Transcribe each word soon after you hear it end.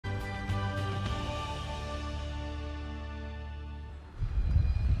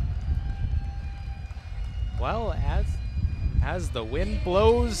Well, as the wind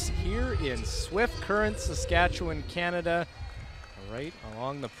blows here in Swift Current, Saskatchewan, Canada, right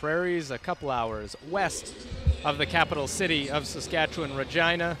along the prairies, a couple hours west of the capital city of Saskatchewan,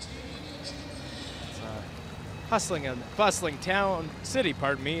 Regina. It's a hustling and bustling city,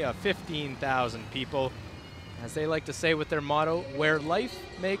 of 15,000 people. As they like to say with their motto, where life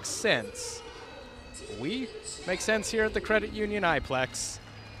makes sense. We make sense here at the Credit Union iPlex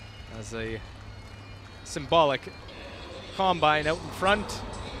as a symbolic combine out in front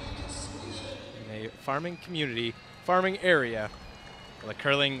in a farming community, farming area. The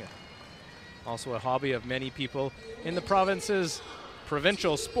curling, also a hobby of many people in the province's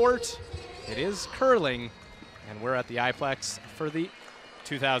provincial sport. It is curling, and we're at the iPlex for the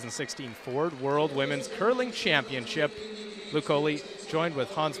 2016 Ford World Women's Curling Championship. Luke Coley joined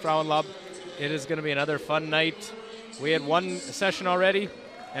with Hans Frauenlob. It is going to be another fun night. We had one session already,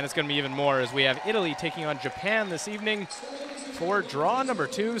 and it's going to be even more as we have Italy taking on Japan this evening for draw number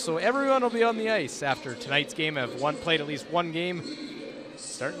 2. So everyone will be on the ice after tonight's game. Have played at least one game.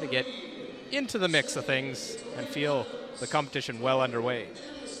 Starting to get into the mix of things and feel the competition well underway.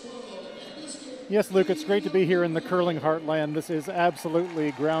 Yes, Luke, it's great to be here in the curling heartland. This is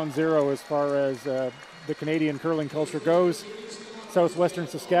absolutely ground zero as far as the Canadian curling culture goes. Southwestern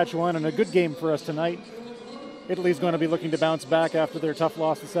Saskatchewan, and a good game for us tonight. Italy's going to be looking to bounce back after their tough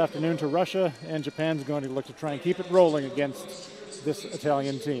loss this afternoon to Russia, and Japan's going to look to try and keep it rolling against this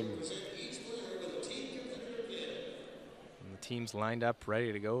Italian team. And the team's lined up,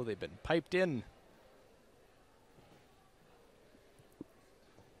 ready to go. They've been piped in.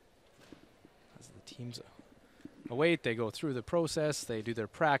 As the teams await, they go through the process, they do their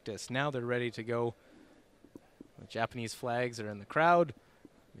practice. Now they're ready to go. The Japanese flags are in the crowd,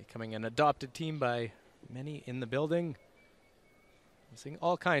 becoming an adopted team by many in the building. I'm seeing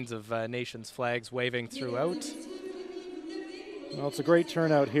all kinds of nations' flags waving throughout. Well, it's a great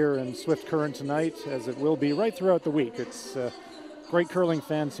turnout here in Swift Current tonight, as it will be right throughout the week. It's great curling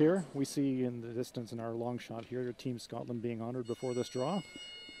fans here. We see in the distance in our long shot here, Team Scotland being honored before this draw.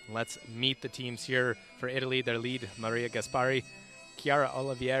 Let's meet the teams here for Italy. Their lead, Maria Gaspari, Chiara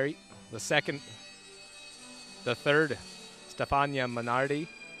Olivieri. The third, Stefania Menardi.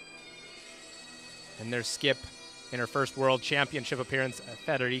 And their skip in her first World Championship appearance,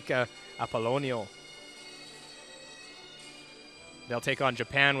 Federica Apollonio. They'll take on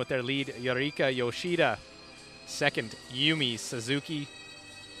Japan with their lead, Yorika Yoshida. Second, Yumi Suzuki.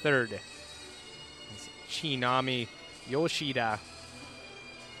 Third, Chinami Yoshida.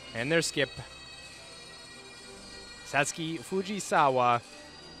 And their skip, Satsuki Fujisawa.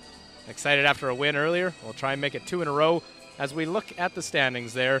 Excited after a win earlier. We'll try and make it 2 in a row as we look at the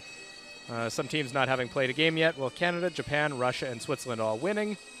standings there. Some teams not having played a game yet. Well, Canada, Japan, Russia, and Switzerland all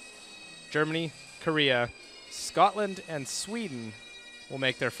winning. Germany, Korea, Scotland, and Sweden will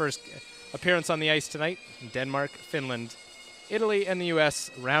make their first appearance on the ice tonight. Denmark, Finland, Italy, and the U.S.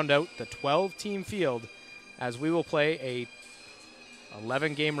 round out the 12-team field as we will play a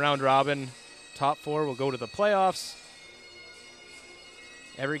 11-game round robin. Top 4 will go to the playoffs.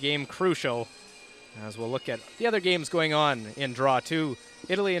 Every game crucial as we'll look at the other games going on in draw 2.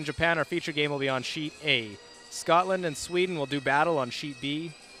 Italy and Japan, our feature game, will be on sheet A. Scotland and Sweden will do battle on sheet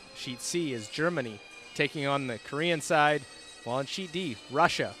B. Sheet C is Germany taking on the Korean side, while on sheet D,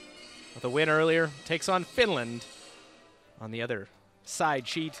 Russia, with a win earlier, takes on Finland on the other side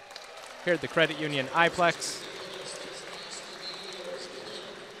sheet here at the Credit Union iPlex.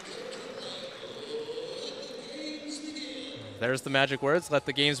 There's the magic words. Let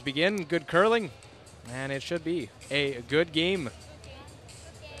the games begin. Good curling. And it should be a good game.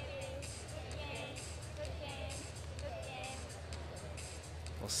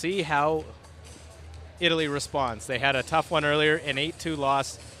 We'll see how Italy responds. They had a tough one earlier, an 8-2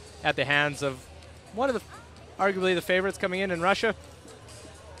 loss at the hands of one of the, arguably the favorites coming in Russia.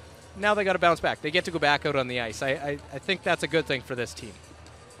 Now they got to bounce back. They get to go back out on the ice. I think that's a good thing for this team.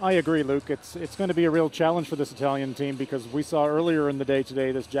 I agree, Luke. It's going to be a real challenge for this Italian team because we saw earlier in the day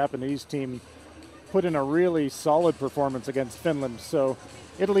today this Japanese team put in a really solid performance against Finland. So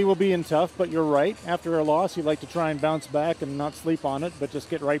Italy will be in tough, but you're right. After a loss, you like to try and bounce back and not sleep on it, but just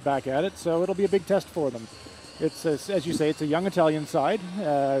get right back at it. So it'll be a big test for them. It's, as you say, it's a young Italian side.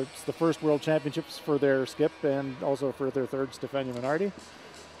 It's the first World Championships for their skip and also for their third, Stefania Menardi.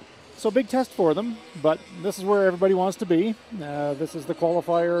 So big test for them, but this is where everybody wants to be. This is the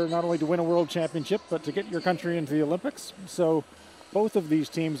qualifier not only to win a World Championship, but to get your country into the Olympics. So both of these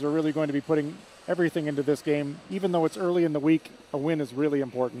teams are really going to be putting everything into this game. Even though it's early in the week, a win is really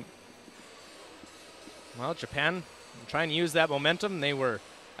important. Well, Japan trying to use that momentum. They were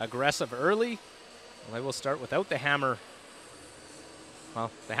aggressive early, Well, they will start without the hammer.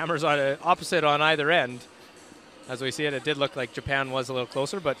 Well, the hammer's on opposite on either end. As we see it, it did look like Japan was a little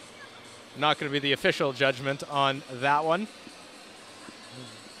closer, but not going to be the official judgment on that one.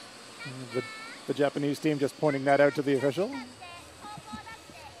 The Japanese team just pointing that out to the official.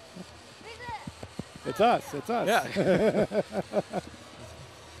 It's us. It's us. Yeah.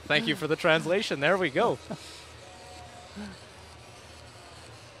 Thank you for the translation. There we go.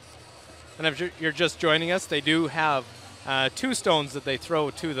 And if you're just joining us, they do have 2 stones that they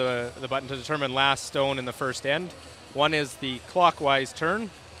throw to the button to determine last stone in the first end. One is the clockwise turn.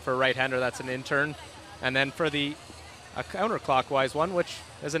 For a right-hander, that's an in turn. And then for the counterclockwise one, which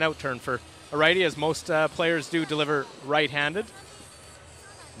is an out turn for a righty, as most players do deliver right-handed.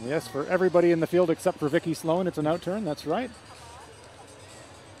 Yes, for everybody in the field except for Vicky Sloan, it's an out turn. That's right.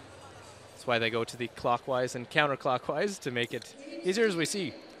 That's why they go to the clockwise and counterclockwise to make it easier. As we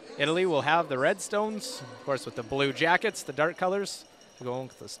see, Italy will have the red stones, of course, with the blue jackets, the dark colors, going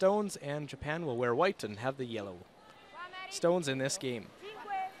with the stones, and Japan will wear white and have the yellow stones in this game.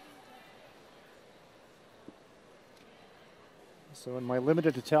 So in my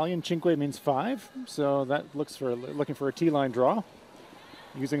limited Italian, cinque means 5. So that looking for a T-line draw,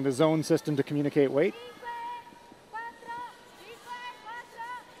 using the zone system to communicate weight.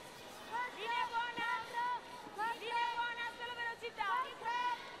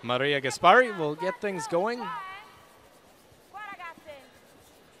 Maria Gaspari will get things going.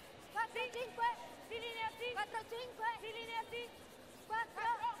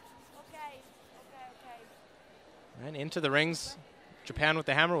 And into the rings, Japan with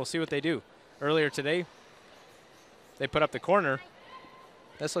the hammer. We'll see what they do. Earlier today, they put up the corner.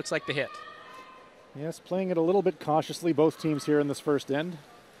 This looks like the hit. Yes, playing it a little bit cautiously, both teams here in this first end.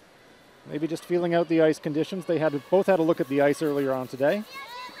 Maybe just feeling out the ice conditions. They both had a look at the ice earlier on today.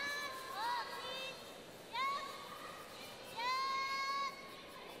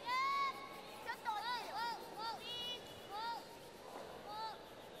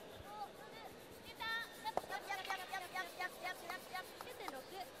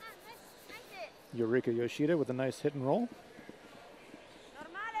 Eureka Yoshida with a nice hit and roll.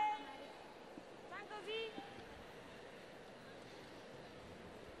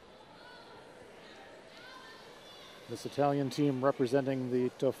 This Italian team representing the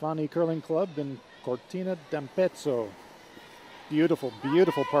Tofani Curling Club in Cortina d'Ampezzo. Beautiful,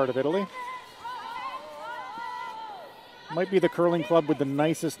 beautiful part of Italy. Might be the curling club with the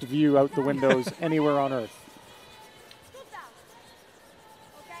nicest view out the windows anywhere on earth.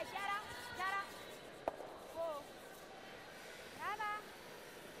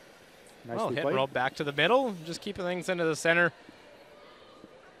 Well, hit and roll back to the middle, just keeping things into the center.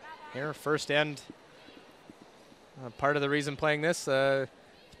 Here, first end. Part of the reason playing this,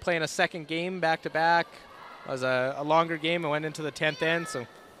 playing a second game back-to-back. It was a longer game. It went into the 10th end, so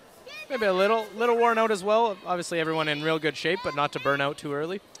maybe a little worn out as well. Obviously, everyone in real good shape, but not to burn out too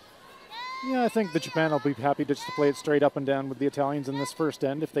early. Yeah, I think the Japan will be happy just to play it straight up and down with the Italians in this first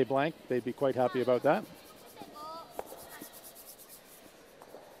end. If they blank, they'd be quite happy about that.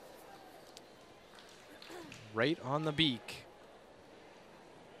 Right on the beak.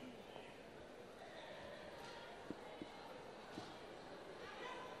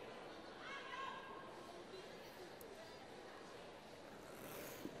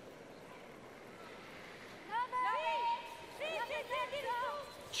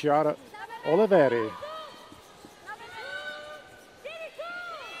 Chiara Oliveri.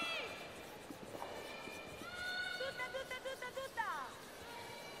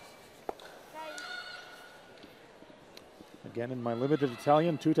 Again, in my limited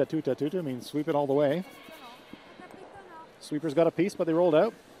Italian, tuta, tuta, tuta means sweep it all the way. Sweeper's got a piece, but they rolled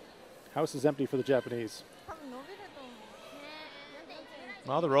out. House is empty for the Japanese.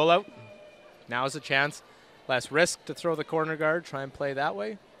 Well, the rollout. Now is a chance. Less risk to throw the corner guard, try and play that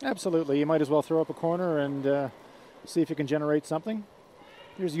way. Absolutely. You might as well throw up a corner and see if you can generate something.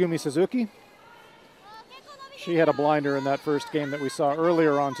 Here's Yumi Suzuki. She had a blinder in that first game that we saw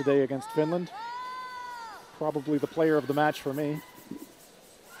earlier on today against Finland. Probably the player of the match for me.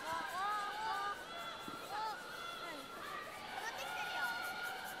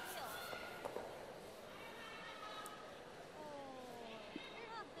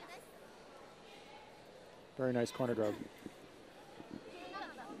 Very nice corner guard.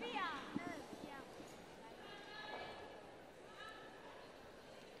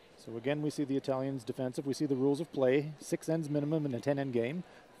 So again, we see the Italians defensive. We see the rules of play. 6 ends minimum in a 10-end game.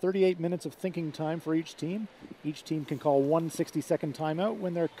 38 minutes of thinking time for each team. Each team can call 1 60-second timeout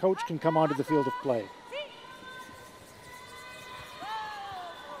when their coach can come onto the field of play.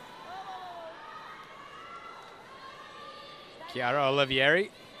 Chiara Olivieri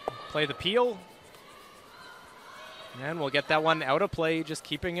play the peel. And we'll get that one out of play, just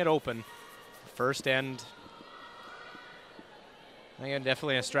keeping it open. First end. Again,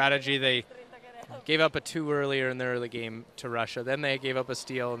 definitely a strategy. They gave up a 2 earlier in the early game to Russia. Then they gave up a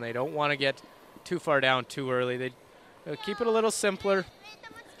steal, and they don't want to get too far down too early. They keep it a little simpler,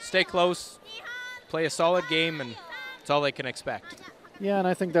 stay close, play a solid game, and that's all they can expect. Yeah, and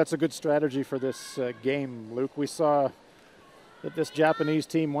I think that's a good strategy for this game, Luke. We saw that this Japanese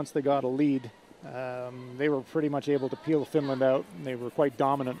team, once they got a lead, they were pretty much able to peel Finland out, and they were quite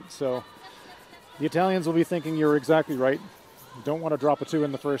dominant. So the Italians will be thinking you're exactly right. You don't want to drop a 2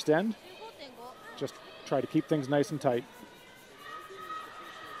 in the first end. Just try to keep things nice and tight.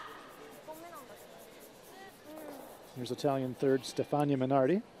 Here's Italian third, Stefania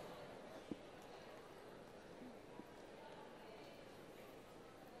Minardi.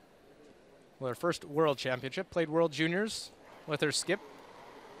 Well, her first World Championship, played World Juniors with her skip,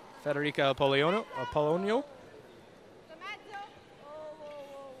 Federica Apollonio.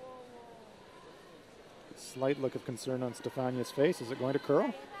 Slight look of concern on Stefania's face. Is it going to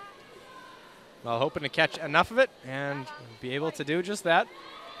curl? Well, hoping to catch enough of it and be able to do just that.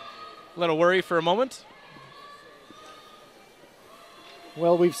 A little worry for a moment.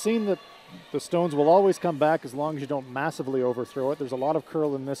 Well, we've seen that the stones will always come back as long as you don't massively overthrow it. There's a lot of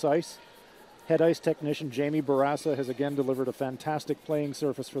curl in this ice. Head ice technician Jamie Barassa has again delivered a fantastic playing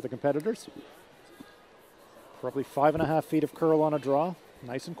surface for the competitors. Probably 5.5 feet of curl on a draw,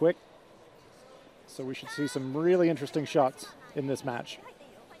 nice and quick. So we should see some really interesting shots in this match.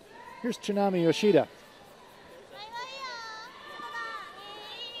 Here's Tsunami Yoshida.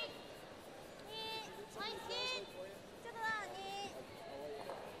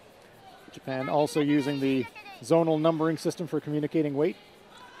 Japan also using the zonal numbering system for communicating weight.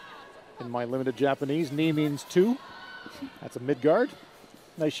 In my limited Japanese, ni means 2. That's a mid-guard.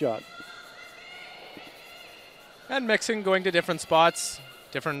 Nice shot. And mixing, going to different spots,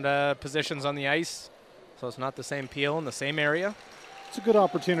 different positions on the ice. So it's not the same peel in the same area. It's a good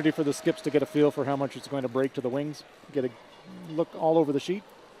opportunity for the skips to get a feel for how much it's going to break to the wings. Get a look all over the sheet.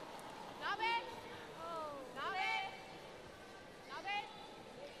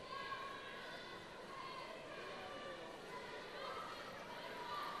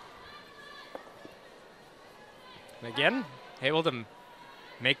 And again, able to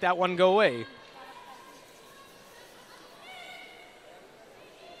make that one go away.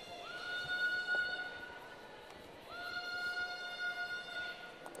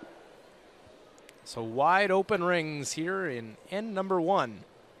 So wide open rings here in end number 1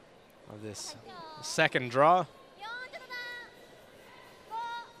 of this second draw.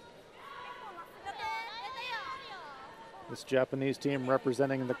 This Japanese team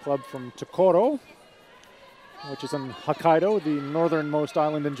representing the club from Tokoro, which is in Hokkaido, the northernmost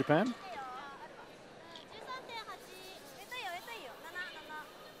island in Japan.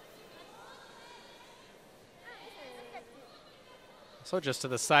 So just to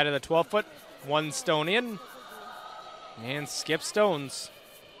the side of the 12-foot, 1 stone in, and skip stones.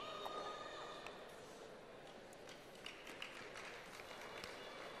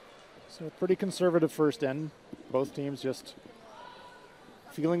 So a pretty conservative first end. Both teams just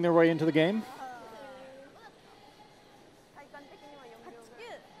feeling their way into the game.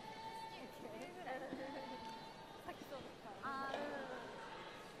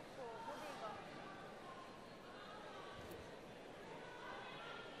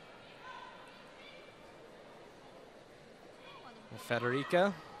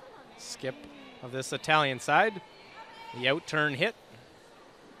 Federica, skip of this Italian side. The out-turn hit.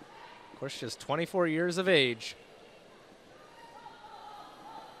 Of course, just 24 years of age.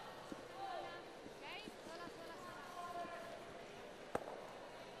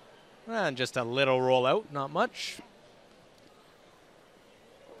 And just a little roll out, not much.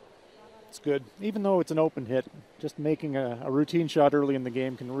 It's good. Even though it's an open hit, just making a routine shot early in the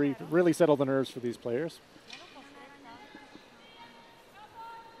game can really settle the nerves for these players.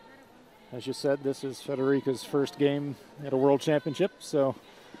 As you said, this is Federica's first game at a World Championship, so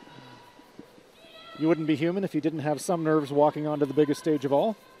you wouldn't be human if you didn't have some nerves walking onto the biggest stage of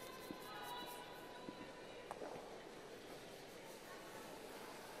all.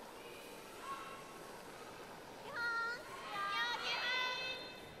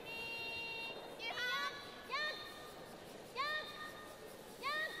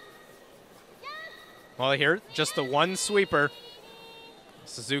 Well, here, just the one sweeper.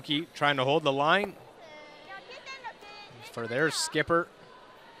 Suzuki trying to hold the line for their skipper,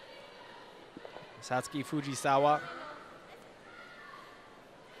 Satsuki Fujisawa.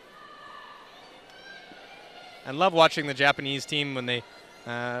 and love watching the Japanese team when they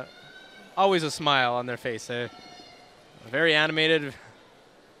always a smile on their face. Very animated,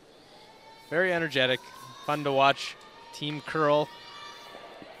 very energetic, fun to watch. Team curl.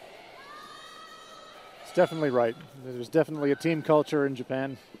 It's definitely right. There's definitely a team culture in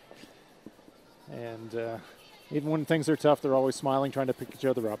Japan. And even when things are tough, they're always smiling, trying to pick each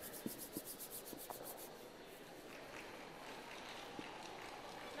other up.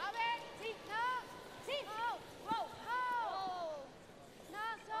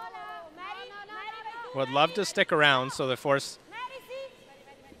 Would love to stick around, so they force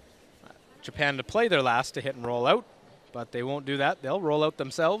Japan to play their last to hit and roll out, but they won't do that. They'll roll out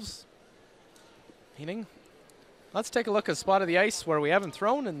themselves. Meaning, let's take a look at a spot of the ice where we haven't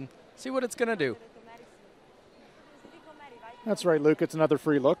thrown and see what it's going to do. That's right, Luke. It's another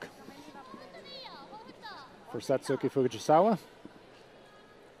free look for Satsuki Fujisawa.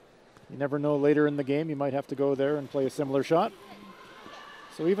 You never know, later in the game you might have to go there and play a similar shot.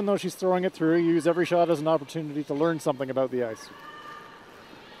 So even though she's throwing it through, you use every shot as an opportunity to learn something about the ice.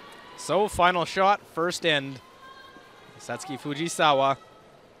 So final shot, first end. Satsuki Fujisawa.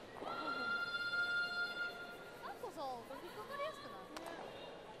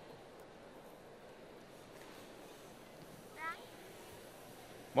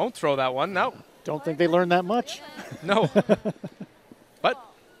 Won't throw that one, no. Don't think they learned that much. No. But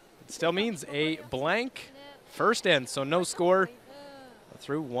it still means a blank first end, so no score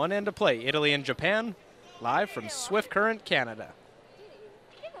through one end of play. Italy and Japan, live from Swift Current, Canada.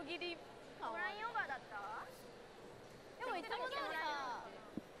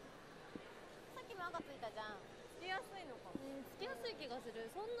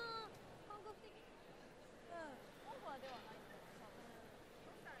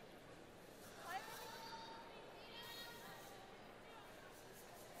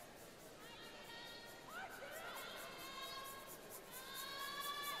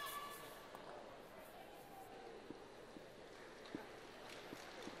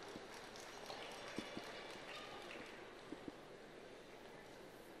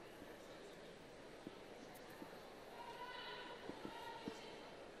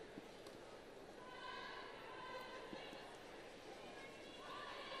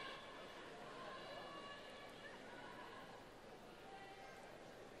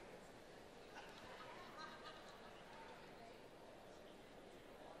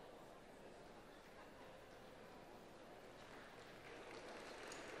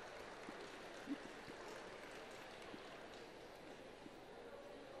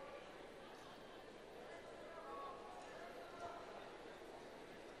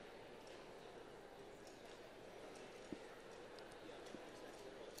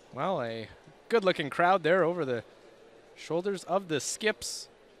 Well, a good-looking crowd there over the shoulders of the skips.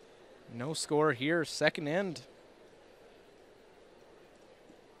 No score here, second end.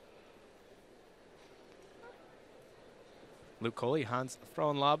 Luke Coley, Hans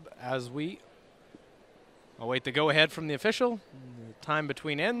Frauenlob, as we await the go-ahead from the official. Time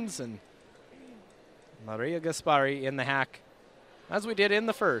between ends, and Maria Gaspari in the hack, as we did in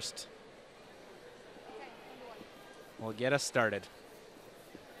the first. Will get us started.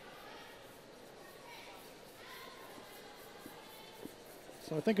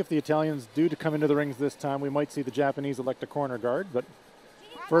 So I think if the Italians do to come into the rings this time, we might see the Japanese elect a corner guard. But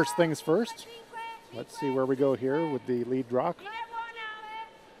first things first, let's see where we go here with the lead rock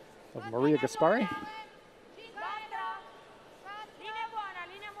of Maria Gaspari.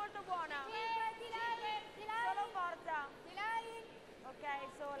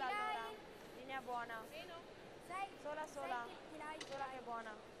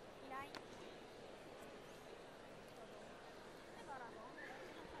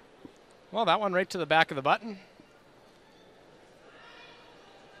 Well, that one right to the back of the button.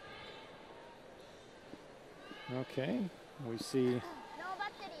 Okay, we see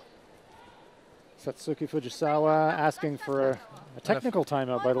Satsuki Fujisawa asking for a technical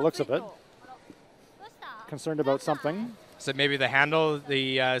timeout by the looks of it. Concerned about something. Is it maybe the handle,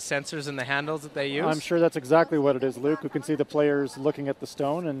 the sensors and the handles that they use? I'm sure that's exactly what it is, Luke. You can see the players looking at the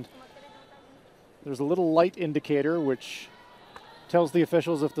stone, and there's a little light indicator which tells the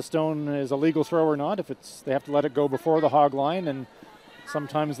officials if the stone is a legal throw or not. If it's, they have to let it go before the hog line, and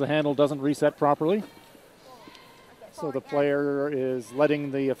sometimes the handle doesn't reset properly. So the player is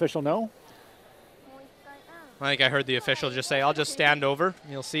letting the official know. I think I heard the official just say, I'll just stand over.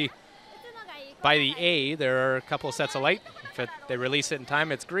 You'll see by the A, there are a couple of sets of light. If they release it in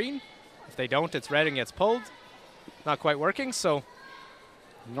time, it's green. If they don't, it's red and gets pulled. Not quite working, so.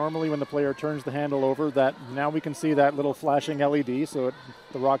 Normally when the player turns the handle over, that now we can see that little flashing LED, so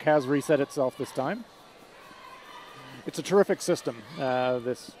the rock has reset itself this time. it's a terrific system,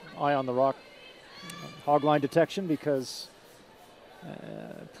 this eye on the rock hogline detection, because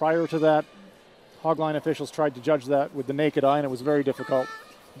prior to that, hogline officials tried to judge that with the naked eye, and it was very difficult.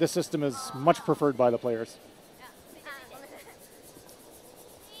 This system is much preferred by the players.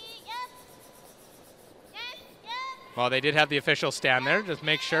 Well, they did have the official stand there, just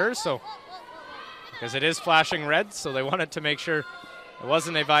make sure, so because it is flashing red, so they wanted to make sure it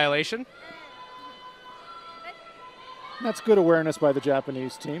wasn't a violation. That's good awareness by the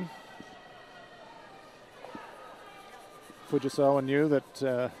Japanese team. Fujisawa knew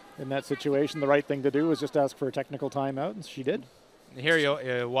that in that situation, the right thing to do was just ask for a technical timeout, and she did. Here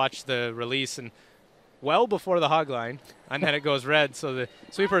you watch the release, and well before the hog line, and then it goes red, so the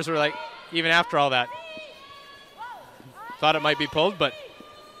sweepers were like, even after all that, thought it might be pulled, but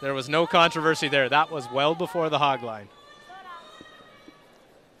there was no controversy there. That was well before the hog line.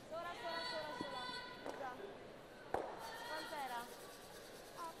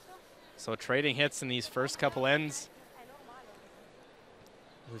 So trading hits in these first couple ends.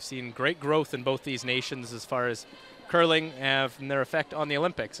 We've seen great growth in both these nations as far as curling and their effect on the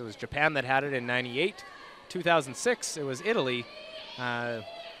Olympics. It was Japan that had it in '98. 2006, it was Italy that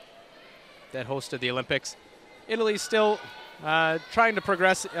hosted the Olympics. Italy's still trying to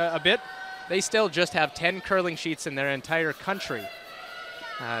progress a bit. They still just have 10 curling sheets in their entire country.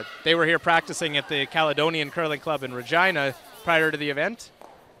 They were here practicing at the Caledonian Curling Club in Regina prior to the event.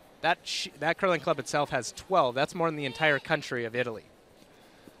 That curling club itself has 12. That's more than the entire country of Italy.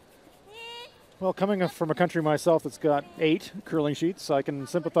 Well, coming from a country myself that's got 8 curling sheets, I can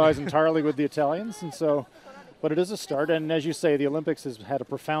sympathize entirely with the Italians, and so, but it is a start. And as you say, the Olympics has had a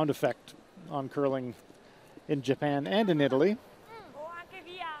profound effect on curling in Japan and in Italy.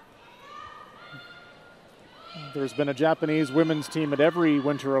 There's been a Japanese women's team at every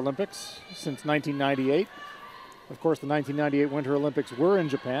Winter Olympics since 1998. Of course, the 1998 Winter Olympics were in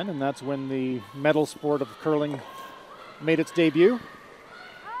Japan, and that's when the medal sport of curling made its debut.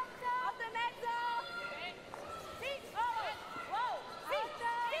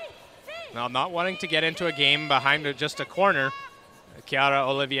 Now, not wanting to get into a game behind just a corner, Chiara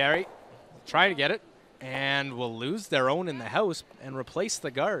Olivieri will try to get it and will lose their own in the house and replace the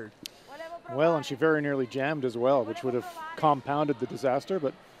guard. Well, and she very nearly jammed as well, which would have compounded the disaster,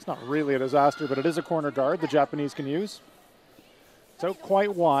 but it's not really a disaster, but it is a corner guard the Japanese can use. It's out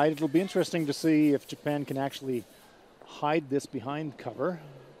quite wide. It'll be interesting to see if Japan can actually hide this behind cover.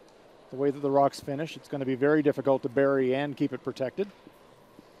 The way that the rocks finish, it's going to be very difficult to bury and keep it protected.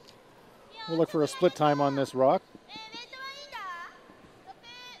 We'll look for a split time on this rock.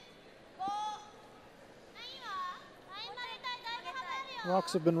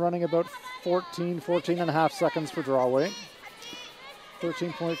 Rocks have been running about 14 and a half seconds for draw weight.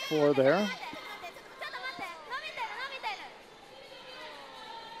 13.4 there.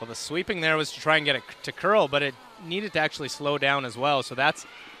 Well, the sweeping there was to try and get it to curl, but it needed to actually slow down as well. So that's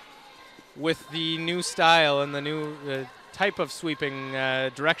with the new style and the new type of sweeping,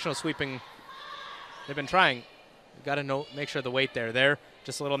 directional sweeping they've been trying. You've got to make sure the weight there.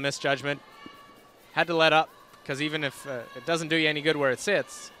 Just a little misjudgment. Had to let up, because even if it doesn't do you any good where it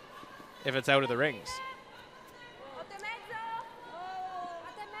sits, if it's out of the rings.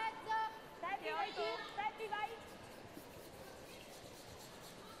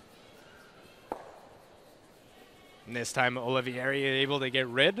 And this time Olivieri able to get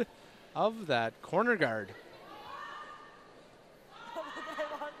rid of that corner guard.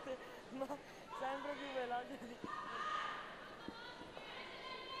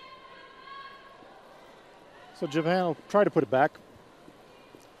 So Japan will try to put it back.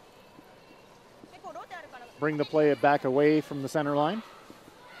 Bring the play back away from the center line.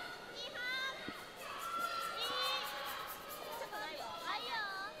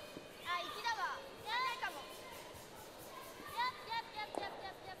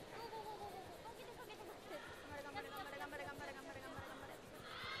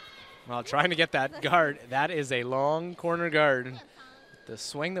 Well, trying to get that guard. That is a long corner guard. The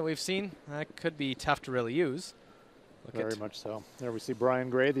swing that we've seen, that could be tough to really use. Very much so. There we see Brian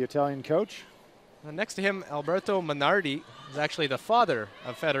Gray, the Italian coach. And next to him, Alberto Minardi is actually the father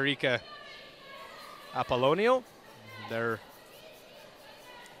of Federica Apollonio. They're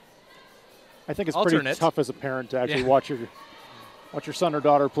I think it's alternate. Pretty tough as a parent to actually watch your son or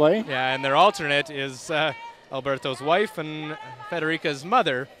daughter play. Yeah, and their alternate is Alberto's wife and Federica's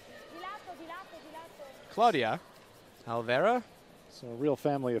mother, Claudia Alvera. So a real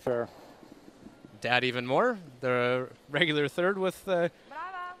family affair. Dad even more. The regular third with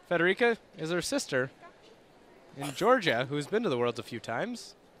Federica is her sister in Georgia, who's been to the Worlds a few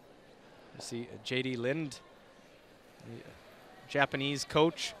times. You see J.D. Lind The Japanese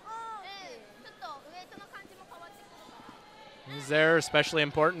coach is there, especially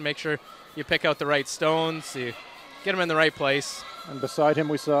important. Make sure you pick out the right stones, you get them in the right place. And beside him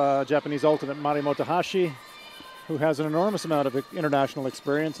we saw Japanese alternate Mari Motohashi, who has an enormous amount of international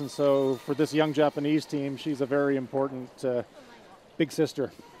experience, and so for this young Japanese team, she's a very important big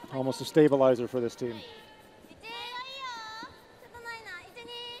sister, almost a stabilizer for this team.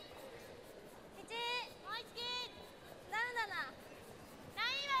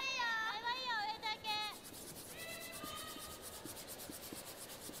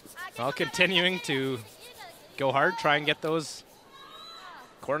 Well, continuing to go hard, try and get those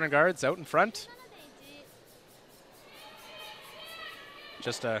corner guards out in front.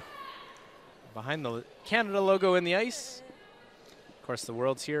 Just behind the Canada logo in the ice. Of course, the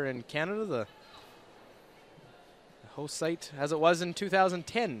World's here in Canada, the host site as it was in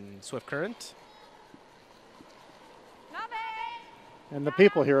 2010, Swift Current. And the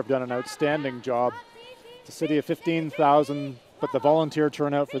people here have done an outstanding job. It's a city of 15,000, but the volunteer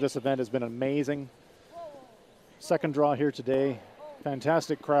turnout for this event has been amazing. Second draw here today.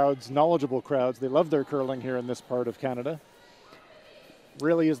 Fantastic crowds, knowledgeable crowds. They love their curling here in this part of Canada.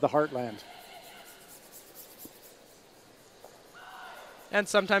 Really is the heartland. And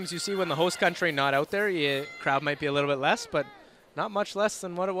sometimes you see when the host country not out there, crowd might be a little bit less, but not much less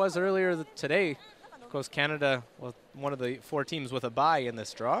than what it was earlier today. Of course, Canada, well, one of the 4 teams with a bye in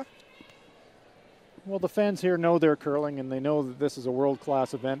this draw. Well, the fans here know their curling, and they know that this is a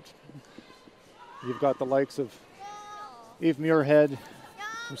world-class event. You've got the likes of Eve Muirhead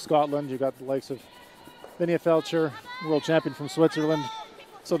from Scotland. You've got the likes of Vinnie Felcher, world champion from Switzerland.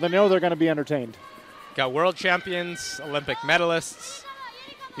 So they know they're going to be entertained. Got world champions, Olympic medalists,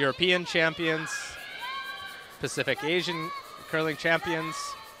 European champions, Pacific Asian curling champions.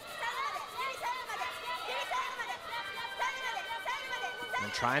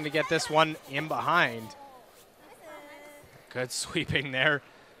 And trying to get this one in behind. Good sweeping there.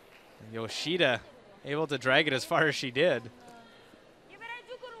 Yoshida able to drag it as far as she did.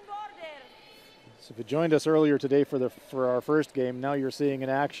 So if you joined us earlier today for our first game, now you're seeing in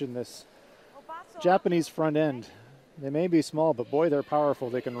action this Japanese front end. They may be small, but boy, they're powerful.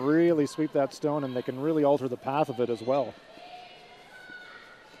 They can really sweep that stone, and they can really alter the path of it as well.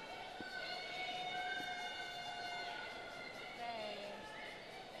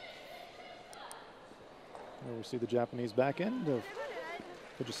 There we see the Japanese back end of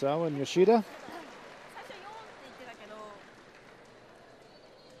Fujisawa and Yoshida.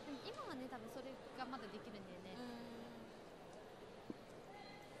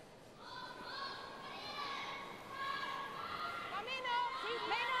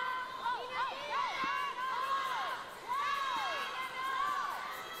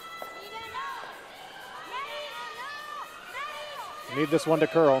 Need this one to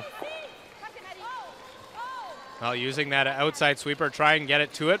curl. Well, using that outside sweeper, try and get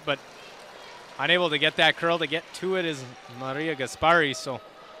it to it, but unable to get that curl to get to it is Maria Gaspari. So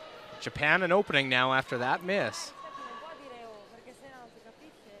Japan an opening now after that miss.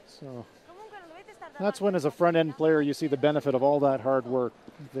 So that's when, as a front end player, you see the benefit of all that hard work.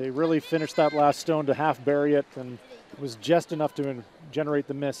 They really finished that last stone to half bury it, and it was just enough to generate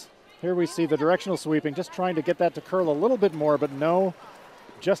the miss. Here we see the directional sweeping, just trying to get that to curl a little bit more, but no,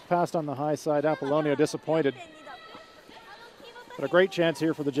 just passed on the high side. Apollonia disappointed. But a great chance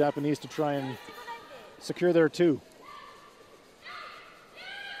here for the Japanese to try and secure their 2.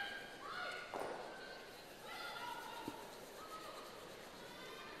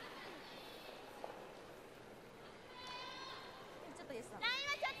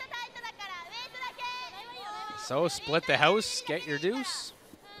 So split the house, get your deuce.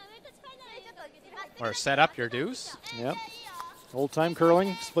 Or set up your deuce. Yep. Old time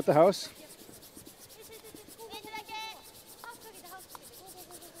curling, split the house.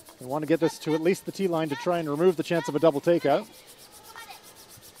 They want to get this to at least the tee line to try and remove the chance of a double takeout.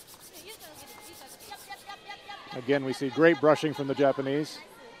 Again, we see great brushing from the Japanese.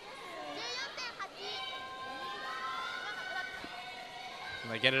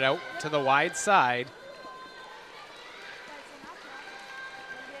 And they get it out to the wide side.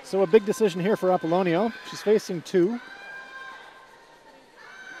 So a big decision here for Apollonio. She's facing 2.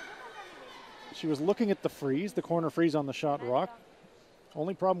 She was looking at the freeze, the corner freeze on the shot rock.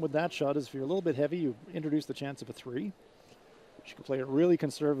 Only problem with that shot is if you're a little bit heavy, you introduce the chance of a 3. She can play it really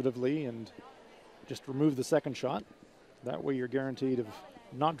conservatively and just remove the second shot. That way you're guaranteed of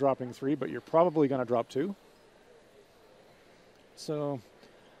not dropping 3, but you're probably going to drop 2. So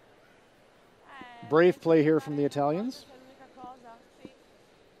brave play here from the Italians.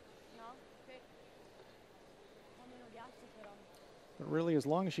 But really, as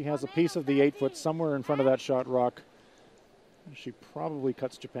long as she has a piece of the 8-foot somewhere in front of that shot rock, she probably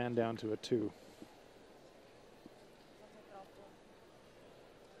cuts Japan down to a 2.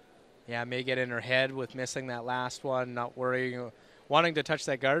 Yeah, may get in her head with missing that last one, not worrying, wanting to touch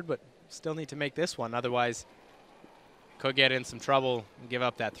that guard, but still need to make this one. Otherwise, could get in some trouble and give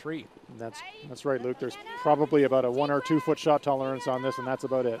up that 3. That's right, Luke. There's probably about a 1 or 2 foot shot tolerance on this, and that's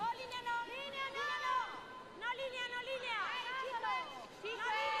about it.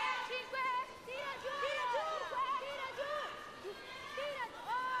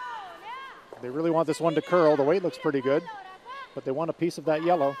 They really want this one to curl. The weight looks pretty good, but they want a piece of that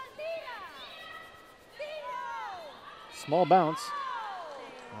yellow. Small bounce,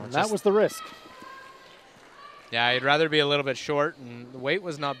 and that was the risk. Yeah, I'd rather be a little bit short, and the weight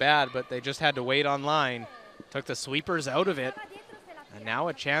was not bad, but they just had to wait on line. Took the sweepers out of it, and now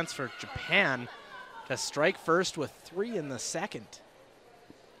a chance for Japan to strike first with 3 in the second.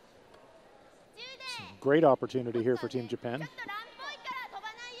 Great opportunity here for Team Japan.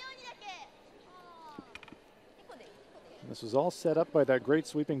 This was all set up by that great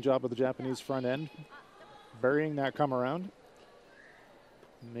sweeping job of the Japanese front end, burying that come around,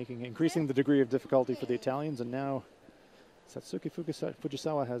 increasing the degree of difficulty for the Italians, and now Satsuki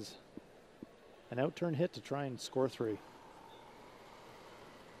Fujisawa has an out-turn hit to try and score 3.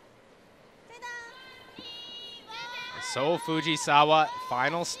 So Fujisawa,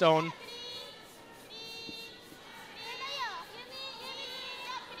 final stone.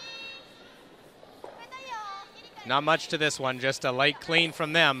 Not much to this one, just a light clean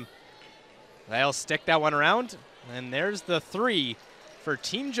from them. They'll stick that one around, and there's the 3 for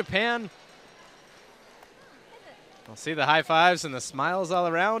Team Japan. We'll see the high fives and the smiles all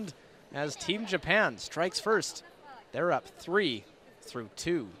around as Team Japan strikes first. They're up 3 through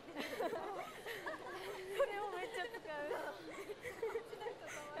 2.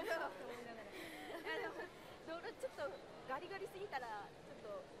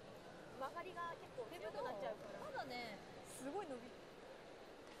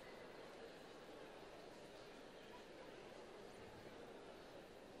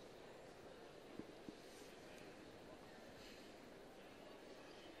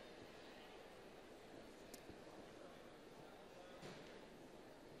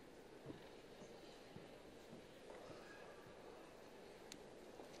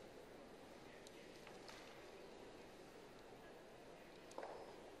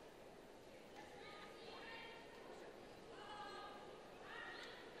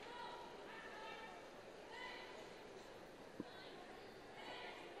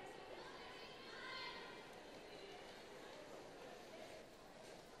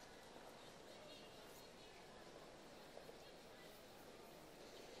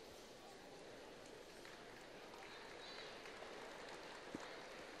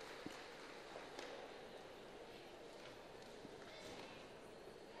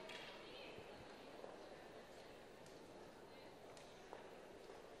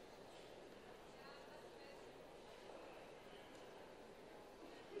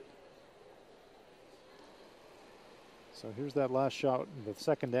 So here's that last shot, the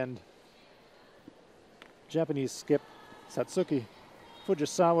second end. Japanese skip Satsuki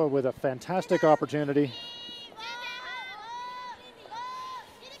Fujisawa with a fantastic opportunity.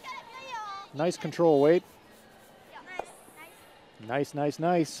 Nice control weight. Nice, nice,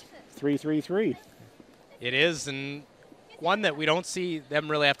 nice. 3-3-3. It is, and one that we don't see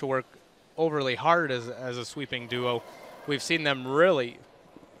them really have to work overly hard as a sweeping duo. We've seen them really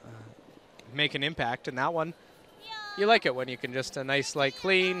make an impact, and that one, you like it when you can just a nice light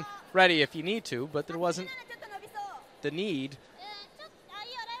clean, ready if you need to, but there wasn't the need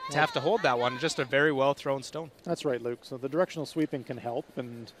to have to hold that one. Just a very well thrown stone. That's right, Luke. So the directional sweeping can help,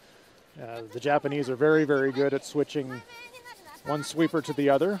 and the Japanese are very, very good at switching one sweeper to the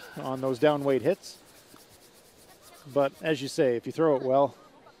other on those down weight hits. But as you say, if you throw it well,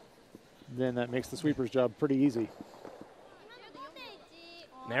 then that makes the sweeper's job pretty easy.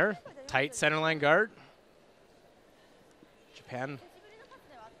 There, tight center line guard. Japan,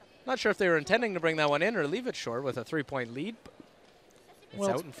 not sure if they were intending to bring that one in or leave it short with a 3-point lead. It's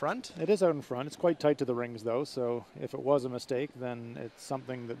out in front. It is out in front. It's quite tight to the rings, though, so if it was a mistake, then it's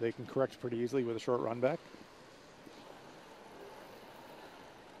something that they can correct pretty easily with a short run back.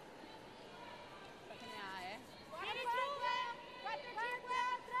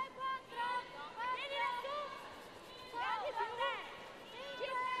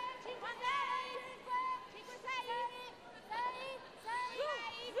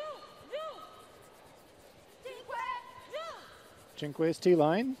 Cinque's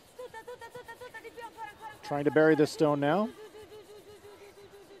T-line. Trying to bury this stone now.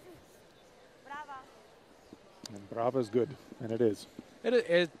 Brava's good, and it is.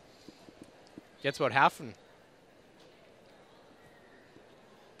 It gets about half and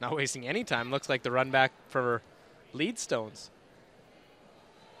not wasting any time. Looks like the run back for lead stones.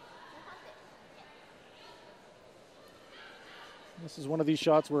 This is one of these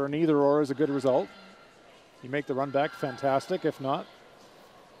shots where an either or is a good result. You make the run back, fantastic. If not,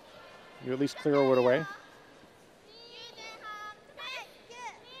 you at least clear it away.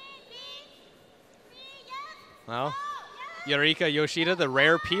 Well, Eureka Yoshida, the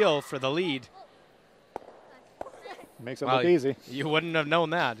rare peel for the lead. Makes it look easy. You wouldn't have known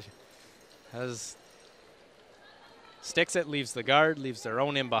that. As sticks it, leaves the guard, leaves their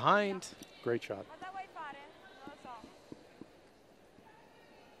own in behind. Great shot.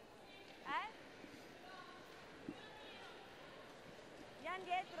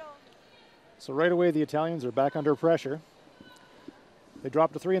 So right away, the Italians are back under pressure. They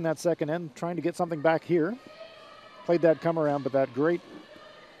dropped a 3 in that second end, trying to get something back here. Played that come around, but that great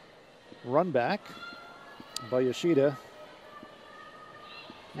run back by Yoshida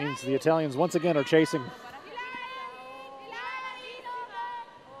means the Italians once again are chasing.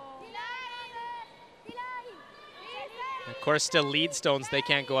 Of course, still lead stones. They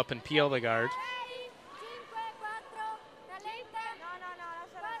can't go up and peel the guard.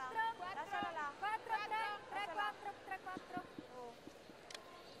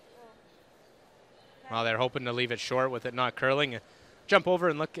 Well, they're hoping to leave it short with it not curling. Jump over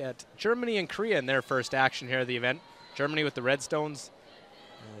and look at Germany and Korea in their first action here of the event. Germany with the red stones.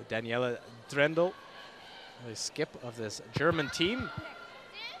 Daniela Drendel, the skip of this German team.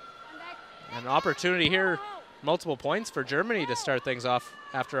 An opportunity here, multiple points for Germany to start things off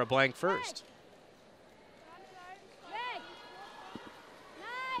after a blank first.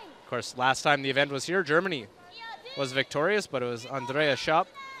 Of course, last time the event was here, Germany was victorious, but it was Andrea Schopp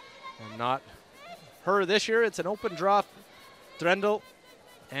and not her this year. It's an open draw, Drendel,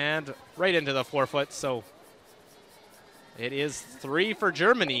 and right into the forefoot. So it is 3 for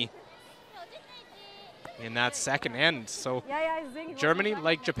Germany in that second end. So Germany,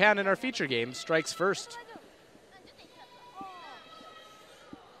 like Japan in our feature game, strikes first.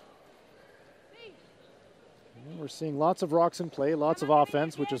 And we're seeing lots of rocks in play, lots of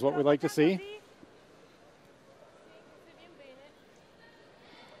offense, which is what we like to see.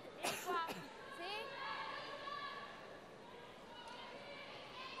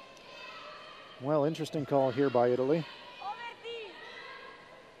 Well, interesting call here by Italy.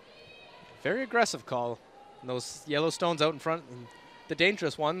 Very aggressive call. And those yellow stones out in front, and the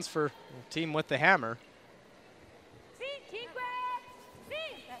dangerous ones for the team with the hammer.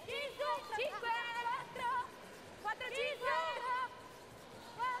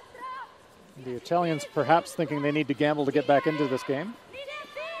 The Italians perhaps thinking they need to gamble to get back into this game.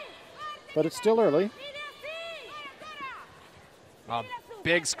 But it's still early.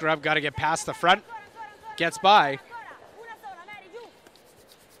 Big scrub, got to get past the front. Gets by.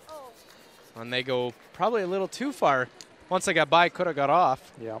 And they go probably a little too far. Once they got by, could have got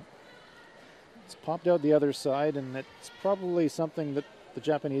off. Yeah. It's popped out the other side, and it's probably something that the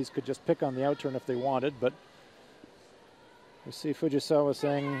Japanese could just pick on the outturn if they wanted, but we see Fujisawa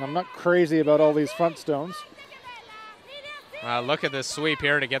saying, I'm not crazy about all these front stones. Look at this sweep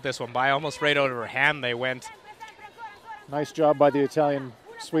here to get this one by. Almost right out of her hand they went. Nice job by the Italian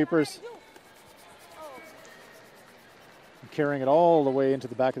sweepers. Carrying it all the way into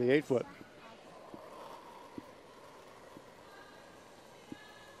the back of the 8-foot.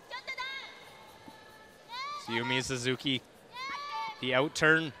 Yumi Suzuki, the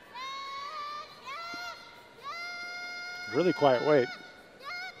outturn. Really quiet weight.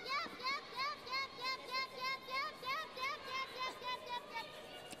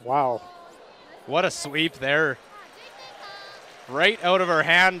 Wow. What a sweep there. Right out of her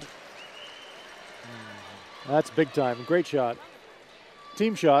hand. That's big time. Great shot.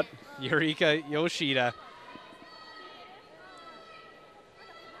 Team shot. Eureka Yoshida.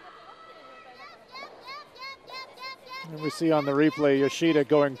 And we see on the replay Yoshida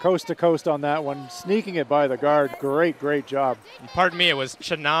going coast to coast on that one, sneaking it by the guard. Great, great job. Pardon me, it was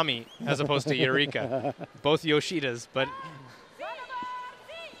Chanami as opposed to Eureka. Both Yoshidas, but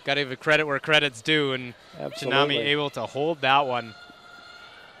got to give credit where credit's due, and Absolutely. Chanami able to hold that one.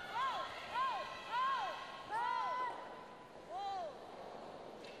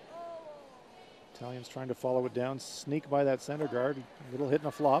 Italians trying to follow it down, sneak by that center guard. A little hit and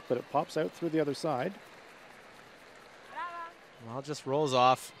a flop, but it pops out through the other side. Well, it just rolls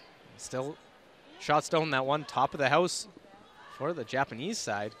off. Still shot stone that one, top of the house for the Japanese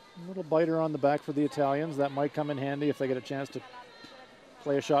side. A little biter on the back for the Italians. That might come in handy if they get a chance to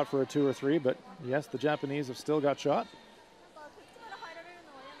play a shot for a 2 or 3, but yes, the Japanese have still got shot.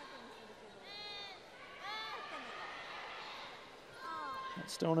 That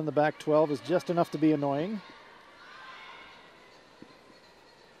stone in the back 12 is just enough to be annoying.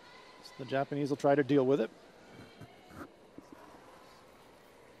 So the Japanese will try to deal with it.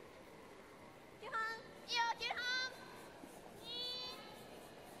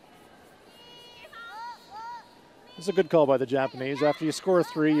 It's a good call by the Japanese. After you score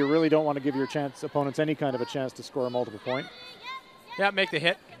 3, you really don't want to give your opponents any kind of a chance to score a multiple point. Yeah, make the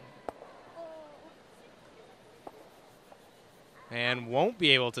hit. And won't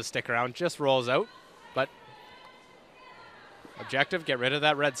be able to stick around, just rolls out. But objective, get rid of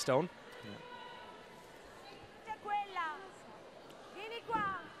that red stone.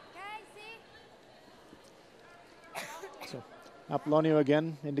 So Apollonio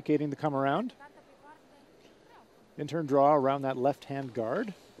again indicating the come around. In turn draw around that left-hand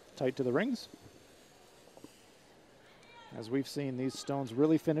guard, tight to the rings. As we've seen, these stones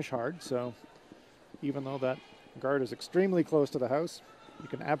really finish hard, so even though that guard is extremely close to the house, you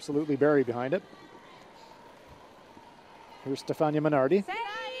can absolutely bury behind it. Here's Stefania Minardi.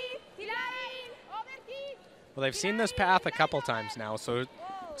 Well, they've seen this path a couple times now, so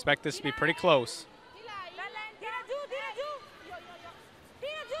expect this to be pretty close.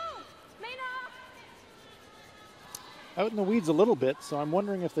 Out in the weeds a little bit, so I'm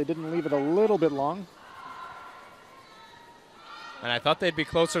wondering if they didn't leave it a little bit long. And I thought they'd be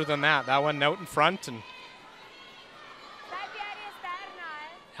closer than that. That one out in front, and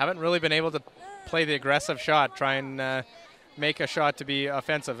haven't really been able to play the aggressive shot, try and make a shot to be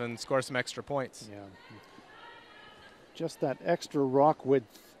offensive and score some extra points. Yeah. Just that extra rock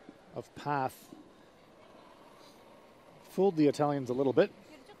width of path fooled the Italians a little bit.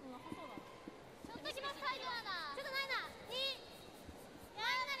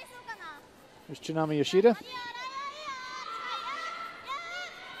 There's Tsunami Yoshida.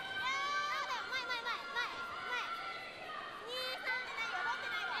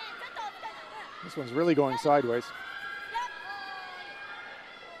 This one's really going sideways.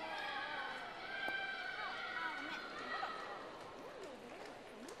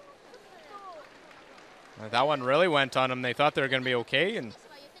 That one really went on them. They thought they were going to be okay, and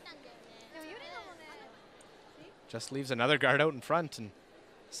just leaves another guard out in front, and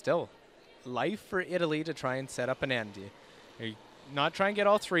still life for Italy to try and set up an end. You not try and get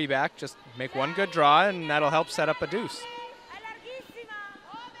all 3 back, just make one good draw, and that'll help set up a deuce.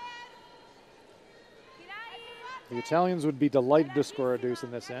 The Italians would be delighted to score a deuce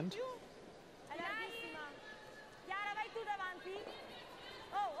in this end.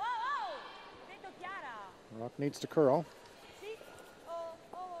 Rock needs to curl.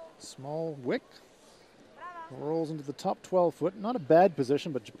 Small wick. Rolls into the top 12 foot. Not a bad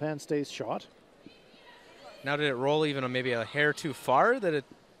position, but Japan stays shot. Now did it roll even maybe a hair too far that it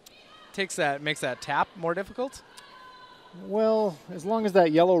makes that tap more difficult? Well, as long as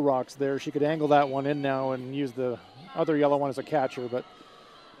that yellow rock's there, she could angle that one in now and use the other yellow one as a catcher, but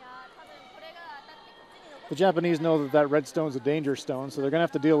the Japanese know that that red stone's a danger stone, so they're gonna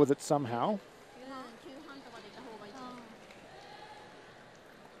have to deal with it somehow.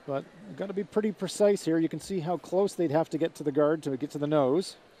 But got to be pretty precise here. You can see how close they'd have to get to the guard to get to the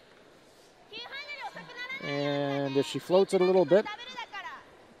nose. And if she floats it a little bit,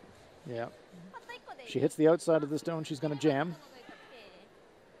 yeah, she hits the outside of the stone, she's going to jam.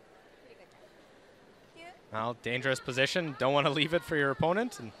 Well, dangerous position. Don't want to leave it for your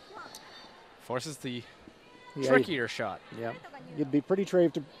opponent, and forces the trickier shot. Yeah, you'd be pretty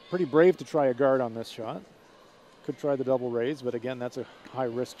brave to try a guard on this shot. Could try the double raise, but again, that's a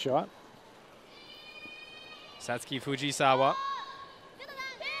high-risk shot. Satsuki Fujisawa.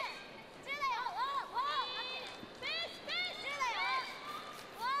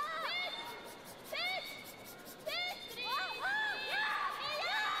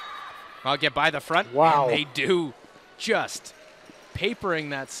 I'll get by the front. Wow. And they do. Just papering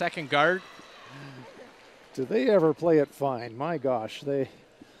that second guard. Do they ever play it fine? My gosh, they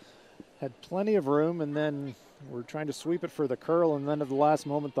had plenty of room, and then we're trying to sweep it for the curl, and then at the last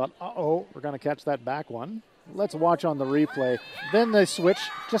moment thought, uh-oh, we're going to catch that back one. Let's watch on the replay. Then they switch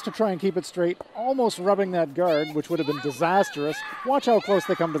just to try and keep it straight, almost rubbing that guard, which would have been disastrous. Watch how close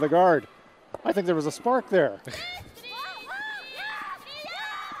they come to the guard. I think there was a spark there.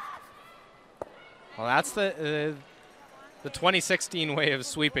 Well, that's the 2016 way of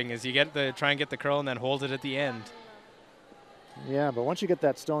sweeping, is you try and get the curl and then hold it at the end. Yeah, but once you get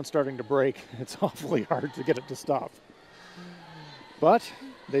that stone starting to break, it's awfully hard to get it to stop. But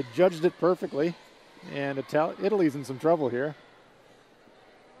they judged it perfectly, and Italy's in some trouble here.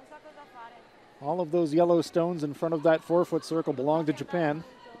 All of those yellow stones in front of that 4-foot circle belong to Japan.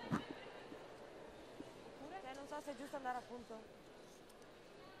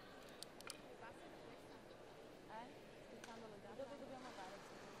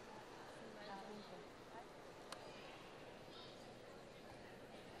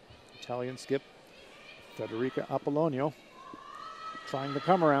 Italian skip Federica Apollonio trying to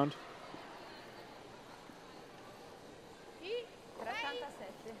come around.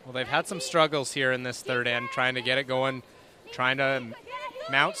 Well, they've had some struggles here in this third end, trying to get it going, trying to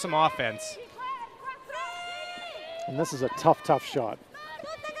mount some offense. And this is a tough, tough shot.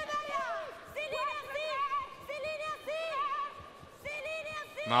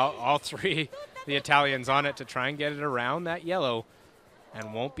 Well, all three, the Italians on it to try and get it around that yellow,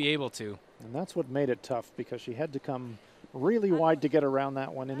 and won't be able to. And that's what made it tough, because she had to come really wide to get around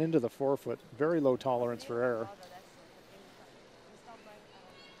that one and into the 4-foot. Very low tolerance for error.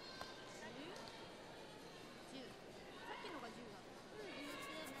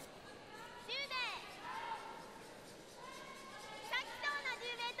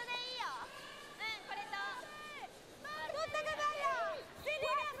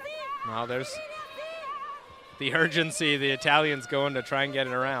 Well, there's the urgency, the Italians going to try and get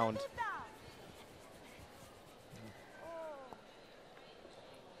it around.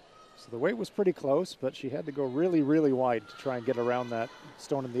 So the weight was pretty close, but she had to go really, really wide to try and get around that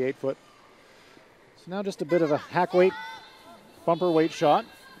stone in the 8-foot. So now just a bit of a hack weight, bumper weight shot.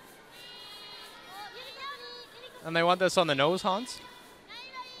 And they want this on the nose, Hans?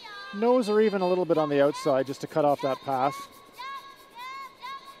 Nose or even a little bit on the outside just to cut off that pass.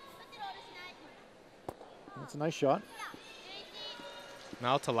 That's a nice shot.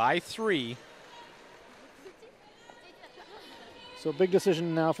 Now to lie 3. So big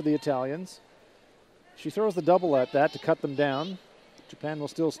decision now for the Italians. She throws the double at that to cut them down. Japan will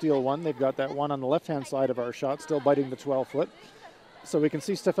still steal one. They've got that one on the left-hand side of our shot, still biting the 12-foot. So we can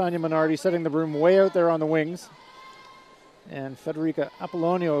see Stefania Minardi setting the broom way out there on the wings. And Federica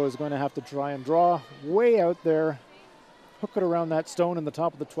Apollonio is going to have to try and draw way out there, hook it around that stone in the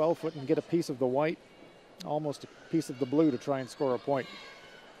top of the 12-foot and get a piece of the white, almost a piece of the blue, to try and score a point.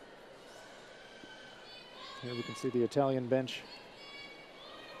 Here we can see the Italian bench.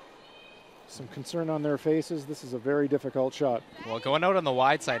 Some concern on their faces. This is a very difficult shot. Well, going out on the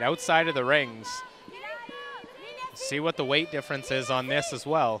wide side, outside of the rings. See what the weight difference is on this as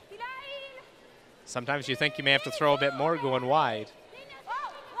well. Sometimes you think you may have to throw a bit more going wide.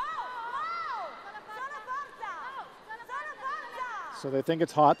 So they think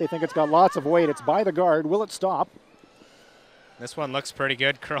it's hot. They think it's got lots of weight. It's by the guard. Will it stop? This one looks pretty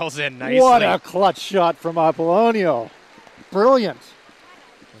good. Curls in nicely. What a clutch shot from Apollonio. Brilliant.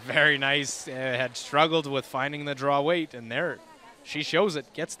 Very nice. Had struggled with finding the draw weight, and there she shows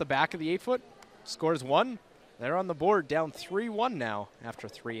it. Gets the back of the 8-foot, scores 1. They're on the board, down 3-1 now after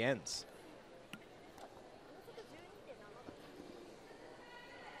 3 ends.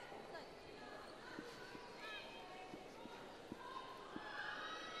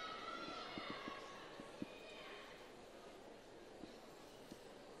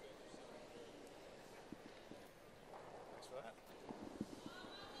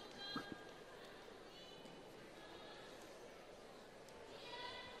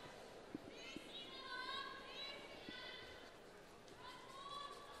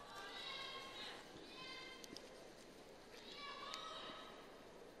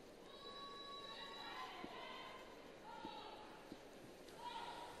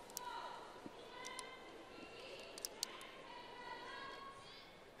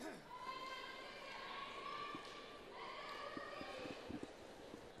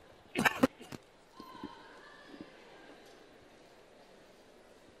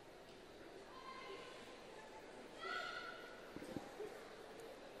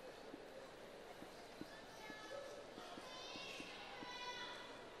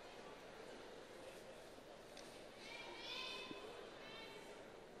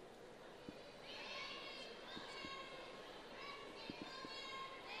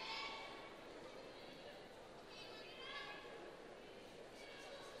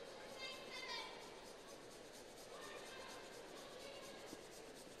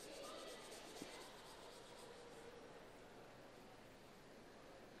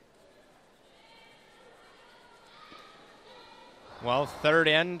 Well, third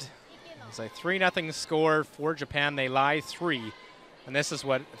end, it's a 3-0 score for Japan. They lie 3. And this is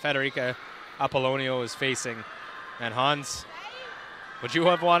what Federica Apollonio is facing. And Hans, would you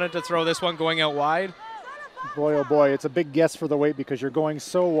have wanted to throw this one going out wide? Boy, oh boy, it's a big guess for the weight because you're going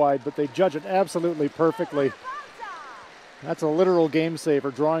so wide, but they judge it absolutely perfectly. That's a literal game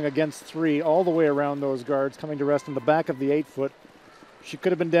saver, drawing against 3 all the way around those guards, coming to rest in the back of the 8-foot. She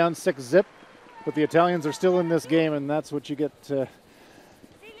could have been down 6-zip, but the Italians are still in this game, and that's what you get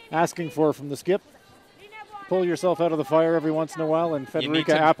asking for from the skip. Pull yourself out of the fire every once in a while, and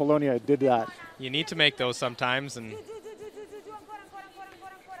Federica Apollonia did that. You need to make those sometimes, and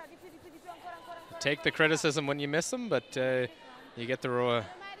take the criticism when you miss them, but you get the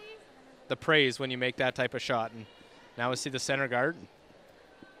praise when you make that type of shot. And now we see the center guard.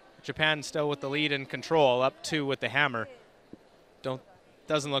 Japan still with the lead and control, up 2 with the hammer.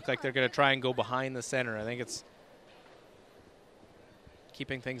 Doesn't look like they're going to try and go behind the center. I think it's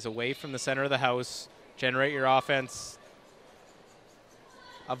keeping things away from the center of the house, generate your offense,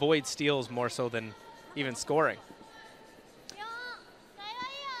 avoid steals more so than even scoring.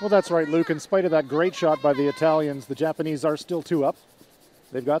 Well, that's right, Luke. In spite of that great shot by the Italians, the Japanese are still 2 up.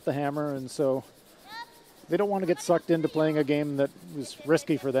 They've got the hammer, and so they don't want to get sucked into playing a game that was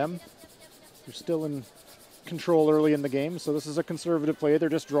risky for them. They're still in control early in the game, so this is a conservative play. They're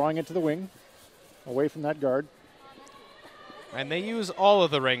just drawing it to the wing, away from that guard. And they use all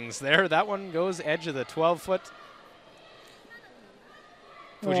of the rings there. That one goes edge of the 12-foot.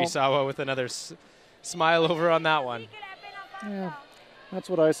 Fujisawa with another smile over on that one. Yeah, that's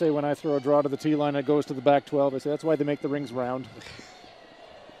what I say when I throw a draw to the tee line. It goes to the back 12. I say that's why they make the rings round.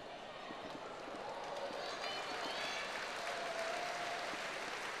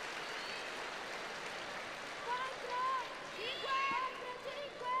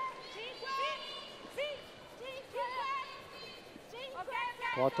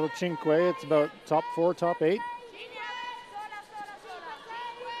 Quattro cinque, it's about top 4, top 8.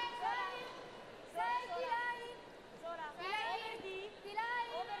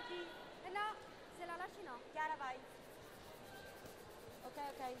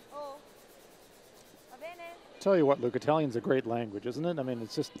 Tell you what, Luke, Italian's a great language, isn't it? I mean,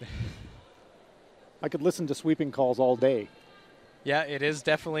 it's just, I could listen to sweeping calls all day. Yeah, it is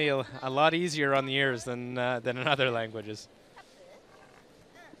definitely a lot easier on the ears than in other languages.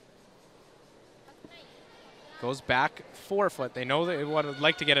 Goes back 4 foot. They know they would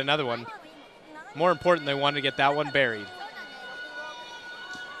like to get another one. More important, they want to get that one buried.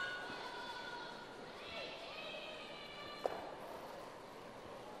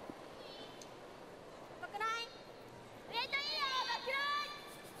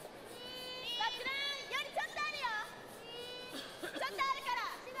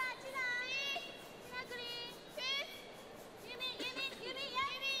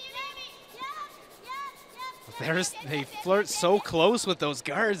 They flirt so close with those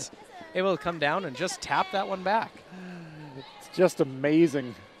guards, able to come down and just tap that one back. It's just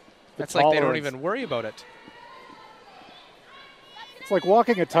amazing. That's like they don't even worry about it. It's like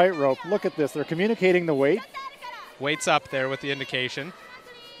walking a tightrope. Look at this. They're communicating the weight. Weight's up there with the indication.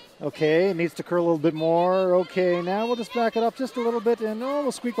 Okay, it needs to curl a little bit more. Okay, now we'll just back it up just a little bit, and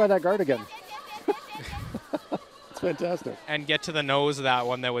we'll squeak by that guard again. It's fantastic. And get to the nose of that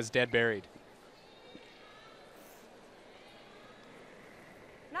one that was dead buried.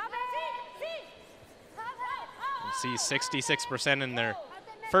 See 66% in their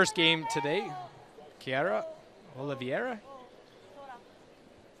first game today. Chiara Oliveira.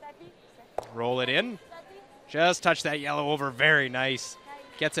 Roll it in. Just touch that yellow over. Very nice.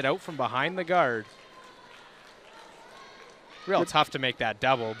 Gets it out from behind the guard. Real tough to make that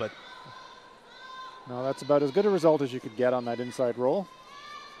double, but. No, that's about as good a result as you could get on that inside roll.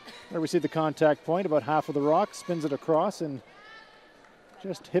 There we see the contact point, about half of the rock, spins it across and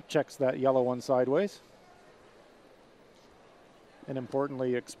just hip checks that yellow one sideways. And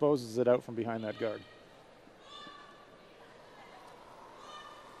importantly, exposes it out from behind that guard.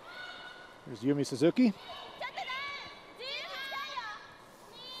 There's Yumi Suzuki.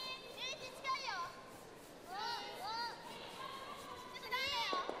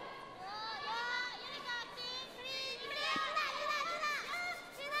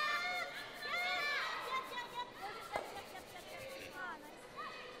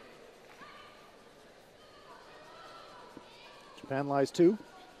 Japan lies 2.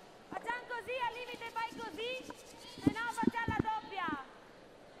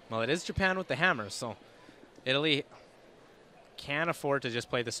 Well, it is Japan with the hammer, so Italy can't afford to just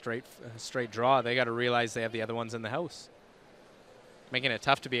play the straight draw. They got to realize they have the other ones in the house, making it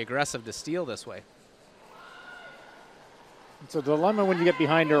tough to be aggressive to steal this way. It's a dilemma when you get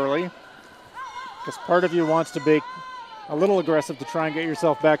behind early, because part of you wants to be a little aggressive to try and get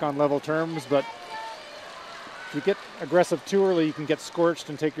yourself back on level terms, but if you get aggressive too early, you can get scorched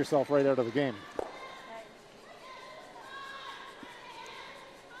and take yourself right out of the game.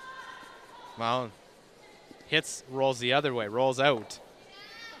 Well, hits, rolls the other way, rolls out.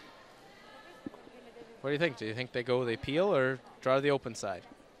 What do you think? Do you think they peel or draw to the open side?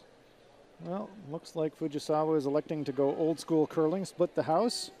 Well, looks like Fujisawa is electing to go old school curling, split the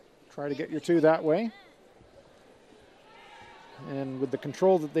house, try to get your two that way. And with the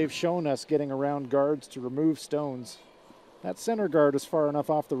control that they've shown us getting around guards to remove stones, that center guard is far enough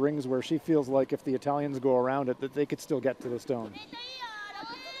off the rings where she feels like if the Italians go around it, that they could still get to the stone.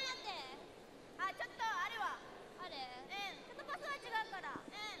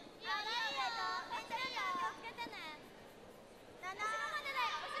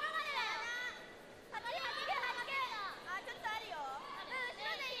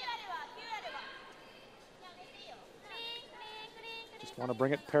 Just want to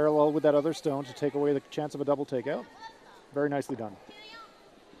bring it parallel with that other stone to take away the chance of a double takeout. Very nicely done.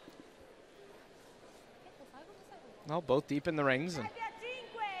 Well, both deep in the rings. And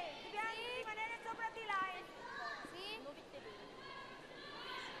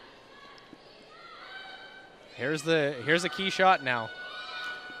here's a key shot now.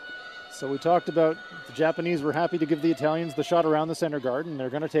 So we talked about the Japanese were happy to give the Italians the shot around the center guard, and they're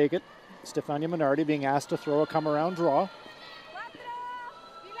going to take it. Stefania Minardi being asked to throw a come-around draw.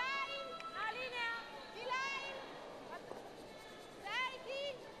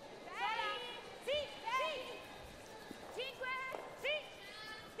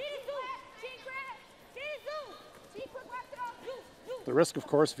 The risk, of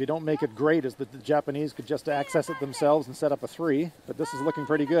course, if you don't make it great, is that the Japanese could just access it themselves and set up a three, but this is looking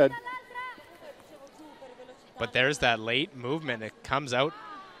pretty good. But there's that late movement. It comes out.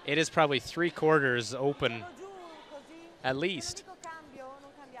 It is probably 3/4 open at least.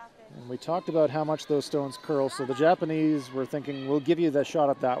 And we talked about how much those stones curl, so the Japanese were thinking, we'll give you the shot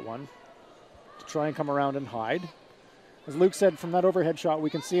at that one to try and come around and hide. As Luke said, from that overhead shot, we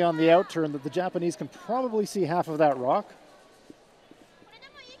can see on the out turn that the Japanese can probably see half of that rock.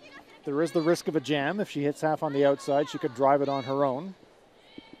 There is the risk of a jam. If she hits half on the outside, she could drive it on her own.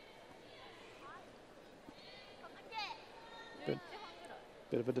 Bit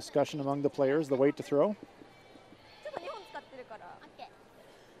of a discussion among the players, the weight to throw.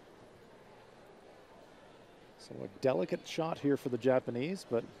 So a delicate shot here for the Japanese,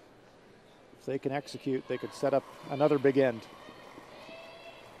 but if they can execute, they could set up another big end.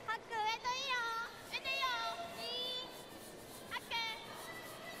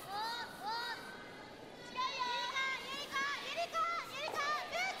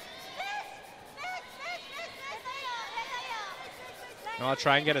 I'll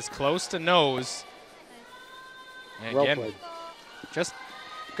try and get as close to nose. And well again, played. Just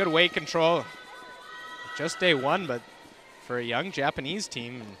good weight control. Just day one, but for a young Japanese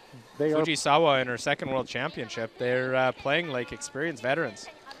team, Fujisawa in her second world championship, they're playing like experienced veterans.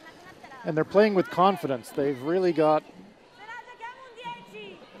 And they're playing with confidence. They've really got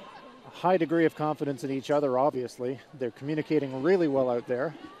a high degree of confidence in each other, obviously. They're communicating really well out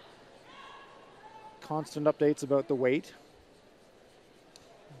there. Constant updates about the weight.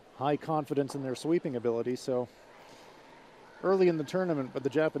 High confidence in their sweeping ability, so early in the tournament, but the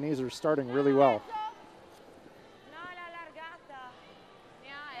Japanese are starting really well.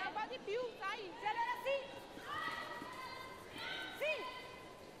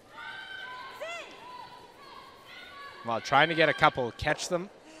 While trying to get a couple, catch them.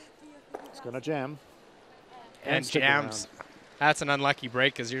 It's going to jam. And jams. That's an unlucky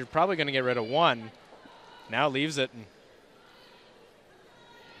break because you're probably going to get rid of one. Now leaves it. And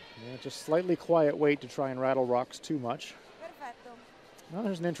yeah, just slightly quiet weight to try and rattle rocks too much. Now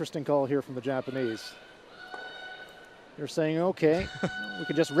there's an interesting call here from the Japanese. They're saying, okay, we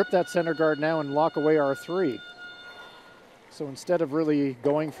could just rip that center guard now and lock away our three. So instead of really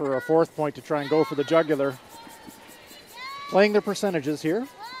going for a fourth point to try and go for the jugular, playing their percentages here.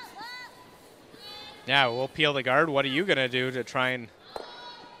 Yeah, we'll peel the guard. What are you going to do to try and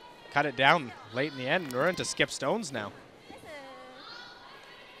cut it down late in the end? We're into skip stones now.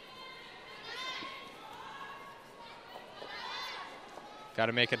 Got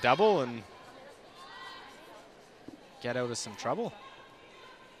to make a double and get out of some trouble.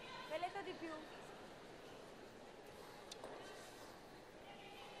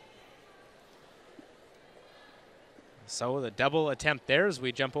 So the double attempt there as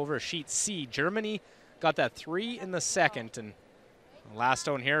we jump over sheet C. Germany got that 3 in the second. And last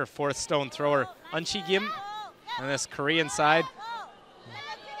stone here, fourth stone thrower, Unchi Kim on this Korean side.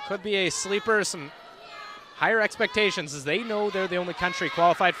 Could be a sleeper, some higher expectations as they know they're the only country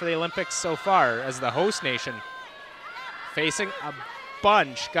qualified for the Olympics so far as the host nation. Facing a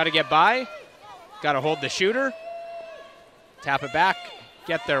bunch. Got to get by. Got to hold the shooter. Tap it back.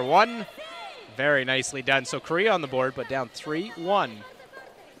 Get there one. Very nicely done. So Korea on the board, but down 3-1.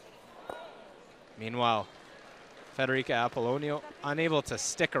 Meanwhile, Federica Apollonio unable to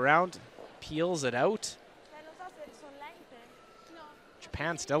stick around, peels it out.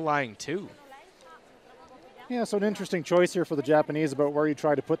 Japan still lying 2. Yeah, so an interesting choice here for the Japanese about where you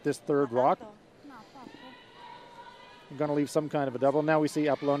try to put this third rock. I'm going to leave some kind of a double. Now we see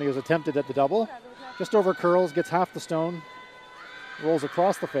Apollonio's attempted at the double. Just over curls, gets half the stone, rolls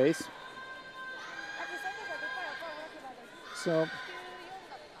across the face. So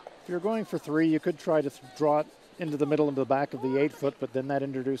if you're going for 3, you could try to draw it into the middle and the back of the 8-foot, but then that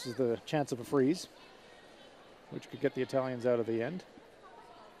introduces the chance of a freeze, which could get the Italians out of the end.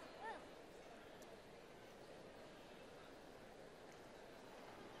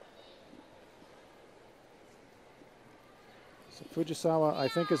 So Fujisawa, I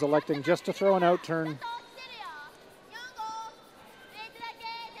think, is electing just to throw an out turn.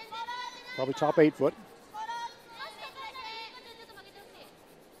 Probably top 8-foot.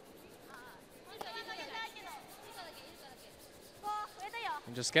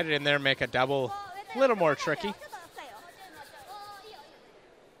 And just get it in there, make a double, a little more tricky.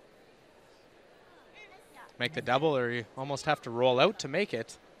 Make the double, or you almost have to roll out to make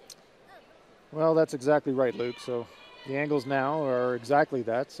it. Well, that's exactly right, Luke. So the angles now are exactly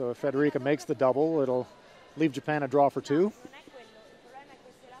that. So if Federica makes the double, it'll leave Japan a draw for 2.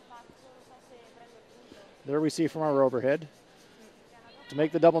 There we see from our overhead. To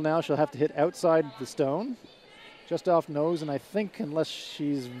make the double now, she'll have to hit outside the stone, just off nose, and I think unless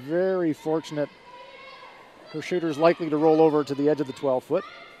she's very fortunate, her shooter's likely to roll over to the edge of the 12-foot.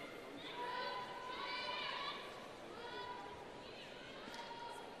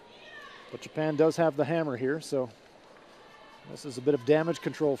 But Japan does have the hammer here, so this is a bit of damage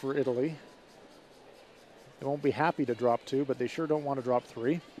control for Italy. They won't be happy to drop 2, but they sure don't want to drop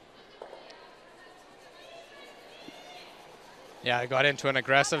 3. Yeah, I got into an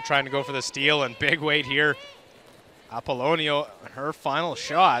aggressive, trying to go for the steal, and big weight here. Apollonio, her final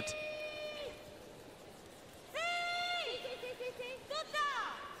shot.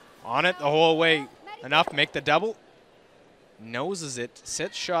 On it the whole way. Enough to make the double. Noses it,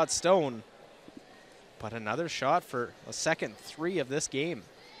 sits shot stone. But another shot for a second 3 of this game.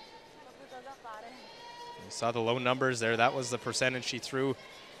 You saw the low numbers there. That was the percentage she threw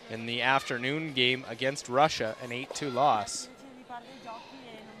in the afternoon game against Russia, an 8-2 loss.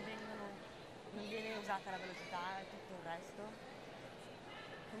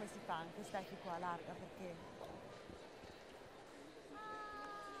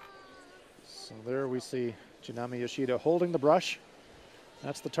 So there we see Tsunami Yoshida holding the brush.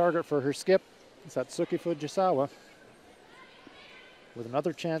 That's the target for her skip. It's Atsuki Fujisawa with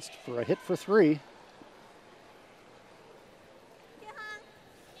another chance for a hit for 3.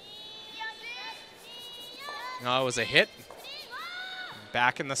 No, it was a hit.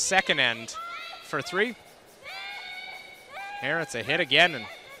 Back in the second end for 3. Here it's a hit again, and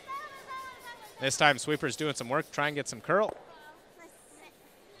this time Sweeper's doing some work, try and get some curl.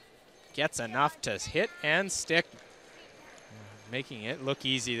 Gets enough to hit and stick, making it look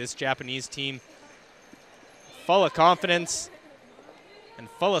easy. This Japanese team full of confidence and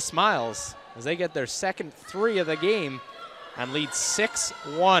full of smiles as they get their second 3 of the game and lead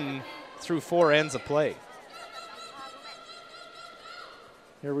 6-1 through 4 ends of play.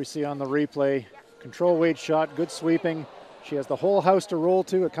 Here we see on the replay, control weight shot, good sweeping. She has the whole house to roll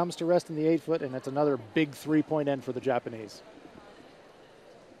to. It comes to rest in the 8-foot, and it's another big 3-point end for the Japanese.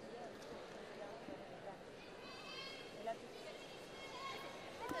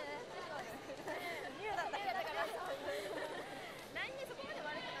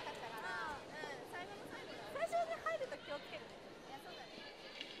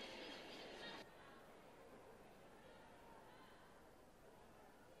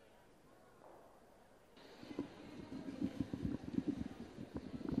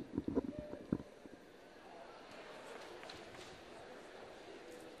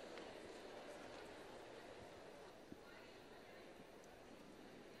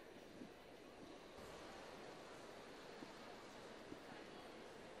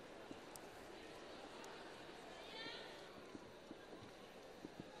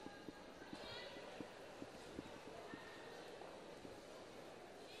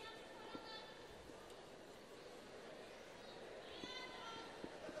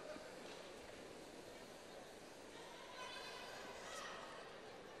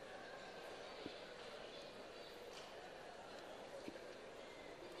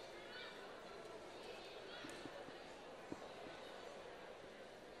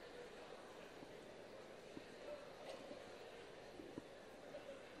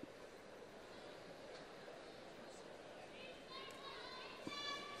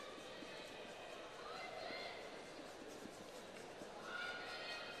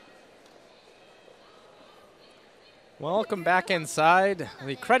 Welcome back inside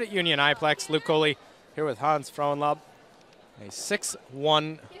the Credit Union Iplex. Luke Coley here with Hans Frauenlob. A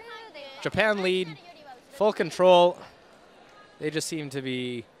 6-1 Japan lead, full control. They just seem to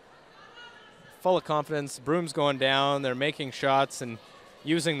be full of confidence. Broom's going down. They're making shots and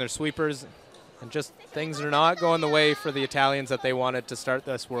using their sweepers. And just things are not going the way for the Italians that they wanted to start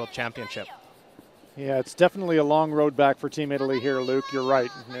this World Championship. Yeah, it's definitely a long road back for Team Italy here, Luke. You're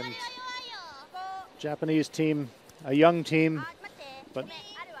right. And Japanese team, a young team, but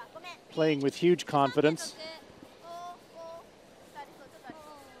playing with huge confidence.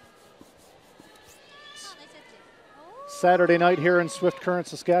 Saturday night here in Swift Current,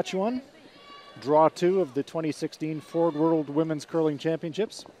 Saskatchewan. Draw 2 of the 2016 Ford World Women's Curling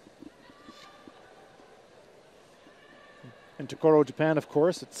Championships. In Tokoro, Japan, of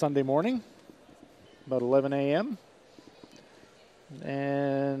course, it's Sunday morning, about 11 a.m.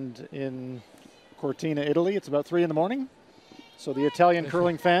 And in Cortina, Italy, it's about 3 in the morning. So the Italian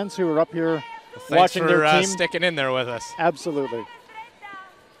curling fans who are up here watching their team, sticking in there with us. Absolutely.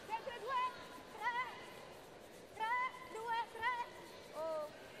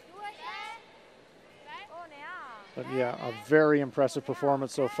 But yeah, a very impressive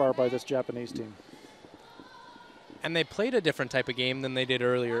performance so far by this Japanese team. And they played a different type of game than they did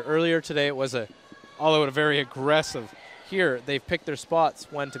earlier. Earlier today it was although a very aggressive. Here they've picked their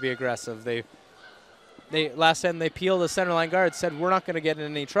spots when to be aggressive. They last time they peeled the center line guard, said we're not going to get in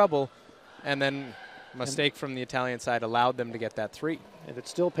any trouble, and then mistake from the Italian side allowed them to get that 3. And it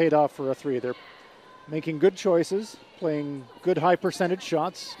still paid off for a 3. They're making good choices, playing good high percentage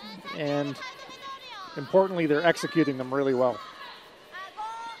shots, and importantly, they're executing them really well.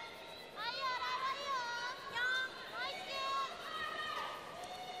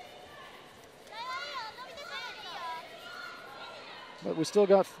 But we still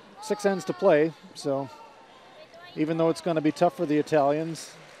got 6 ends to play, so even though it's going to be tough for the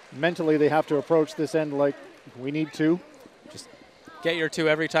Italians, mentally they have to approach this end like we need to. Just get your 2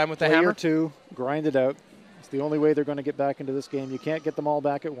 every time with the Play hammer. your 2, grind it out. It's the only way they're going to get back into this game. You can't get them all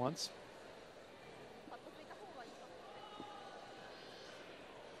back at once.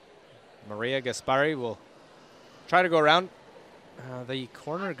 Maria Gaspari will try to go around the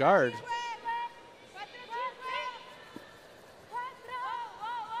corner guard.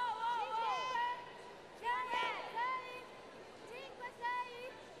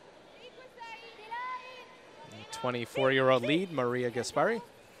 The 24-year-old lead, Maria Gaspari.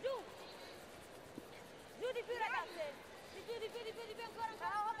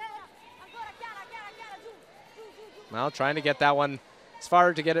 Well, trying to get that one as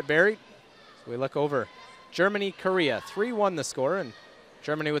far to get it buried. So we look over. Germany, Korea, 3-1 the score, and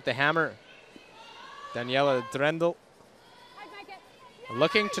Germany with the hammer. Daniela Drendel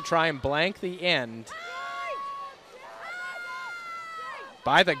looking to try and blank the end.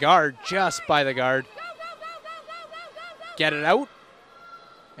 By the guard, just by the guard. Get it out.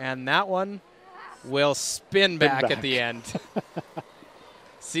 And that one will spin back at the end.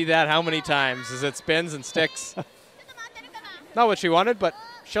 See that how many times as it spins and sticks. Not what she wanted, but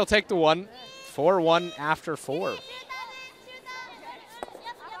she'll take the 1. 4-1 after 4.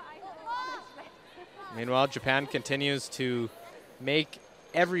 Meanwhile, Japan continues to make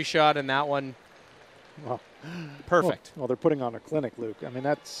every shot in that one perfect. Well, they're putting on a clinic, Luke. I mean,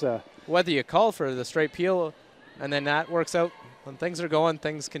 that's... Whether you call for the straight peel and then that works out, when things are going,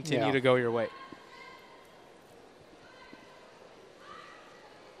 things continue to go your way.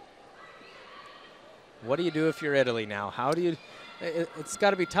 What do you do if you're Italy now? How do you... It's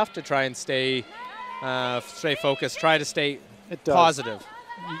got to be tough to try and stay focused, try to stay positive.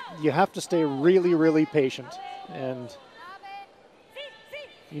 You have to stay really, really patient. And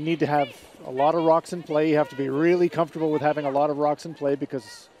you need to have a lot of rocks in play. You have to be really comfortable with having a lot of rocks in play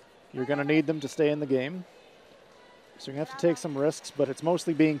because you're going to need them to stay in the game. So you have to take some risks, but it's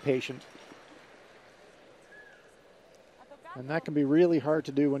mostly being patient. And that can be really hard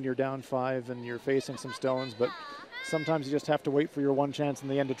to do when you're down 5 and you're facing some stones, but sometimes you just have to wait for your one chance in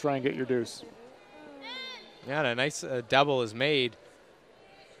the end to try and get your deuce. Yeah, and a nice double is made,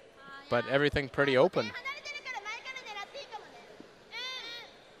 but everything pretty open.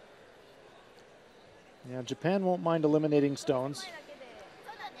 Yeah, Japan won't mind eliminating stones.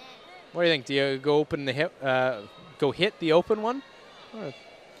 What do you think? Do you go open the hit, go hit the open one? Or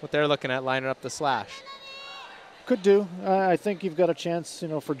what they're looking at, lining up the slash? Could do. I think you've got a chance,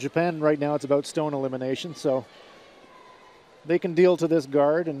 for Japan right now it's about stone elimination, so they can deal to this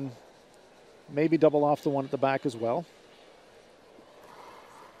guard and maybe double off the one at the back as well.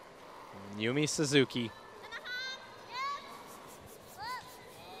 Yumi Suzuki.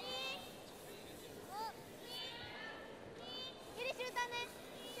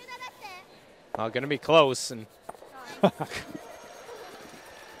 Going to be close and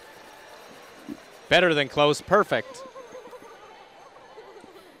better than close. Perfect.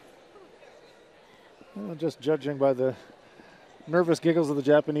 Well, just judging by the nervous giggles of the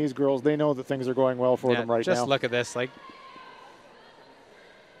Japanese girls, they know that things are going well for them right now. Just look at this. Like,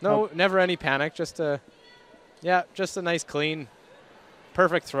 no, never any panic. Just a nice, clean,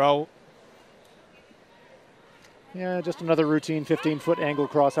 perfect throw. Yeah, just another routine 15-foot angle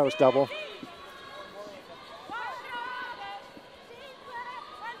crosshouse double.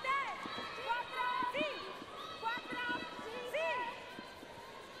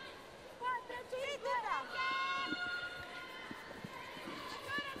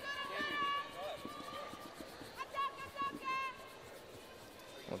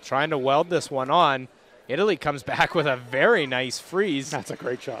 Well, trying to weld this one on. Italy comes back with a very nice freeze. That's a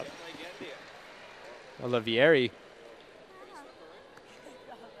great shot. Olivieri.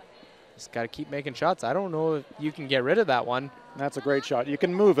 Just got to keep making shots. I don't know if you can get rid of that one. That's a great shot. You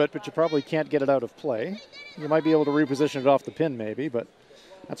can move it, but you probably can't get it out of play. You might be able to reposition it off the pin maybe, but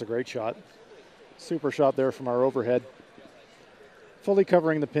that's a great shot. Super shot there from our overhead. Fully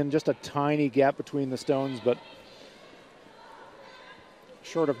covering the pin, just a tiny gap between the stones, but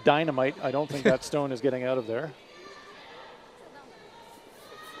short of dynamite, I don't think that stone is getting out of there.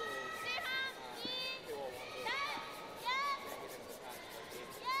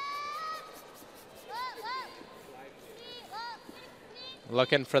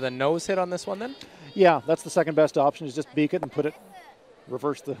 Looking for the nose hit on this one then? Yeah, that's the second best option, is just beak it and put it,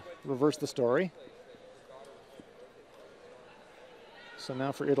 reverse the story. So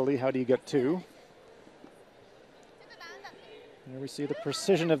now for Italy, how do you get two? Here we see the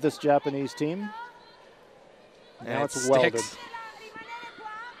precision of this Japanese team. Now it's welded.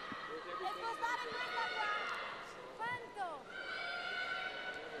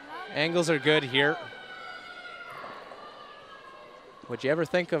 Angles are good here. Would you ever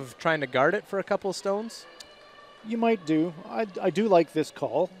think of trying to guard it for a couple stones? You might do. I do like this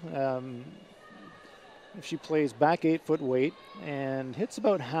call. If she plays back 8-foot weight and hits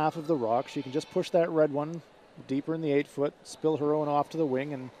about half of the rock, she can just push that red one deeper in the 8-foot, spill her own off to the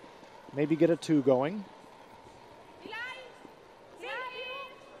wing, and maybe get a two going.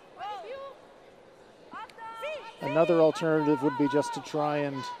 Another alternative would be just to try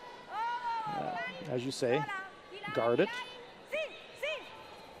and, as you say, guard it.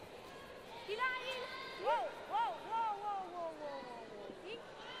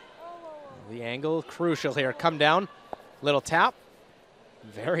 The angle, crucial here. Come down, little tap.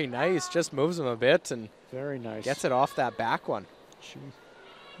 Very nice, just moves him a bit and very nice. Gets it off that back one. She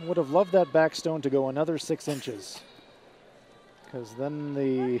would have loved that back stone to go another 6 inches, because then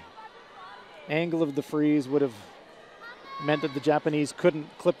the angle of the freeze would have meant that the Japanese couldn't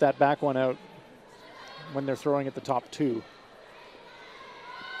clip that back one out when they're throwing at the top two.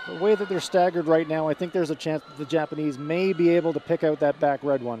 The way that they're staggered right now, I think there's a chance that the Japanese may be able to pick out that back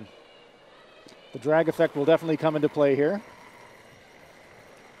red one. The drag effect will definitely come into play here.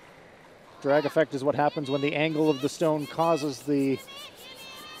 Drag effect is what happens when the angle of the stone causes the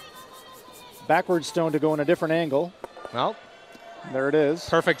backward stone to go in a different angle. Well, there it is.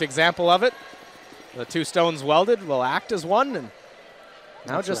 Perfect example of it. The two stones welded will act as one, and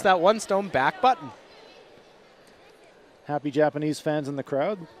now That's just right. that one stone back button. Happy Japanese fans in the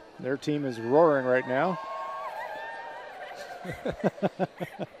crowd. Their team is roaring right now.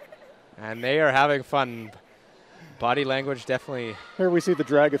 And they are having fun. Body language definitely. Here we see the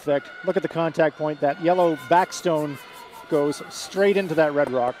drag effect. Look at the contact point. That yellow back stone goes straight into that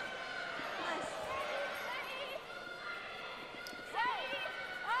red rock.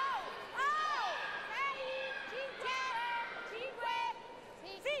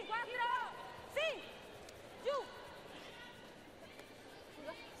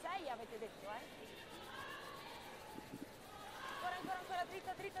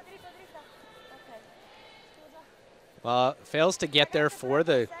 Fails to get there for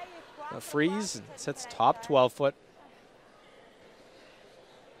the freeze. Sits top 12-foot.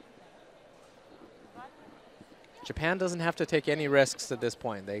 Japan doesn't have to take any risks at this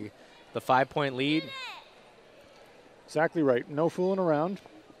point. The 5-point lead. Exactly right. No fooling around.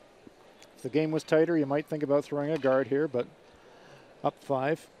 If the game was tighter, you might think about throwing a guard here, but up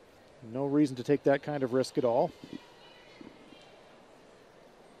 5. No reason to take that kind of risk at all.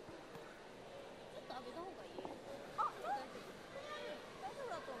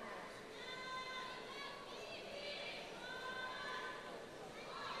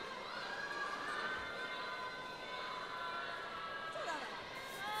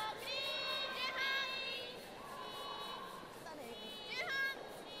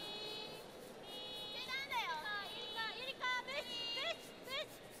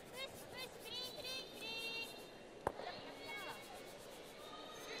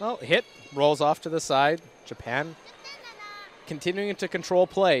 Oh, hit, rolls off to the side. Japan continuing to control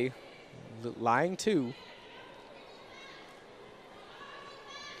play, lying 2.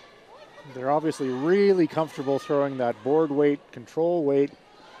 They're obviously really comfortable throwing that board weight, control weight.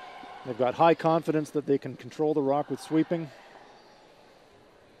 They've got high confidence that they can control the rock with sweeping.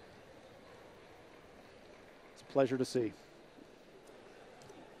 It's a pleasure to see.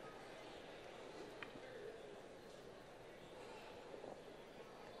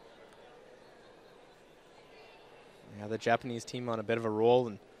 Yeah, the Japanese team on a bit of a roll,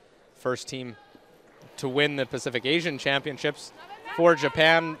 and first team to win the Pacific Asian Championships for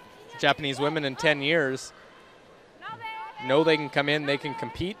Japan, Japanese women in 10 years. Know they can come in, they can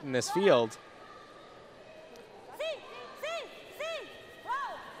compete in this field.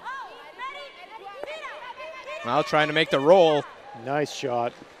 Well, trying to make the roll. Nice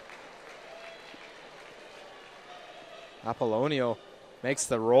shot. Apollonio makes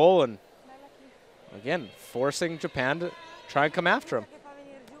the roll, and again, forcing Japan to try and come after him.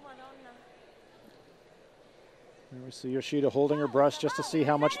 Here we see Yoshida holding her brush just to see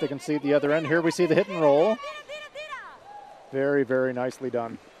how much they can see at the other end. Here we see the hit and roll. Very, very nicely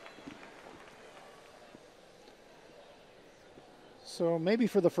done. So maybe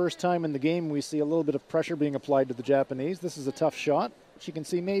for the first time in the game, we see a little bit of pressure being applied to the Japanese. This is a tough shot. She can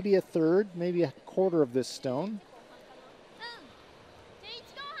see maybe a third, maybe a quarter of this stone.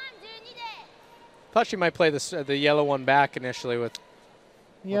 Thought she might play the yellow one back initially with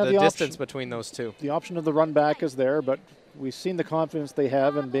the distance between those two. The option of the run back is there, but we've seen the confidence they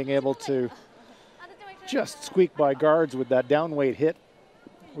have in being able to just squeak by guards with that down weight hit.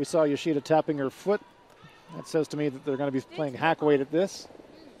 We saw Yoshida tapping her foot. That says to me that they're going to be playing hack weight at this.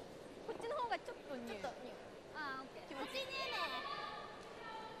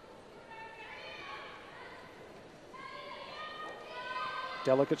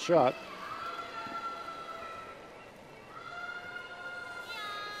 Delicate shot.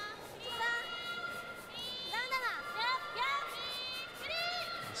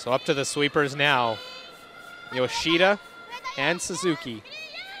 So up to the sweepers now. Yoshida and Suzuki.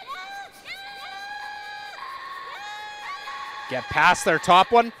 Get past their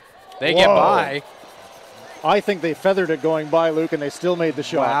top one. They get by. I think they feathered it going by, Luke, and they still made the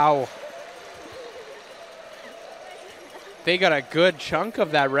shot. Wow. They got a good chunk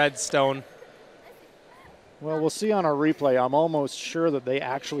of that red stone. Well, we'll see on our replay. I'm almost sure that they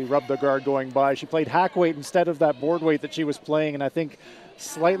actually rubbed the guard going by. She played hack weight instead of that board weight that she was playing, and I think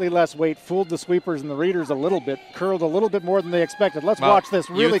slightly less weight fooled the sweepers and the readers a little bit, curled a little bit more than they expected. Let's watch this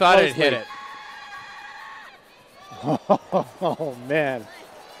really closely. You thought it hit it. Oh, man.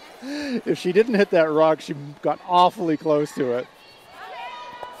 If she didn't hit that rock, she got awfully close to it.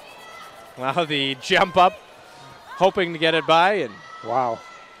 Wow, the jump up, hoping to get it by, and wow.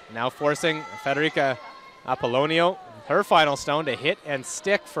 Now forcing Federica Apollonio, her final stone, to hit and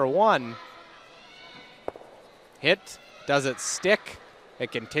stick for one. Hit, does it stick?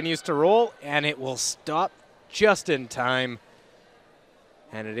 It continues to roll, and it will stop just in time.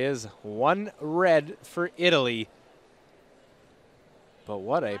 And it is 1 red for Italy. But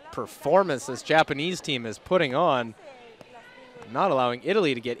what a performance this Japanese team is putting on. Not allowing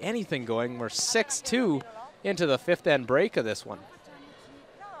Italy to get anything going. We're 6-2 into the 5th end break of this one.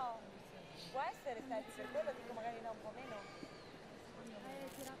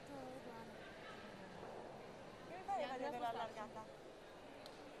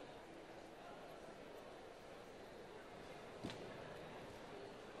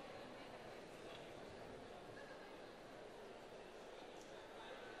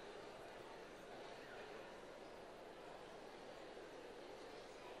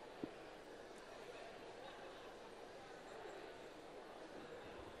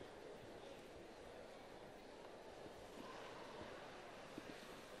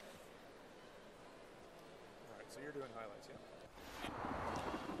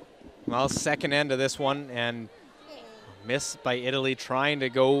 Well, second end of this one, and miss by Italy, trying to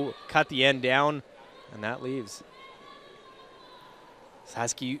go cut the end down, and that leaves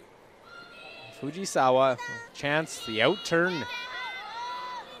Sasaki Fujisawa chance, the out turn,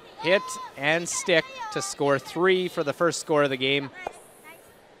 hit and stick to score 3 for the first score of the game.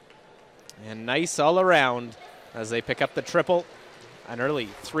 And nice all around as they pick up the triple, an early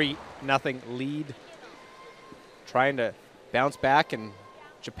 3-0 lead. Trying to bounce back, and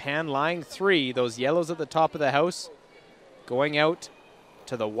Japan lying 3. Those yellows at the top of the house going out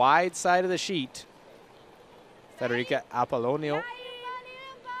to the wide side of the sheet. Federica Apollonio,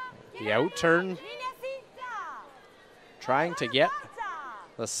 the out turn, trying to get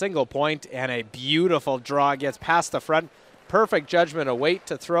the single point, and a beautiful draw, gets past the front, perfect judgment of weight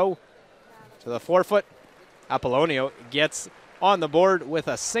to throw to the forefoot. Apollonio gets on the board with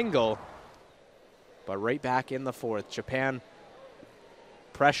a single, but right back in the fourth. Japan,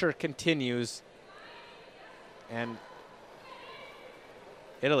 pressure continues, and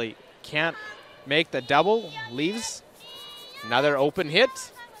Italy can't make the double, leaves another open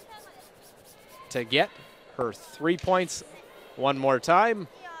hit to get her 3 points one more time.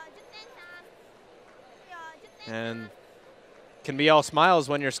 And can be all smiles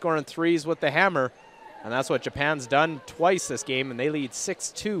when you're scoring threes with the hammer, and that's what Japan's done twice this game, and they lead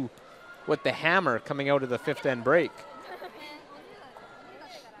 6-2 with the hammer coming out of the fifth end break.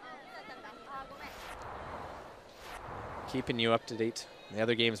 Keeping you up to date. The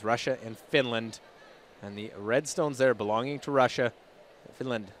other games, Russia and Finland, and the red stones there belonging to Russia.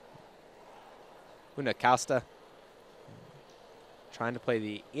 Finland, Unakasta trying to play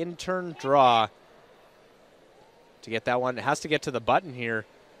the in-turn draw to get that one. It has to get to the button here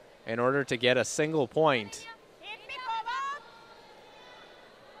in order to get a single point.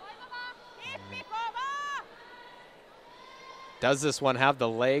 Does this one have the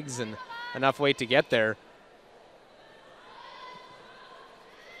legs and enough weight to get there?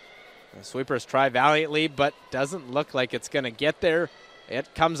 The sweepers try valiantly, but doesn't look like it's going to get there.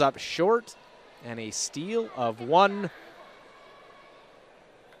 It comes up short, and a steal of one.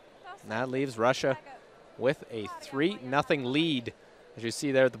 And that leaves Russia with a 3-0 lead. As you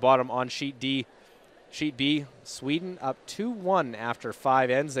see there at the bottom on sheet D. Sheet B, Sweden up 2-1 after 5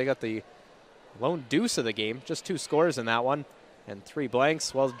 ends. They got the lone deuce of the game, just 2 scores in that one, and 3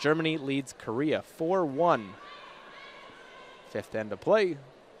 blanks, while Germany leads Korea 4-1. Fifth end to play.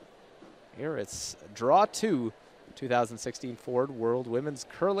 Here it's draw 2, 2016 Ford World Women's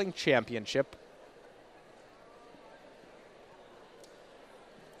Curling Championship.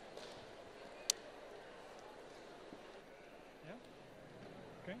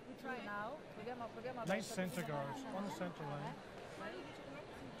 Nice center guards on the center line.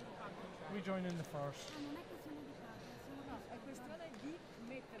 We join in the first. È questione di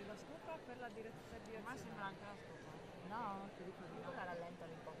mettere la scopa per la direzione. Ma sembra anche la scopa. No, ti dico di no, la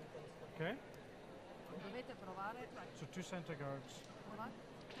rallentano un po' con questo. Okay. Dovete provare. So 2 center guards.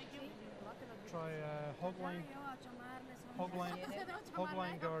 Try hog line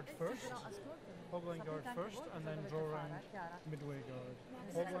guard first. Hog line guard first, and then draw around midway guard.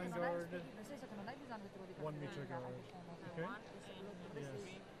 Hog line guard, 1 meter guard. Okay?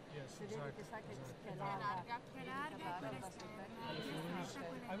 Yes, exactly.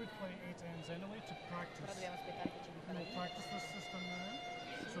 I would play 8 ends anyway to practice. We'll practice this system now.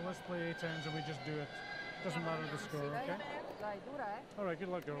 So let's play 8 ends and we just do it. Doesn't matter the score, okay? All right, good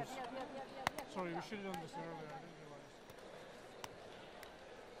luck, girls. Sorry, we should have done this earlier. I didn't realize.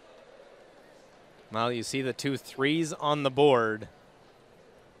 Well, you see the 2 threes on the board.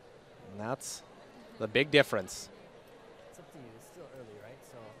 And that's the big difference. It's up to you. It's still early, right?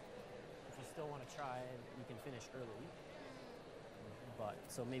 So if you still want to try, you can finish early. But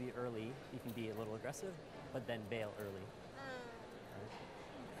so maybe early, you can be a little aggressive, but then bail early.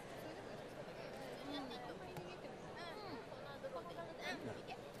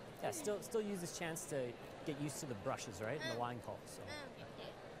 Yeah, still use this chance to get used to the brushes, right, and the line calls. So,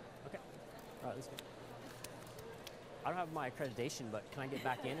 okay, all right, let's go. I don't have my accreditation, but can I get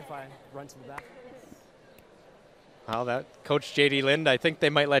back in if I run to the back? Well, that Coach J.D. Lind, I think they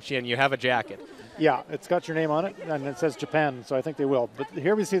might let you in. You have a jacket. Yeah, it's got your name on it, and it says Japan, so I think they will. But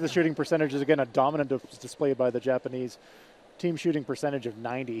here we see the shooting percentages again, a dominant display by the Japanese. Team shooting percentage of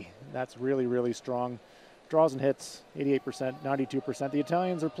 90. That's really, really strong. Draws and hits, 88%, 92%. The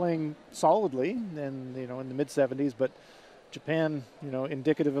Italians are playing solidly, and in the mid-70s, but Japan,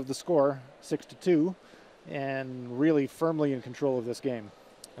 indicative of the score, 6-2, and really firmly in control of this game.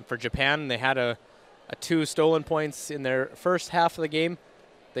 And for Japan, they had a 2 stolen points in their first half of the game.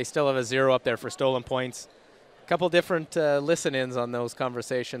 They still have a 0 up there for stolen points. A couple different listen-ins on those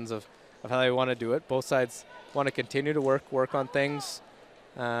conversations of how they want to do it. Both sides want to continue to work on things.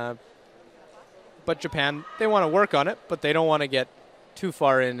 But Japan, they want to work on it, but they don't want to get too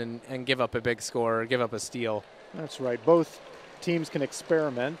far in and give up a big score or give up a steal. That's right. Both teams can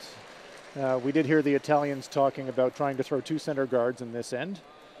experiment. We did hear the Italians talking about trying to throw 2 center guards in this end.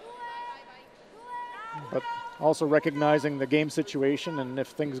 But also recognizing the game situation, and if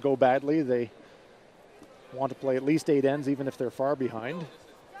things go badly, they want to play at least 8 ends, even if they're far behind.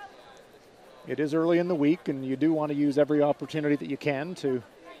 It is early in the week, and you do want to use every opportunity that you can to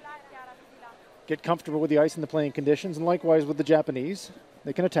get comfortable with the ice and the playing conditions, and likewise with the Japanese.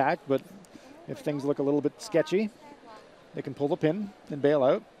 They can attack, but if things look a little bit sketchy, they can pull the pin and bail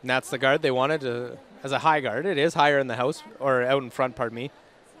out. And that's the guard they wanted to as a high guard. It is higher in the house, or out in front, pardon me.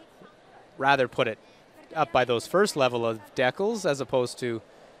 Rather put it up by those first level of decals as opposed to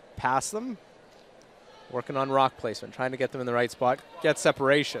past them. Working on rock placement, trying to get them in the right spot, get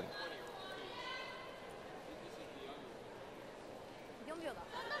separation.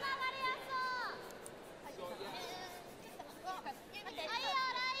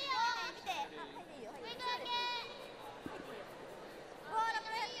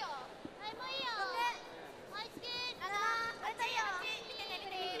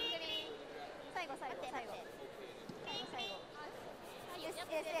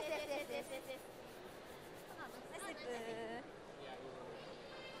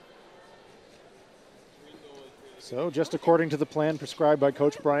 So just according to the plan prescribed by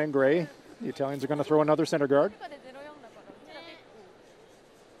Coach Brian Gray, the Italians are going to throw another center guard.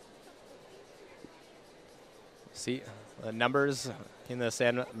 See the numbers in the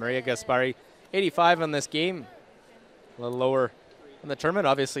San Maria Gaspari. 85 on this game. A little lower in the tournament.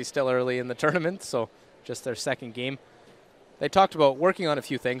 Obviously still early in the tournament, so just their second game. They talked about working on a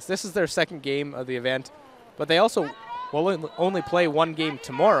few things. This is their second game of the event, but they also will only play one game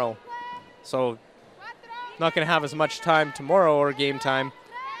tomorrow. So not going to have as much time tomorrow or game time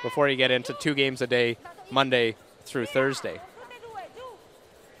before you get into 2 games a day, Monday through Thursday.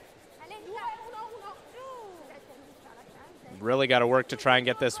 Really got to work to try and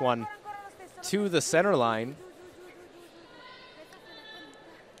get this one to the center line.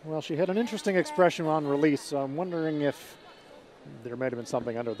 Well, she had an interesting expression on release, so I'm wondering if there might have been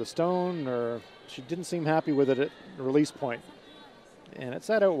something under the stone, or she didn't seem happy with it at the release point. And it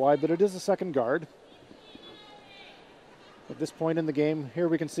sat out wide, but it is a second guard. At this point in the game, here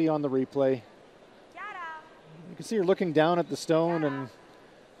we can see on the replay, you can see her looking down at the stone and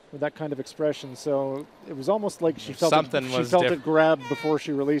with that kind of expression. So it was almost like she felt it grab before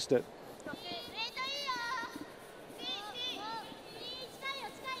she released it.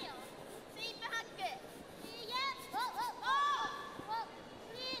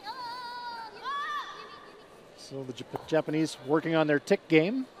 So the Japanese working on their tick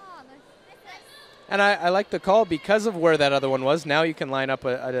game. And I like the call because of where that other one was. Now you can line up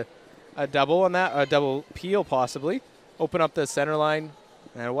a double on that, a double peel possibly. Open up the center line,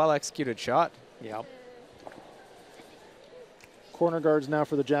 and a well-executed shot. Yep. Corner guards now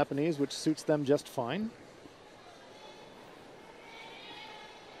for the Japanese, which suits them just fine.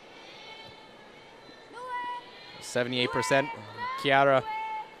 %78%, Chiara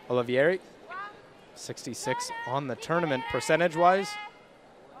Olivieri. 66 on the tournament percentage-wise.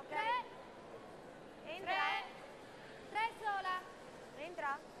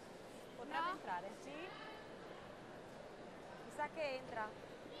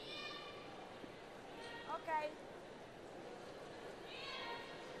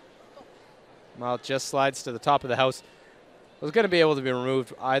 Well, it just slides to the top of the house. It was going to be able to be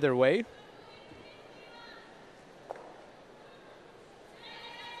removed either way.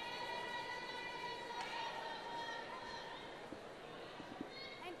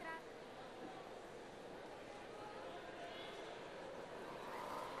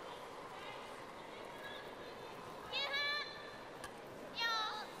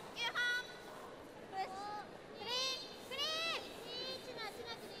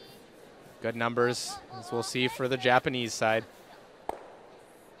 Good numbers, as we'll see for the Japanese side.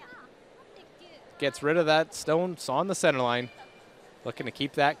 Gets rid of that stone, it's on the center line. Looking to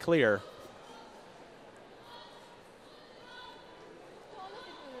keep that clear.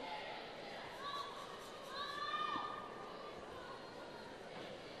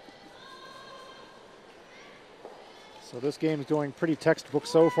 So this game is going pretty textbook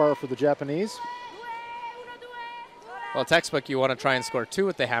so far for the Japanese. Well, textbook, you want to try and score 2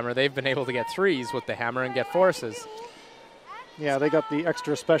 with the hammer. They've been able to get 3s with the hammer and get forces. Yeah, they got the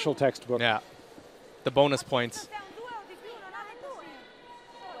extra special textbook. Yeah, the bonus points.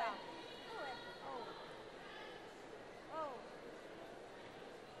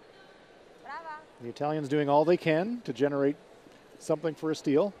 The Italians doing all they can to generate something for a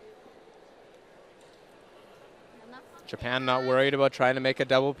steal. Japan not worried about trying to make a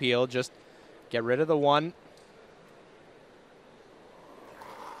double peel, just get rid of the one.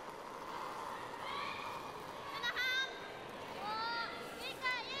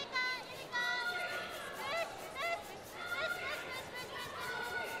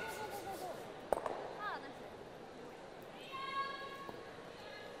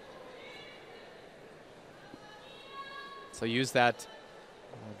 So use that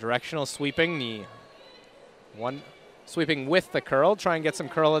directional sweeping, the one sweeping with the curl, try and get some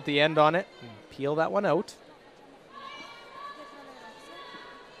curl at the end on it, and peel that one out.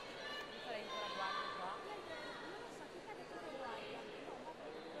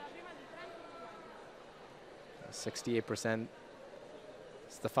 68%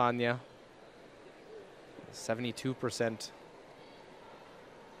 Stefania, 72%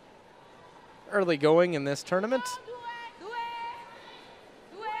 early going in this tournament.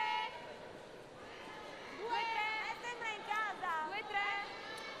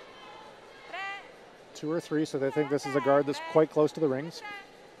 Two or three, so they think this is a guard that's quite close to the rings.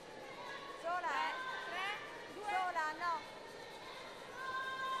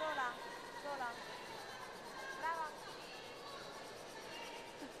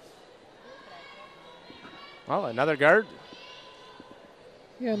 Well, another guard.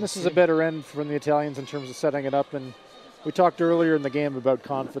 Yeah, and this is a better end from the Italians in terms of setting it up. And we talked earlier in the game about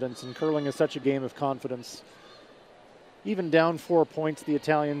confidence, and curling is such a game of confidence. Even down 4 points, the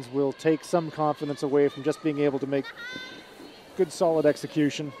Italians will take some confidence away from just being able to make good, solid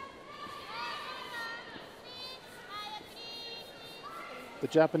execution. The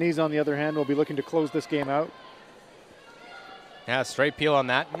Japanese, on the other hand, will be looking to close this game out. Yeah, straight peel on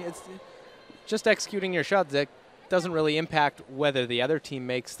that. It's just executing your shot that doesn't really impact whether the other team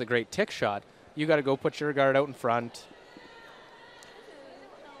makes the great tick shot. You got to go put your guard out in front.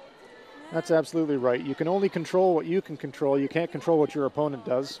 That's absolutely right. You can only control what you can control. You can't control what your opponent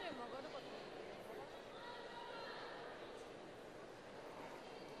does.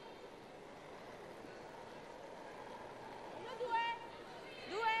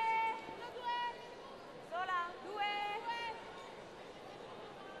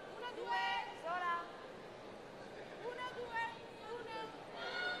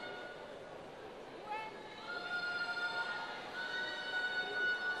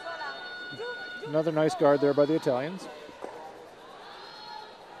 Another nice guard there by the Italians.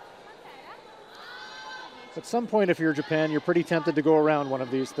 At some point, if you're Japan, you're pretty tempted to go around one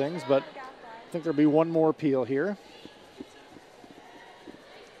of these things, but I think there'll be one more peel here.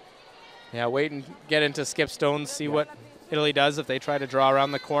 Yeah, wait and get into skip stones, see what Italy does if they try to draw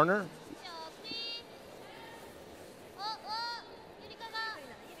around the corner.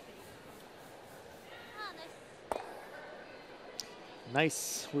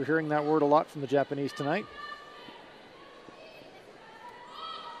 Nice. We're hearing that word a lot from the Japanese tonight.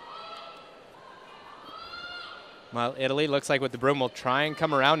 Well, Italy looks like with the broom will try and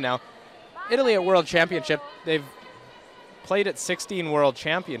come around now. Italy at World Championship, they've played at 16 World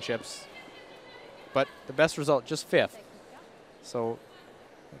Championships, but the best result, just 5th. So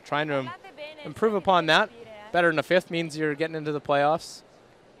trying to improve upon that. Better than a 5th means you're getting into the playoffs.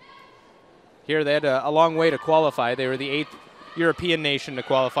 Here they had a long way to qualify. They were the 8th European nation to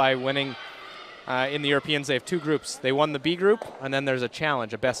qualify, winning in the Europeans. They have 2 groups. They won the B group, and then there's a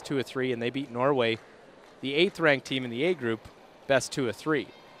challenge, a best 2 of 3, and they beat Norway, the 8th ranked team in the A group, best 2 of 3.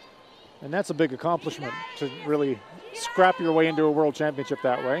 And that's a big accomplishment to really scrap your way into a world championship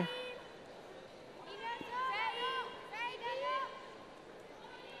that way.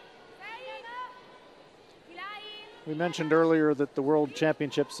 We mentioned earlier that the World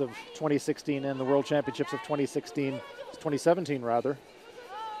Championships of 2016 and the World Championships of 2017 rather,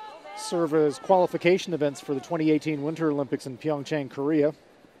 serve as qualification events for the 2018 Winter Olympics in Pyeongchang, Korea.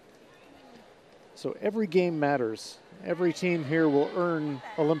 So every game matters. Every team here will earn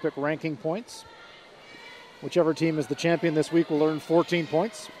Olympic ranking points. Whichever team is the champion this week will earn 14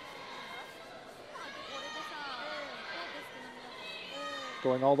 points.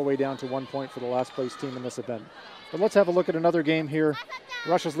 Going all the way down to 1 point for the last place team in this event. But let's have a look at another game here.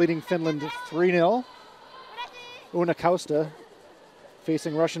 Russia's leading Finland 3-0. Una Kausta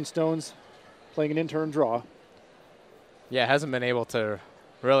facing Russian Stones, playing an in-turn draw. Yeah, hasn't been able to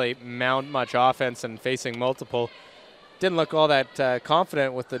really mount much offense and facing multiple. Didn't look all that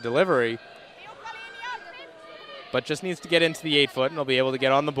confident with the delivery, but just needs to get into the 8 foot and he'll be able to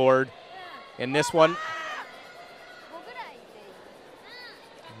get on the board in this one.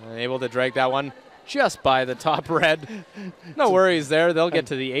 And able to drag that one just by the top red. No worries there. They'll get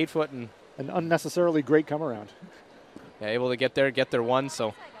to the 8 foot and an unnecessarily great come around. Yeah, able to get their one.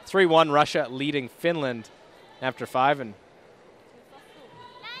 So 3-1 Russia leading Finland after 5, and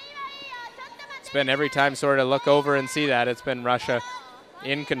it's been every time sort of look over and see that it's been Russia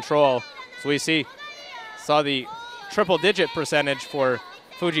in control. So we saw the triple-digit percentage for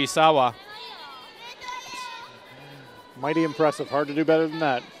Fujisawa. Mighty impressive. Hard to do better than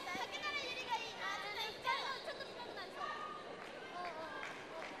that.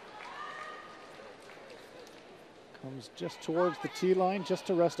 Comes just towards the tee line, just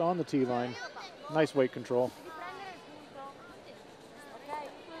to rest on the tee line. Nice weight control.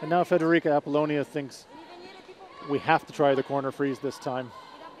 And now Federica Apollonia thinks we have to try the corner freeze this time.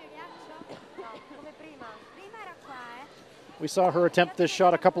 We saw her attempt this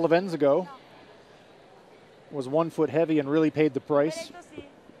shot a couple of ends ago. was 1 foot heavy and really paid the price.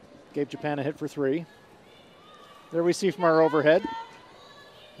 Gave Japan a hit for 3. There we see from our overhead,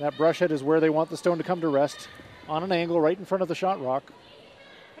 that brush head is where they want the stone to come to rest, on an angle right in front of the shot rock.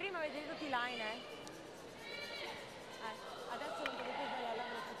 Prima vedevi tutti i line, adesso non dovete sbagliare la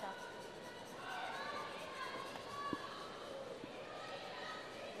velocità.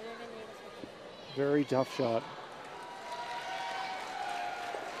 Deve venire questo. Very tough shot.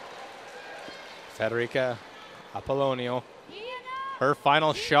 Federica Apollonio, her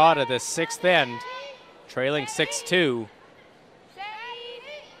final shot of the 6th end, trailing 6-2.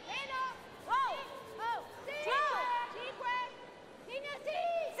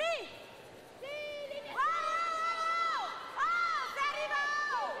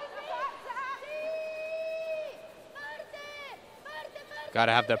 Got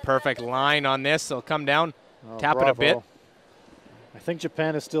to have the perfect line on this. They'll come down, tap it a bit. I think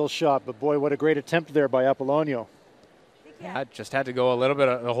Japan is still shot, but boy, what a great attempt there by Apollonio. Yeah, just had to go a little bit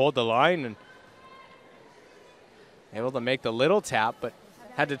to hold the line and able to make the little tap, but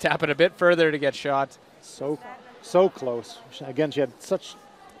had to tap it a bit further to get shot. So close. Again, she had such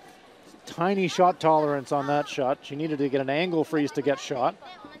tiny shot tolerance on that shot. She needed to get an angle freeze to get shot.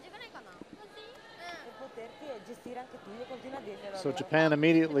 So Japan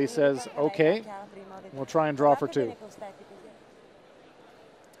immediately says, okay, we'll try and draw for 2.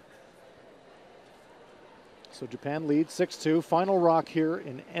 So Japan leads 6-2. Final rock here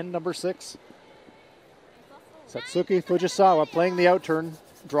in end number 6. Satsuki Fujisawa playing the outturn,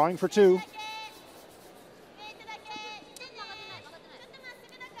 drawing for 2.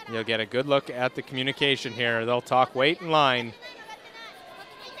 You'll get a good look at the communication here. They'll talk weight and line.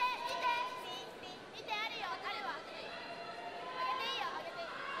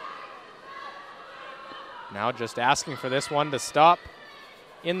 Now just asking for this one to stop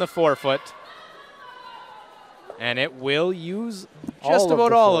in the 4-foot. And it will use just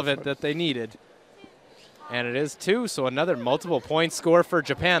about all of it that they needed. And it is 2, so another multiple point score for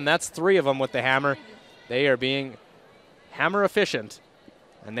Japan. That's 3 of them with the hammer. They are being hammer efficient,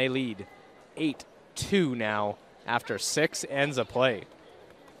 and they lead 8-2 now after 6 ends of play.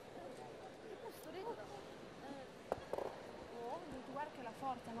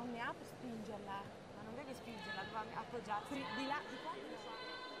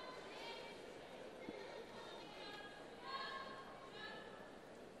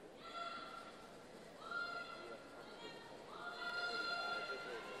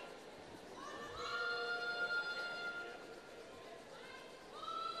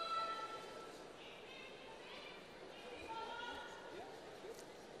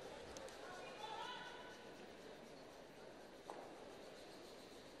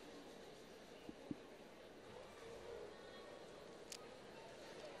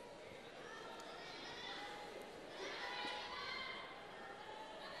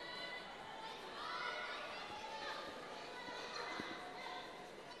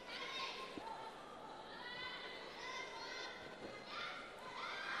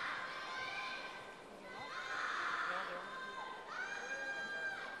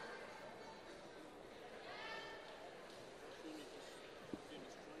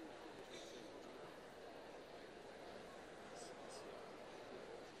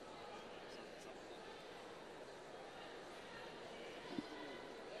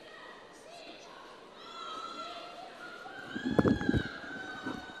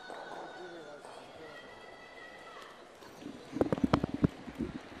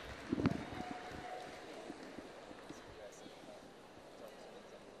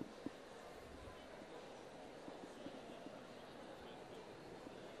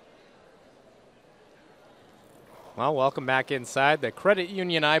 Well, welcome back inside the Credit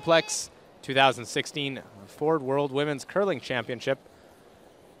Union iPlex 2016 Ford World Women's Curling Championship.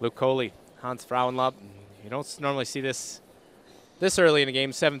 Luke Coley, Hans Frauenlob. You don't normally see this early in a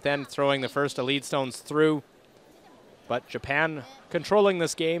game. 7th end, throwing the first of lead stones through. But Japan controlling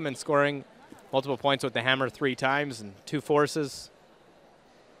this game and scoring multiple points with the hammer 3 times and 2 forces.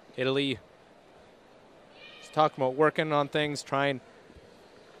 Italy just talking about working on things, trying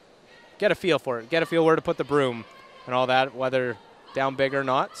get a feel for it, get a feel where to put the broom and all that, whether down big or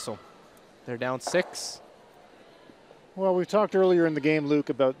not. So they're down 6. Well, we talked earlier in the game, Luke,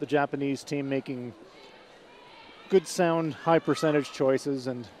 about the Japanese team making good, sound, high percentage choices,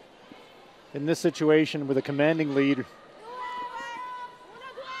 and in this situation with a commanding lead,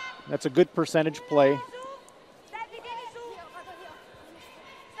 that's a good percentage play.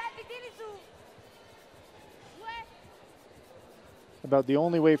 About the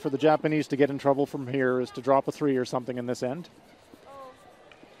only way for the Japanese to get in trouble from here is to drop a 3 or something in this end.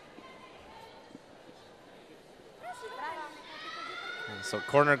 So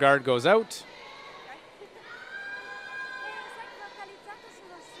corner guard goes out.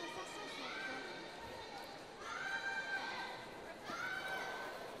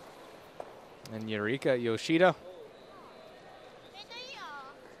 And Eureka Yoshida.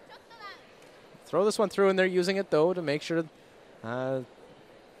 Throw this one through, and they're using it, though, to make sure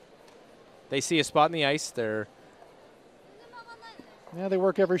they see a spot in the ice. Yeah, they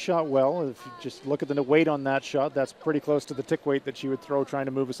work every shot well. If you just look at the weight on that shot, that's pretty close to the tick weight that she would throw trying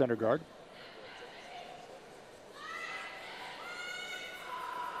to move a center guard.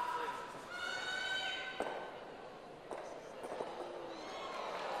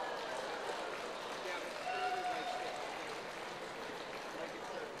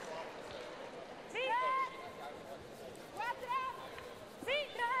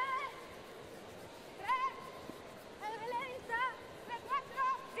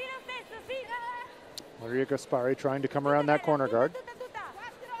 Maria Gaspari trying to come around that corner guard.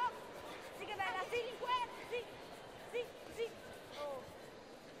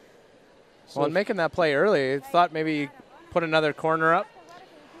 Well, in making that play early, I thought maybe put another corner up.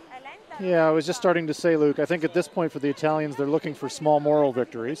 Yeah, I was just starting to say, Luke, I think at this point for the Italians, they're looking for small moral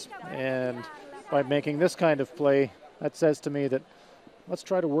victories. And by making this kind of play, that says to me that let's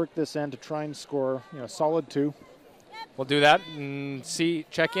try to work this end to try and score, a solid 2. We'll do that and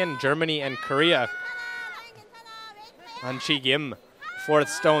check in Germany and Korea. An Chi-Gim, 4th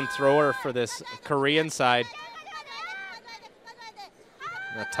stone thrower for this Korean side.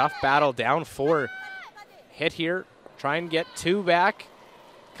 A tough battle, down 4. Hit here, try and get 2 back.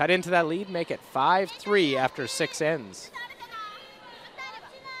 Cut into that lead, make it 5-3 after 6 ends.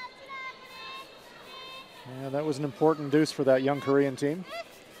 Yeah, that was an important deuce for that young Korean team.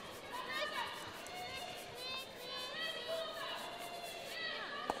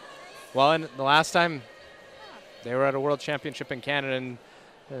 Well, and the last time they were at a World Championship in Canada, and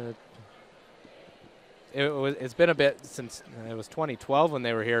it's been a bit since it was 2012 when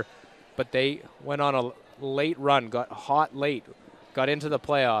they were here, but they went on a late run, got hot late, got into the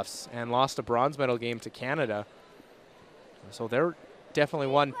playoffs, and lost a bronze medal game to Canada. So they're definitely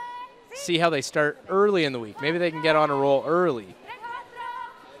one. See how they start early in the week. Maybe they can get on a roll early.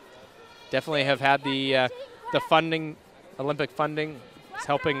 Definitely have had the funding, Olympic funding, is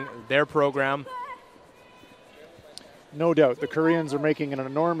helping their program. No doubt, the Koreans are making an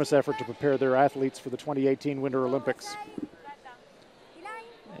enormous effort to prepare their athletes for the 2018 Winter Olympics.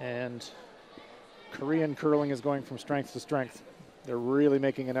 And Korean curling is going from strength to strength. They're really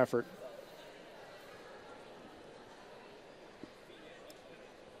making an effort.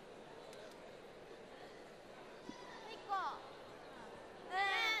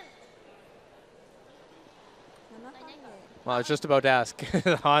 Well, I was just about to ask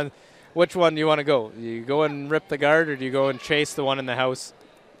on which one do you want to go? Do you go and rip the guard, or do you go and chase the one in the house?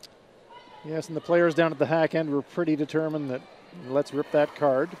 Yes, and the players down at the hack end were pretty determined that let's rip that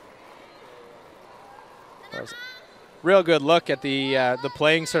card. Real good look at the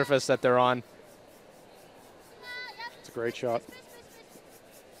playing surface that they're on. It's a great shot.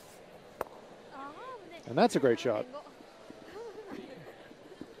 And that's a great shot.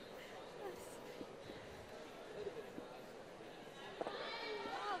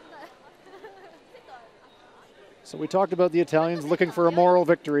 So we talked about the Italians looking for a moral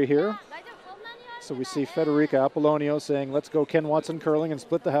victory here. So we see Federica Apollonio saying, let's go Ken Watson curling and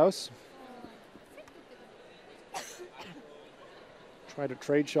split the house. Try to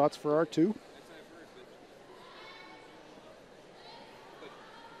trade shots for our 2.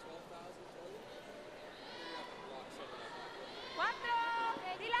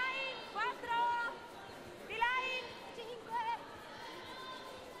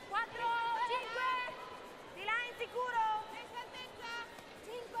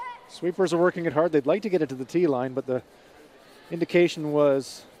 Sweepers are working it hard. They'd like to get it to the tee line, but the indication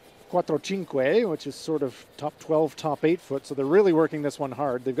was 4-5, which is sort of top 12, top 8 foot. So they're really working this one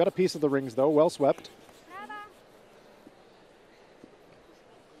hard. They've got a piece of the rings, though, well swept.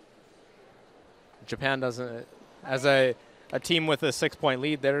 Japan doesn't, as a team with a 6-point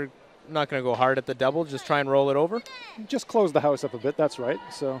lead, they're not going to go hard at the double, just try and roll it over. Just close the house up a bit, that's right.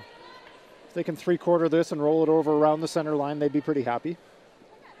 So if they can 3/4 this and roll it over around the center line, they'd be pretty happy.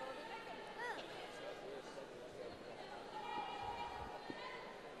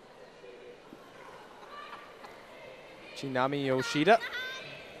 Chinami Yoshida.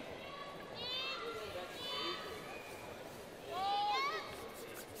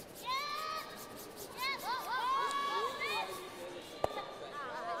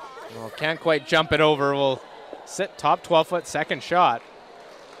 Well, can't quite jump it over. We'll sit top 12-foot second shot.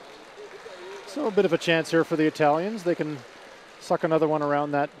 So a bit of a chance here for the Italians. They can Suck another one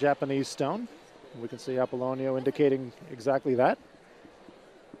around that Japanese stone. We can see Apollonio indicating exactly that.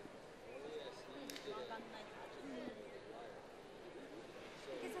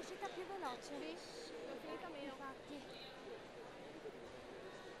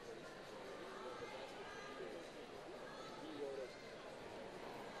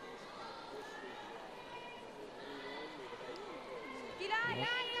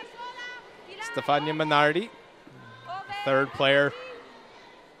 Stefania Minardi, third player,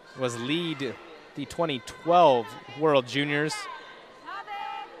 was lead the 2012 World Juniors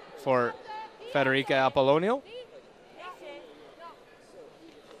for Federica Apollonio.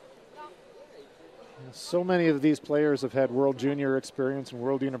 So many of these players have had World Junior experience and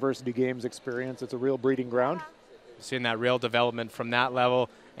World University Games experience. It's a real breeding ground. Seeing that real development from that level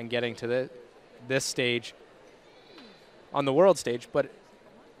and getting to this stage on the world stage, but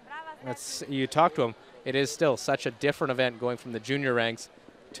you talk to them, it is still such a different event going from the junior ranks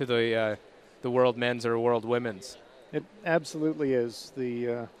to the world men's or world women's. It absolutely is.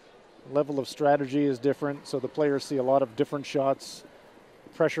 The level of strategy is different, so the players see a lot of different shots.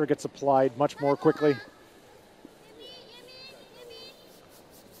 Pressure gets applied much more quickly.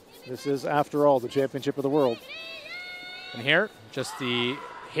 This is, after all, the championship of the world. And here, just the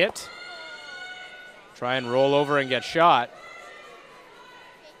hit. Try and roll over and get shot.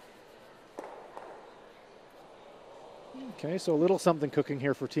 Okay, so a little something cooking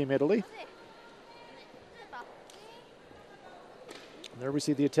here for Team Italy. There we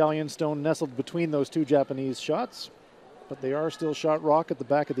see the Italian stone nestled between those two Japanese shots, but they are still shot rock at the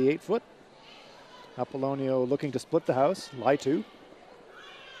back of the 8-foot. Apollonio looking to split the house, lie to.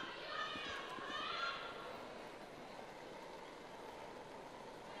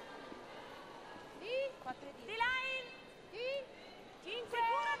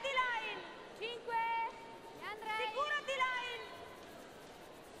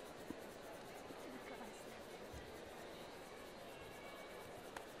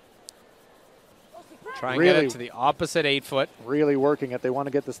 Try and get it to the opposite 8-foot. Really working it. They want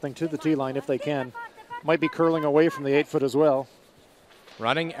to get this thing to the tee line if they can. Might be curling away from the 8-foot as well.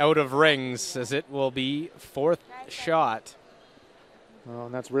 Running out of rings as it will be fourth shot. Oh,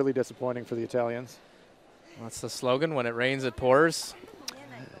 and that's really disappointing for the Italians. That's the slogan, when it rains, it pours.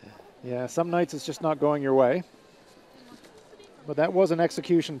 Yeah, some nights it's just not going your way. But that was an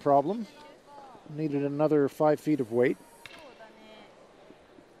execution problem. Needed another 5 feet of weight.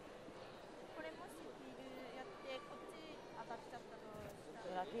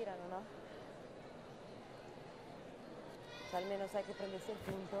 Almeno sai che prendesse il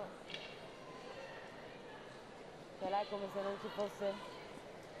punto. Ce l'hai come se non ci fosse.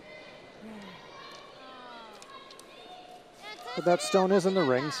 But that stone is in the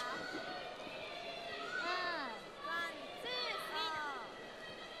rings.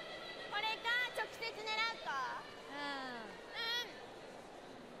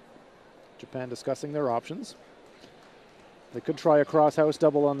 Japan discussing their options. They could try a cross house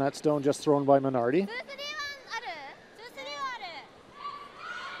double on that stone just thrown by Minardi.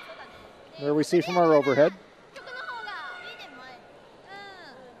 There we see from our overhead.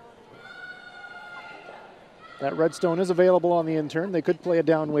 That red stone is available on the in-turn. They could play a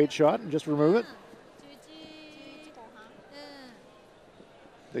down weight shot and just remove it.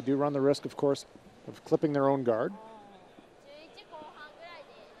 They do run the risk, of course, of clipping their own guard.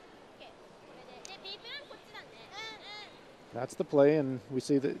 That's the play, and we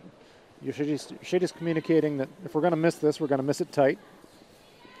see that Yoshida's communicating that if we're going to miss this, we're going to miss it tight.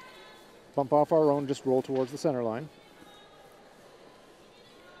 Bump off our own, just roll towards the center line.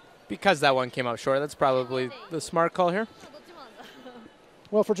 Because that one came out short, that's probably the smart call here.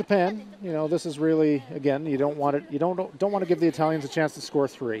 Well, for Japan, you know, this is really, again, you don't want it. You don't want to give the Italians a chance to score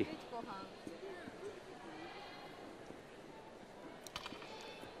 3.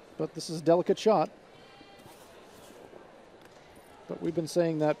 But this is a delicate shot. But we've been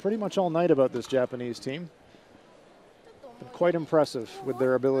saying that pretty much all night about this Japanese team. Been quite impressive with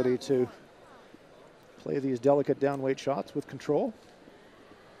their ability to play these delicate downweight shots with control.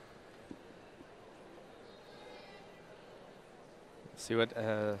 See what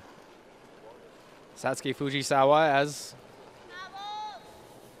Satsuki Fujisawa as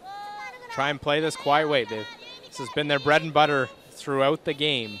try and play this quiet way. This has been their bread and butter throughout the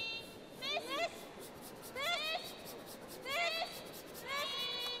game.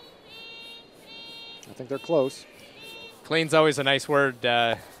 I think they're close. Clean's always a nice word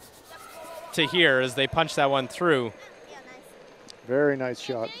to hear as they punch that one through. Very nice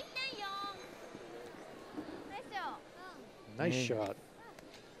shot. Nice shot.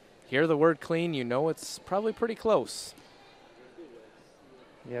 Hear the word clean, you know it's probably pretty close.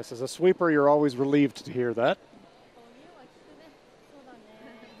 Yes, as a sweeper, you're always relieved to hear that.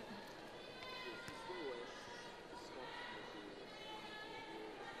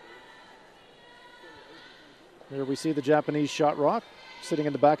 Here we see the Japanese shot rock sitting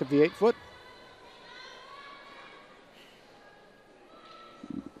in the back of the 8-foot.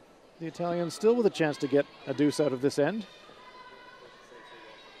 The Italians still with a chance to get a deuce out of this end.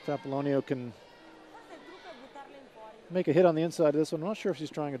 If Apollonio can make a hit on the inside of this one. I'm not sure if she's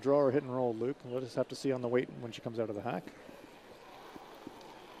trying a draw or hit and roll, Luke. We'll just have to see on the weight when she comes out of the hack.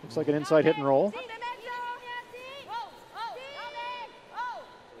 Looks like an inside hit and roll.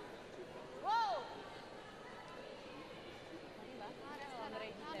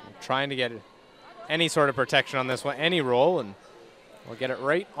 Trying to get any sort of protection on this one, any roll, and we'll get it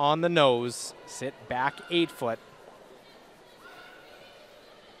right on the nose. Sit back 8-foot.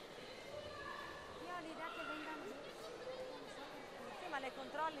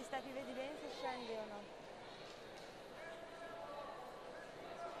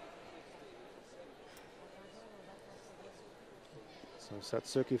 So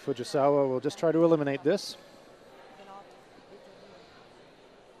Satsuki Fujisawa will just try to eliminate this.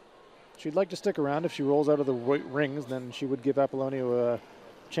 She'd like to stick around. If she rolls out of the rings, then she would give Apollonio a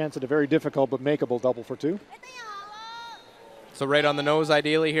chance at a very difficult but makeable double for 2. So right on the nose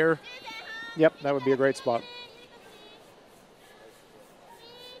ideally here? Yep, that would be a great spot.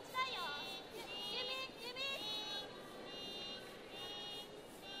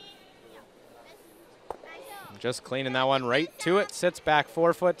 Just cleaning that one right to it. Sits back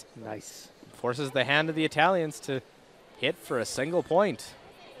 4-foot. Nice. Forces the hand of the Italians to hit for a single point.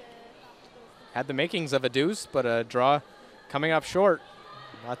 Had the makings of a deuce, but a draw coming up short.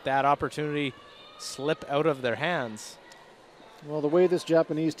 Let that opportunity slip out of their hands. Well, the way this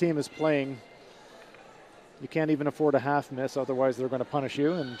Japanese team is playing, you can't even afford a half miss, otherwise they're going to punish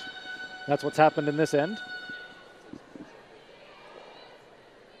you, and that's what's happened in this end.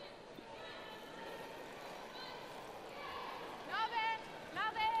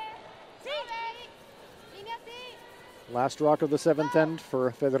 Last rock of the 7th end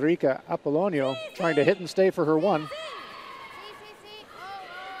for Federica Apollonio, trying to hit and stay for her 1.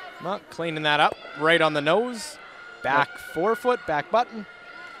 Not cleaning that up, right on the nose. Back 4-foot, back button.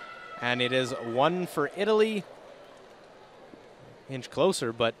 And it is 1 for Italy. Inch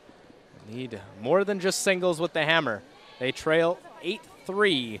closer, but need more than just singles with the hammer. They trail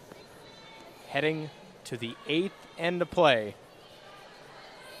 8-3, heading to the 8th end of play.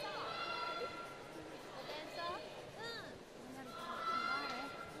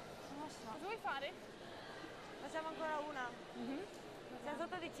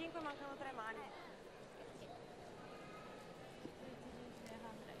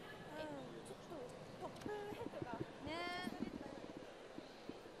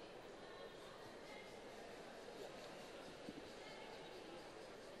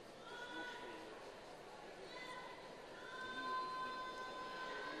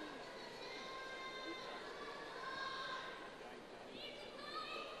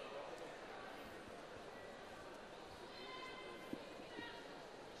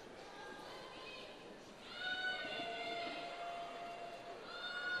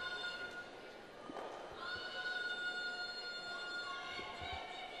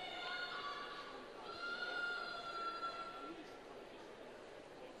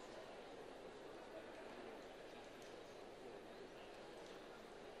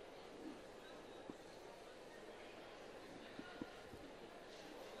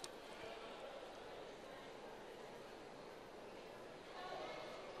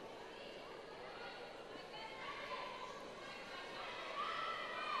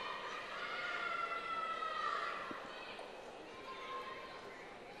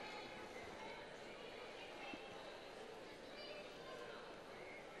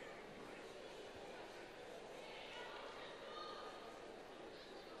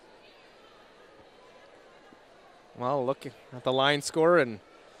 Well, looking at the line score and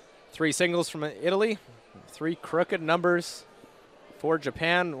 3 singles from Italy, 3 crooked numbers for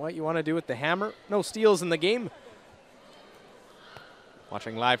Japan. What you want to do with the hammer? No steals in the game.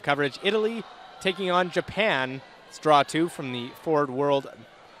 Watching live coverage, Italy taking on Japan. It's draw 2 from the Ford World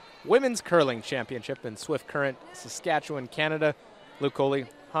Women's Curling Championship in Swift Current, Saskatchewan, Canada. Luke Coley,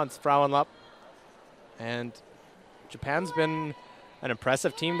 Hans Frauenlopp. And Japan's been an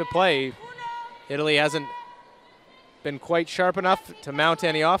impressive team to play. Italy hasn't been quite sharp enough to mount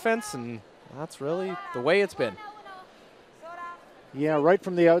any offense, and that's really the way it's been. Yeah, right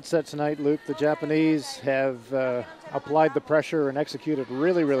from the outset tonight, Luke, the Japanese have applied the pressure and executed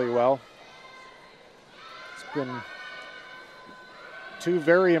really, really well. It's been two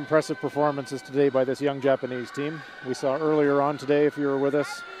very impressive performances today by this young Japanese team. We saw earlier on today, if you were with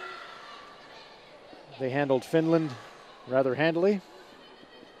us, they handled Finland rather handily.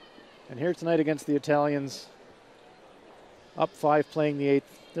 And here tonight against the Italians, up 5 playing the 8th.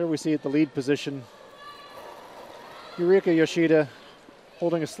 There we see at the lead position, Yurika Yoshida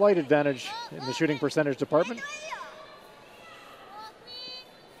holding a slight advantage in the shooting percentage department.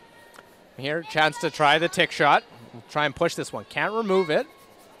 Here, chance to try the tick shot. We'll try and push this one. Can't remove it.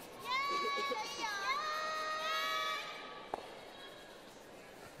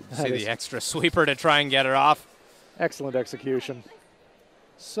 See the extra sweeper to try and get it off. Excellent execution.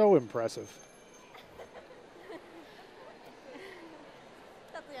 So impressive.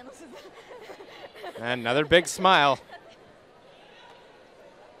 And another big smile.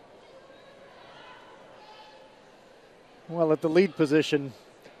 Well, at the lead position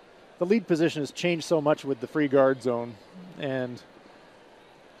has changed so much with the free guard zone, and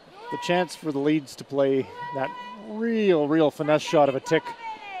the chance for the leads to play that real finesse shot of a tick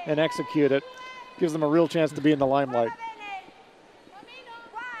and execute it gives them a real chance to be in the limelight.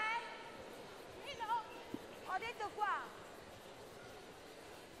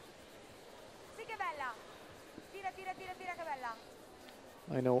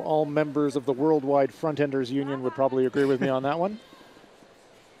 I know all members of the Worldwide Front-Enders Union would probably agree with me on that one.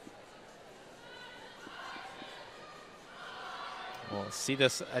 We'll see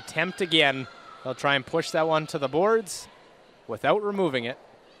this attempt again. They'll try and push that one to the boards without removing it.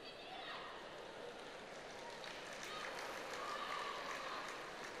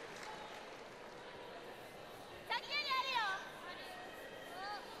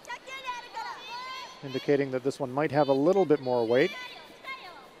 Indicating that this one might have a little bit more weight.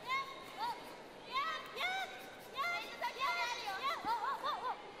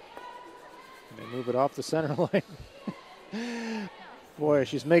 They move it off the center line. Boy,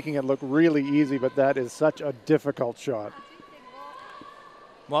 she's making it look really easy, but that is such a difficult shot.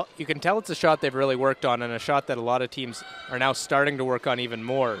 Well, you can tell it's a shot they've really worked on, and a shot that a lot of teams are now starting to work on even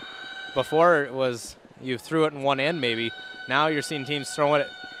more. Before it was you threw it in one end maybe. Now you're seeing teams throwing it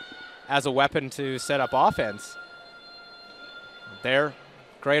as a weapon to set up offense. There,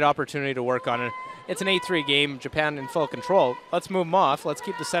 great opportunity to work on it. It's an 8-3 game, Japan in full control. Let's move them off. Let's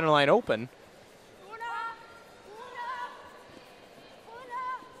keep the center line open.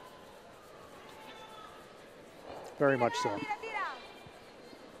 Very much so.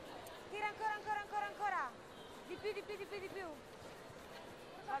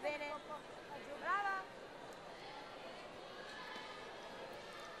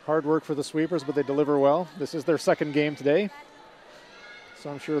 Hard work for the sweepers, but they deliver well. This is their second game today, so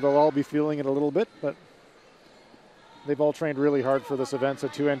I'm sure they'll all be feeling it a little bit, but they've all trained really hard for this event, so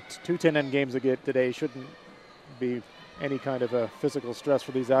two 10-end games today shouldn't be any kind of a physical stress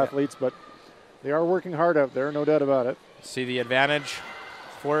for these athletes, but they are working hard out there, no doubt about it. See the advantage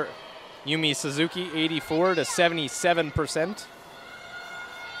for Yumi Suzuki, 84 to 77%.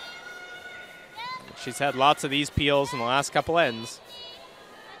 She's had lots of these peels in the last couple ends.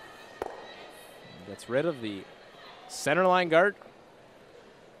 Gets rid of the center line guard.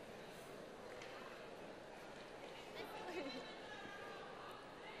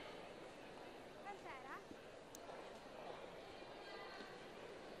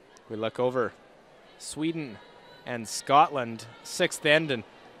 We look over Sweden and Scotland, 6th end, and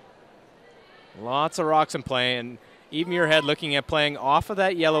lots of rocks in play. And even your head looking at playing off of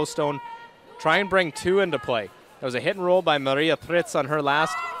that Yellowstone, try and bring 2 into play. There was a hit and roll by Maria Pritz on her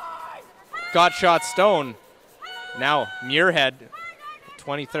last got shot stone. Now Muirhead,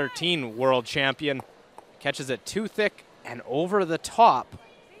 2013 world champion, catches it too thick and over the top.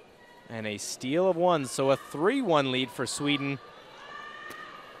 And a steal of 1, so a 3-1 lead for Sweden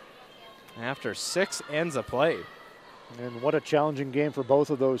after 6 ends of play. And what a challenging game for both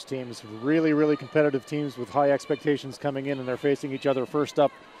of those teams. Really competitive teams with high expectations coming in, and they're facing each other first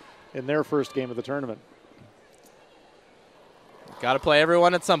up in their first game of the tournament. Got to play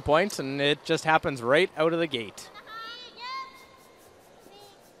everyone at some point, and it just happens right out of the gate.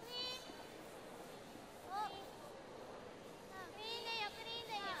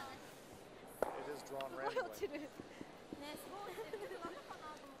 It is drawn randomly.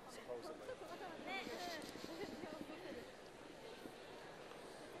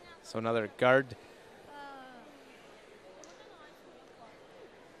 So another guard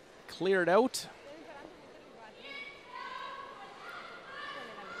cleared out.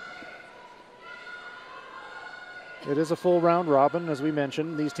 It is a full round robin, as we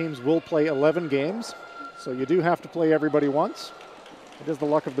mentioned. These teams will play 11 games, so you do have to play everybody once. It is the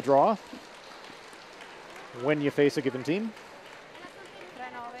luck of the draw when you face a given team.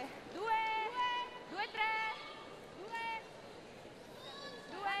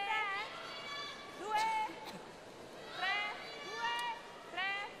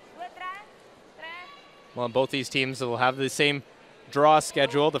 Well, both these teams will have the same draw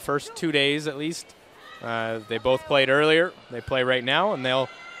schedule, the first 2 days at least. They both played earlier. They play right now, and they'll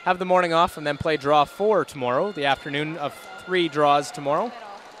have the morning off and then play draw 4 tomorrow, the afternoon of 3 draws tomorrow.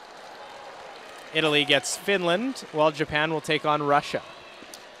 Italy gets Finland, while Japan will take on Russia.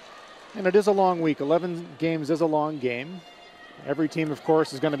 And it is a long week. 11 games is a long game. Every team, of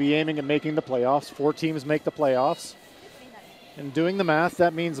course, is going to be aiming at making the playoffs. 4 teams make the playoffs. And doing the math,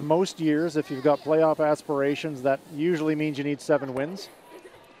 that means most years, if you've got playoff aspirations, that usually means you need 7 wins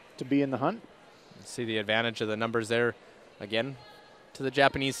to be in the hunt. See the advantage of the numbers there again to the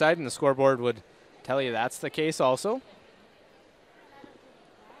Japanese side, and the scoreboard would tell you that's the case also.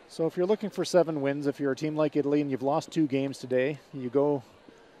 So if you're looking for 7 wins, if you're a team like Italy and you've lost 2 games today, you go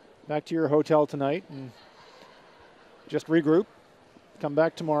back to your hotel tonight and just regroup, come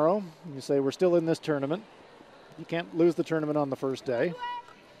back tomorrow, and you say, we're still in this tournament. You can't lose the tournament on the first day.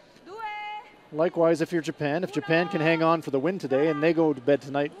 Likewise, if you're Japan, if Japan can hang on for the win today and they go to bed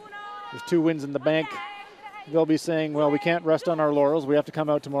tonight with 2 wins in the bank, they'll be saying, well, we can't rest on our laurels. We have to come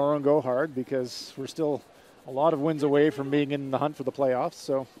out tomorrow and go hard because we're still a lot of wins away from being in the hunt for the playoffs.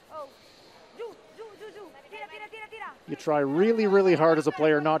 So you try really, really hard as a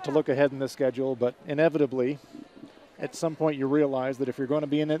player not to look ahead in the schedule, but inevitably, at some point you realize that if you're going to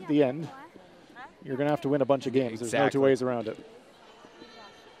be in it at the end, you're going to have to win a bunch of games. There's no 2 ways around it.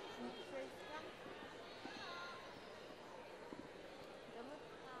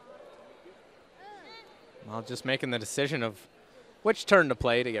 Well, just making the decision of which turn to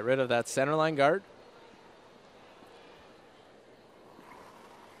play to get rid of that centerline guard.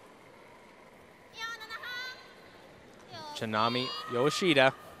 Tsunami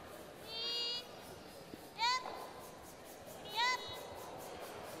Yoshida.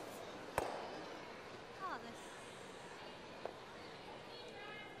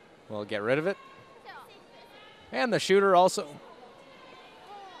 We'll get rid of it. And the shooter also.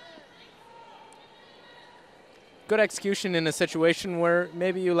 Good execution in a situation where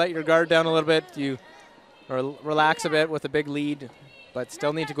maybe you let your guard down a little bit, you or relax a bit with a big lead, but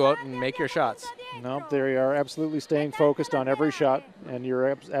still need to go out and make your shots. No, they are absolutely staying focused on every shot, and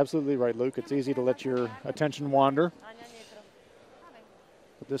you're absolutely right, Luke. It's easy to let your attention wander.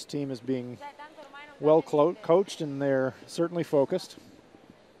 But this team is being well coached, and they're certainly focused.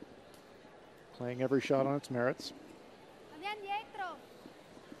 Playing every shot on its merits.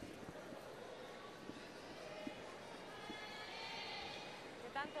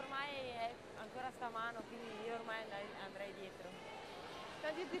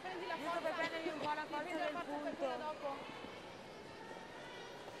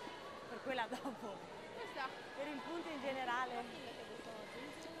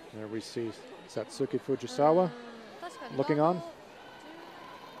 There we see Satsuki Fujisawa looking on.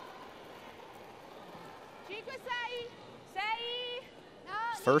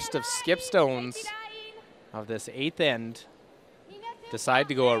 First of skip stones of this 8th end. Decide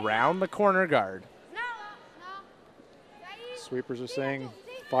to go around the corner guard. Sweepers are saying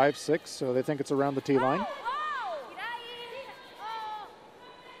 5-6, so they think it's around the tee line.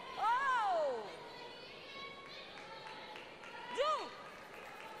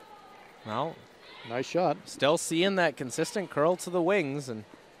 Well, nice shot. Still seeing that consistent curl to the wings and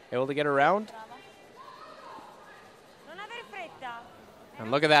able to get around. And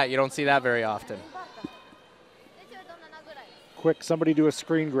look at that, you don't see that very often. Quick, somebody do a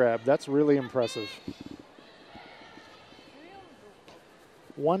screen grab. That's really impressive.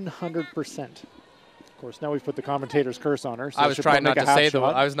 100%. Of course, now we've put the commentator's curse on her. So I was trying not to say the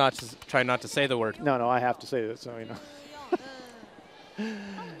word. I was not trying not to say the word. No, I have to say it, so you know.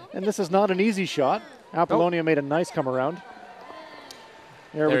 And this is not an easy shot. Apollonia made a nice come around.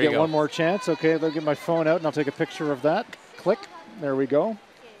 There we get one more chance. Okay, they'll get my phone out and I'll take a picture of that. Click. There we go.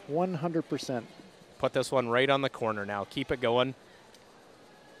 100%. Put this one right on the corner now. Keep it going.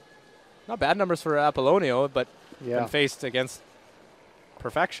 Not bad numbers for Apollonia, but been faced against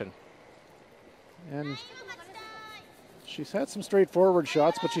perfection. And she's had some straightforward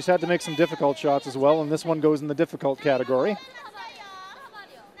shots, but she's had to make some difficult shots as well, and this one goes in the difficult category.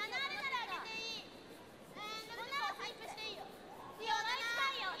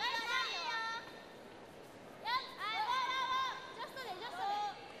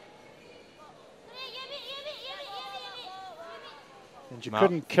 And you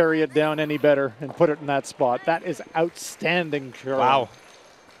couldn't carry it down any better and put it in that spot. That is outstanding, Carol. Wow.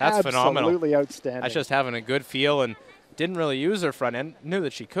 That's phenomenal. Absolutely outstanding. That's just having a good feel and didn't really use her front end. Knew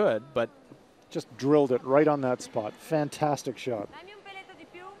that she could, but just drilled it right on that spot. Fantastic shot.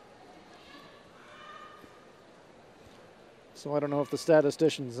 So I don't know if the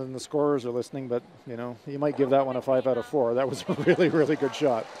statisticians and the scorers are listening, but you know, you might give that one a 5 out of 4. That was a really, really good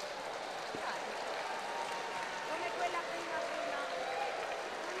shot.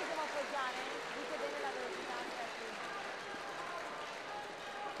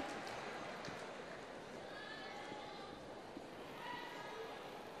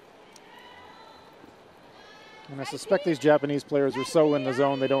 And I suspect these Japanese players are so in the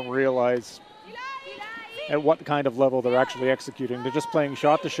zone they don't realize at what kind of level they're actually executing. They're just playing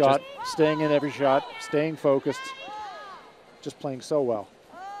shot to shot, staying in every shot, staying focused, just playing so well.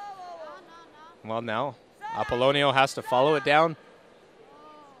 Well, now Apollonio has to follow it down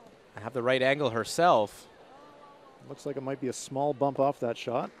and have the right angle herself. Looks like it might be a small bump off that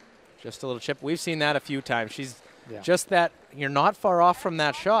shot. Just a little chip. We've seen that a few times. She's just that, you're not far off from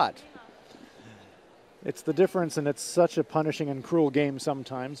that shot. It's the difference, and it's such a punishing and cruel game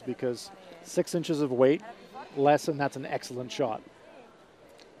sometimes because 6 inches of weight less, and that's an excellent shot.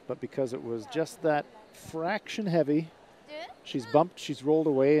 But because it was just that fraction heavy, she's bumped, she's rolled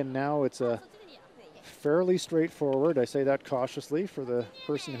away, and now it's a fairly straightforward, I say that cautiously for the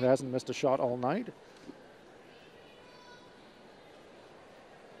person who hasn't missed a shot all night.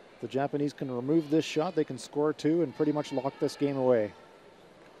 The Japanese can remove this shot, they can score 2 and pretty much lock this game away.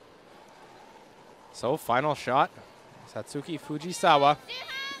 So final shot, Satsuki Fujisawa.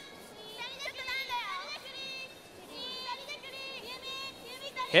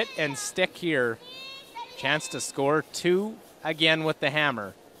 Hit and stick here. Chance to score 2 again with the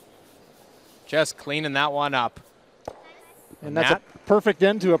hammer. Just cleaning that one up. And that's a perfect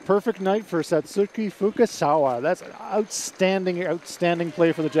end to a perfect night for Satsuki Fujisawa. That's an outstanding, outstanding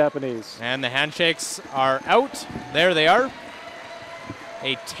play for the Japanese. And the handshakes are out. There they are.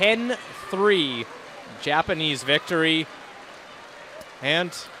 A 10-3 Japanese victory.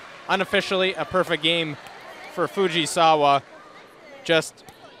 And unofficially a perfect game for Fujisawa. Just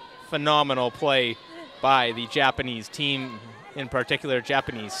phenomenal play by the Japanese team, in particular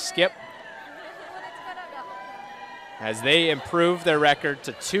Japanese skip, as they improve their record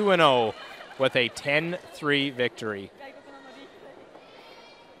to 2-0 with a 10-3 victory.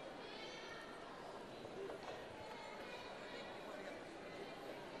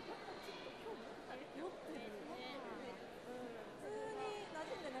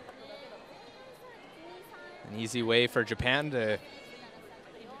 An easy way for Japan to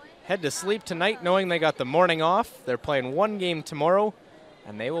head to sleep tonight knowing they got the morning off. They're playing 1 game tomorrow,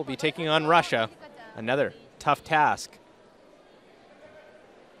 and they will be taking on Russia. Another tough task.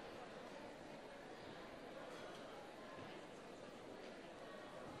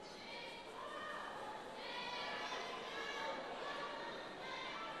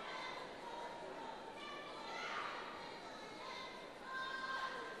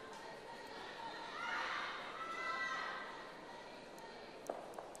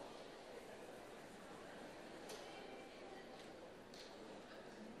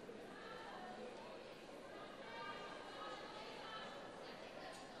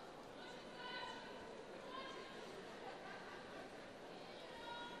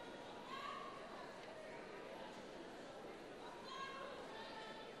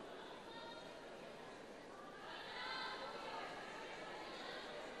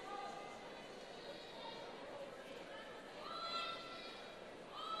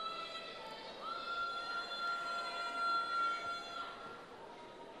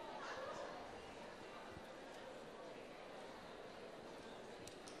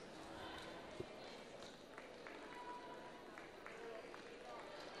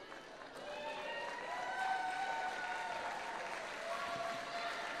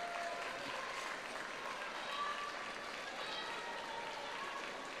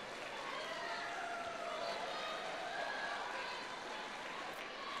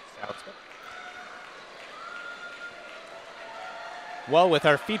 Well, with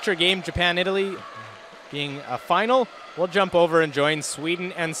our feature game, Japan-Italy, being a final, we'll jump over and join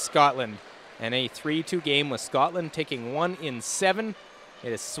Sweden and Scotland. And a 3-2 game with Scotland taking 1 in 7.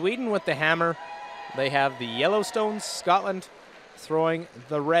 It is Sweden with the hammer. They have the Yellowstones, Scotland throwing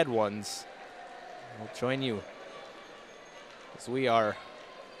the red ones. We'll join you as we are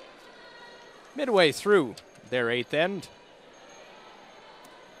midway through their 8th end.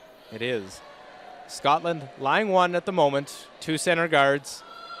 It is Scotland lying 1 at the moment, 2 center guards,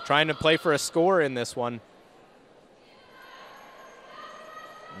 trying to play for a score in this one.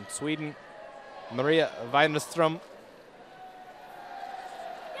 And Sweden, Maria Weinström.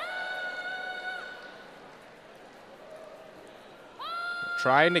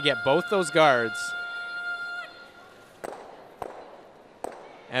 Trying to get both those guards.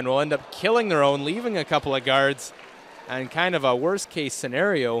 And will end up killing their own, leaving a couple of guards And kind of a worst case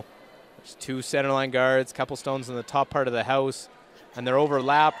scenario, there's 2 centerline guards, couple stones in the top part of the house, and they're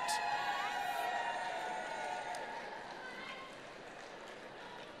overlapped.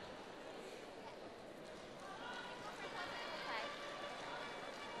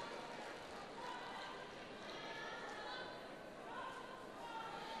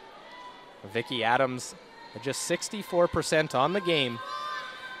 Vicky Adams at just 64% on the game.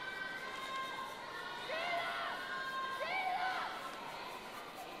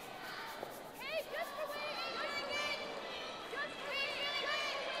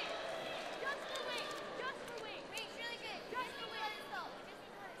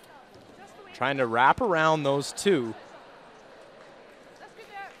 Trying to wrap around those 2.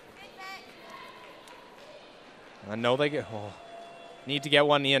 I know they need to get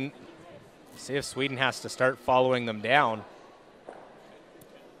one in. See if Sweden has to start following them down.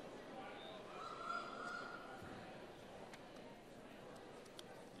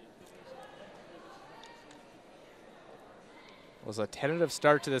 It was a tentative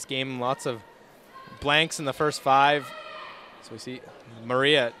start to this game. Lots of blanks in the first 5. So we see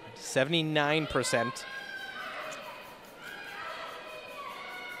Maria at 79%.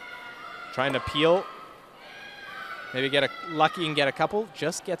 Trying to peel. Maybe get lucky and get a couple.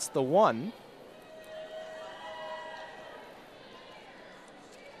 Just gets the 1.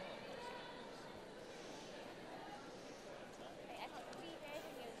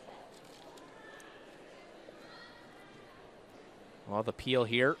 Well, the peel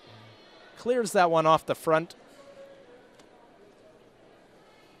here clears that one off the front.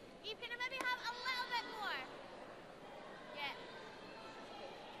 You can maybe have a little bit more. Yeah.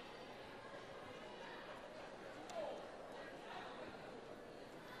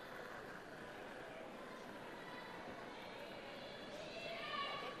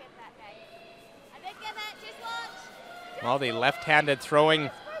 I did get that, guys. I did get that. Just watch. Well, the left-handed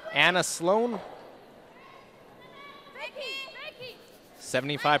throwing Anna Sloan.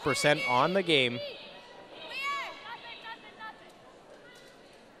 75% on the game.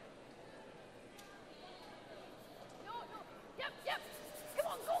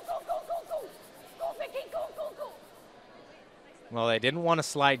 Well, they didn't want to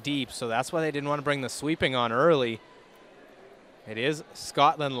slide deep, so that's why they didn't want to bring the sweeping on early. It is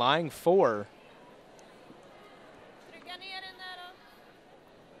Scotland lying 4.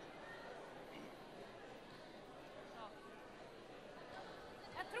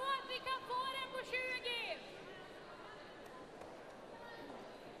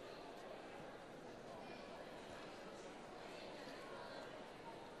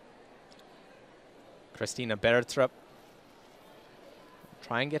 Christina Bertrup.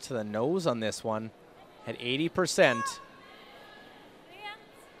 Try and get to the nose on this one at 80%.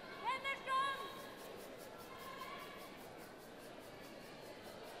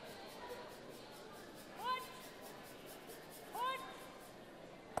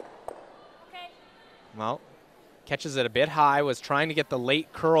 Well, catches it a bit high, was trying to get the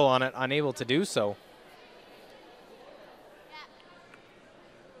late curl on it, unable to do so.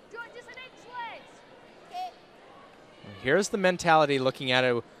 Here's the mentality looking at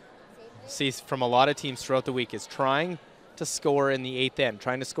it, see from a lot of teams throughout the week, is trying to score in the 8th end,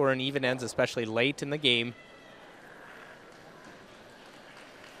 trying to score in even ends, especially late in the game.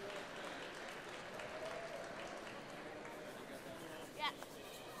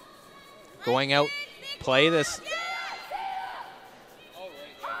 Going out, play this.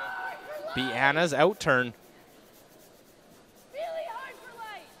 Be Anna's out turn.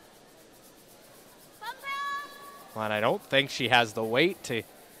 And I don't think she has the weight to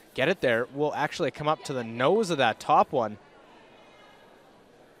get it there. Will actually come up to the nose of that top one.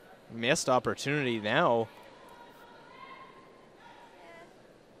 Missed opportunity now.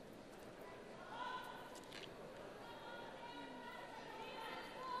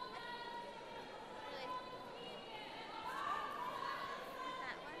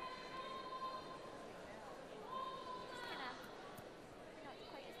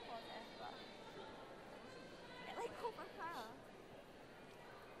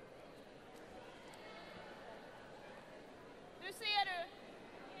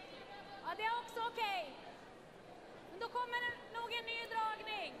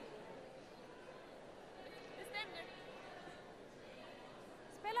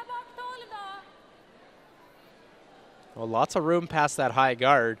 Well, lots of room past that high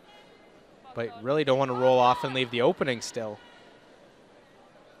guard, but really don't want to roll off and leave the opening still.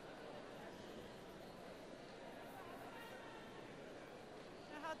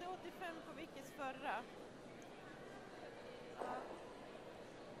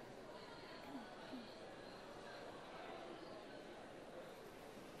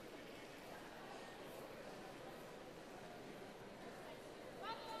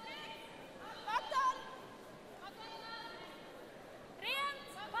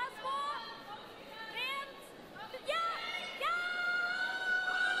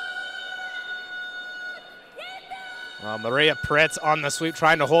 Maria Pritz on the sweep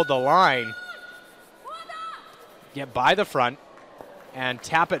trying to hold the line. Get by the front and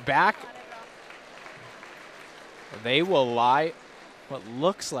tap it back. They will lie what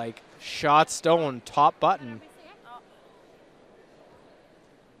looks like shot stone top button.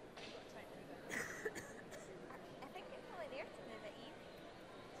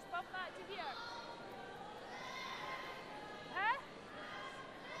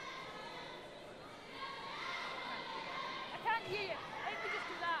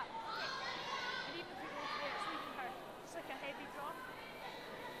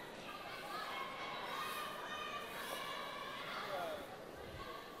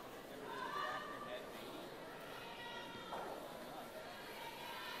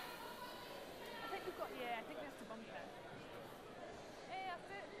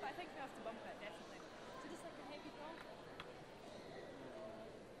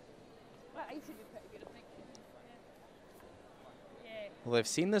 Well, they've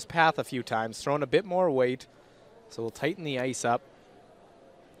seen this path a few times, thrown a bit more weight, so we'll tighten the ice up.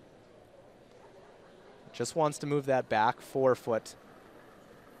 Just wants to move that back 4 foot.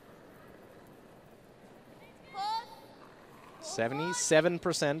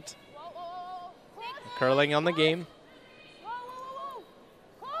 77% curling on the game.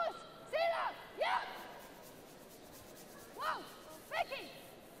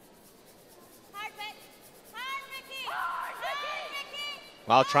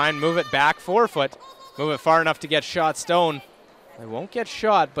 I'll try and move it back 4 foot. Move it far enough to get shot stone. They won't get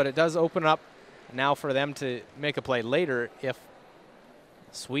shot, but it does open up now for them to make a play later if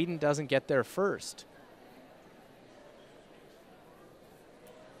Sweden doesn't get there first.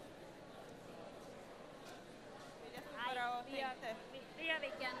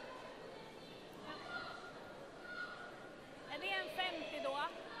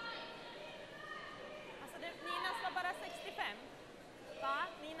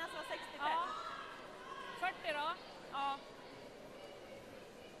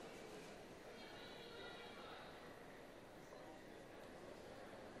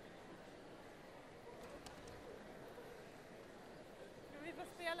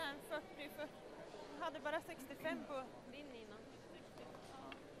 spela en 40 för hon hade bara 65 på din innan.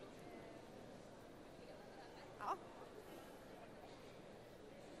 Ja.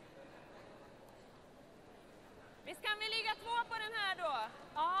 Visst kan vi ligga 2 på den här då?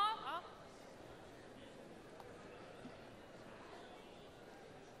 Ja. Ja.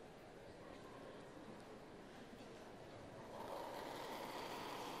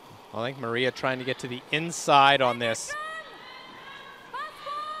 I think Maria trying to get to the inside on this.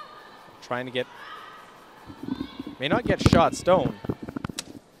 Trying to get, may not get shot stone.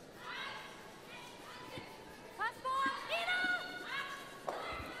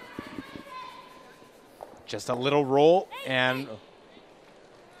 Just a little roll and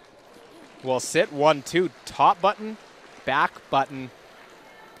we'll sit 1-2, top button, back button.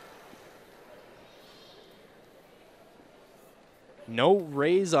 No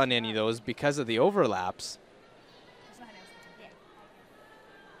raise on any of those because of the overlaps.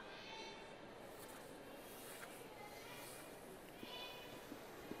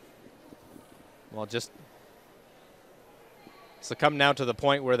 Well, just succumb now to the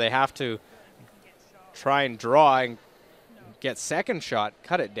point where they have to try and draw and get second shot,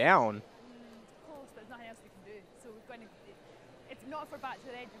 cut it down. Close, but there's nothing else we can do. So we've got to, if not for back to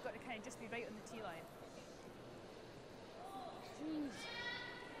the edge, we've got to kind of just be right on the tee line. Jeez.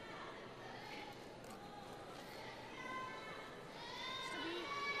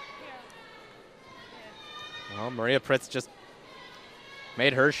 Well, Maria Pritz just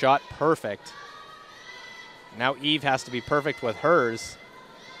made her shot perfect. Now Eve has to be perfect with hers.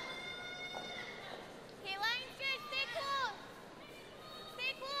 Okay, line's good. Stay close.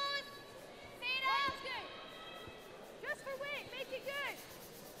 Stay close. Stay up. Good. Just for weight. Make it good.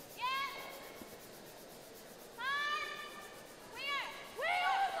 Yeah. Hard. Clear.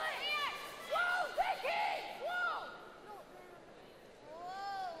 Clear. Whoa, Vicky. Whoa. Whoa.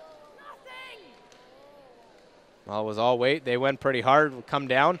 Nothing. Well, it was all weight. They went pretty hard, come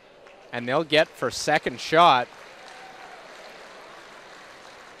down, and they'll get for second shot.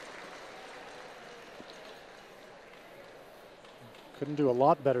 Couldn't do a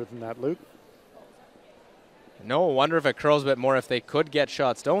lot better than that, Luke. No wonder if it curls a bit more if they could get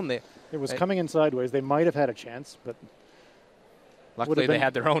shot stone. It was coming in sideways. They might have had a chance, but luckily they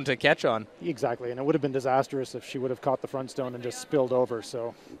had their own to catch on. Exactly, and it would have been disastrous if she would have caught the front stone and just spilled over,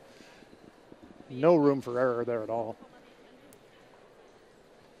 so no room for error there at all.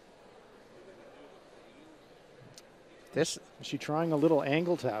 This, is she trying a little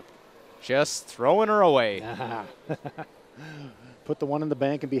angle tap? just throwing her away. Put the one in the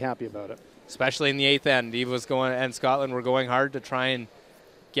bank and be happy about it. Especially in the 8th end. Eve was going, and Scotland were going hard to try and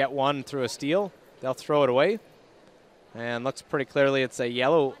get one through a steal. They'll throw it away. And looks pretty clearly it's a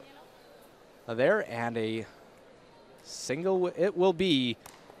yellow there, and a single it will be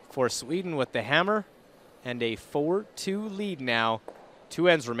for Sweden with the hammer, and a 4-2 lead now. 2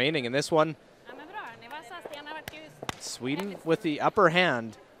 ends remaining in this one. Sweden with the upper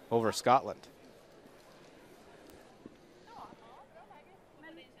hand over Scotland.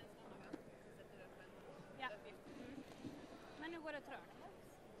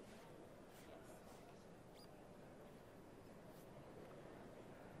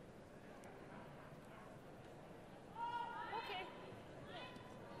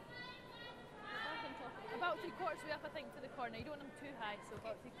 About 3/4 way up, I think, to the corner. You don't want them too high, so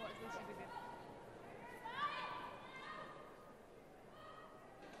about 3/4 way should be good.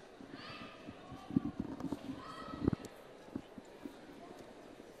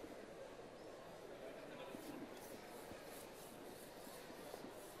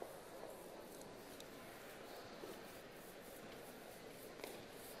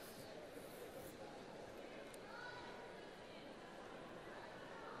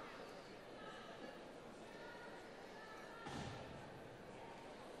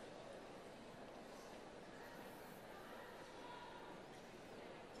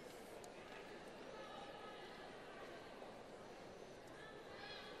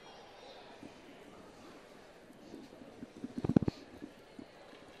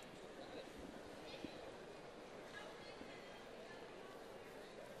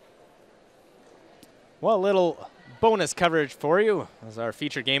 Well, a little bonus coverage for you as our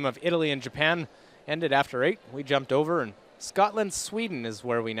feature game of Italy and Japan ended after 8. We jumped over, and Scotland, Sweden is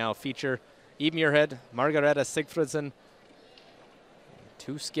where we now feature. Eve Muirhead, Margareta Sigfridsson,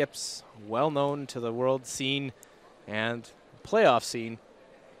 2 skips well known to the world scene and playoff scene.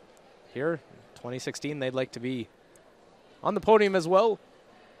 Here, 2016, they'd like to be on the podium as well.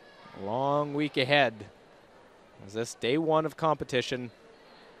 A long week ahead as this day 1 of competition.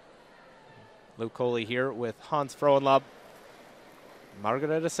 Luke Coley here with Hans Frohenlob.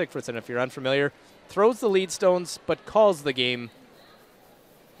 Margareta Sigfridsson, if you're unfamiliar, throws the lead stones but calls the game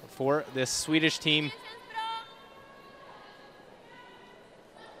for this Swedish team.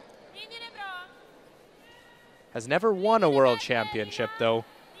 Has never won a world championship, though.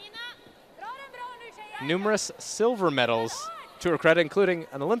 Numerous silver medals to her credit, including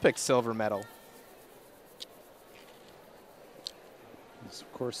an Olympic silver medal.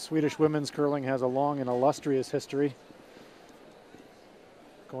 Of course, Swedish women's curling has a long and illustrious history,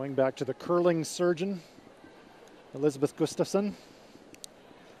 going back to the curling surgeon, Elizabeth Gustafsson,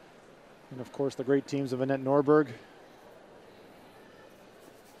 and of course the great teams of Annette Norberg.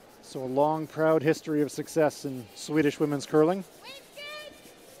 So a long, proud history of success in Swedish women's curling.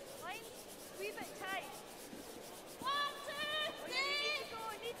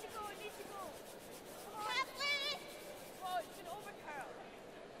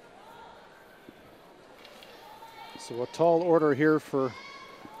 So a tall order here for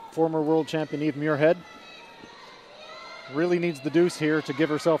former world champion Eve Muirhead. Really needs the deuce here to give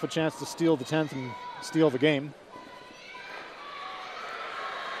herself a chance to steal the 10th and steal the game.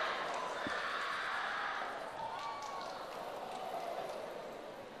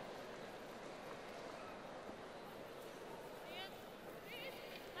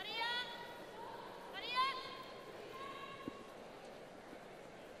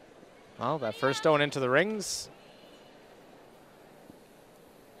 Well, that first stone into the rings.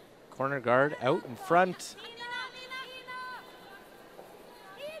 Corner guard out in front.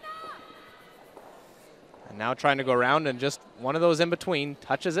 And now trying to go around, and just one of those in between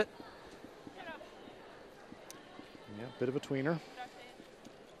touches it. Yeah, bit of a tweener.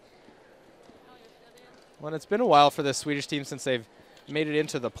 Well, it's been a while for the Swedish team since they've made it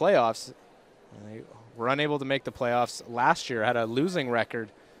into the playoffs. They were unable to make the playoffs last year, had a losing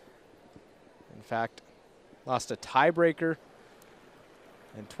record. In fact, lost a tiebreaker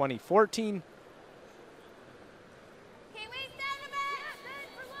in 2014.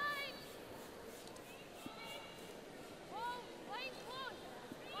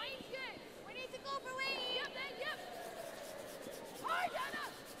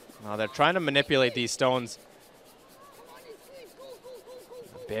 Now they're trying to manipulate these stones.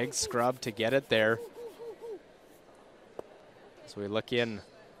 A big scrub to get it there. So we look in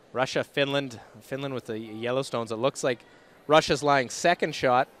Russia, Finland. Finland with the yellow stones. It looks like Russia's lying second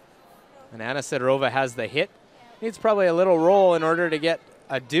shot, and Anna Sidorova has the hit. Needs probably a little roll in order to get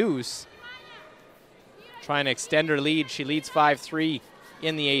a deuce. Trying to extend her lead. She leads 5-3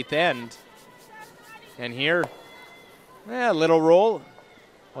 in the 8th end. And here, a little roll.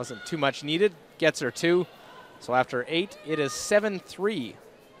 Wasn't too much needed. Gets her 2. So after 8, it is 7-3.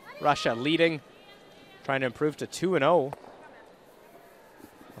 Russia leading, trying to improve to 2-0.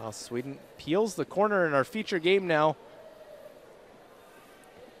 Well, Sweden peels the corner in our feature game now.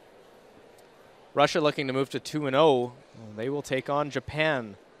 Russia looking to move to 2-0. They will take on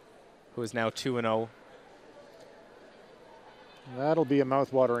Japan, who is now 2-0. That'll be a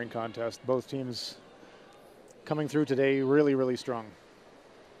mouth-watering contest. Both teams coming through today really, really strong.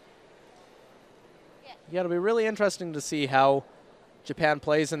 Yeah, it'll be really interesting to see how Japan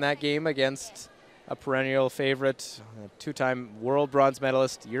plays in that game against a perennial favorite, a 2-time world bronze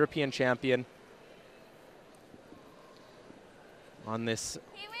medalist, European champion. On this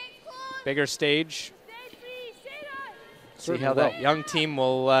bigger stage, see how that young team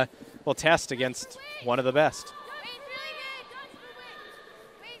will test against one of the best.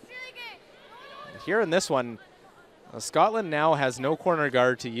 Here in this one, Scotland now has no corner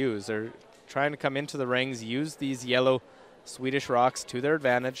guard to use. They're trying to come into the rings, use these yellow Swedish rocks to their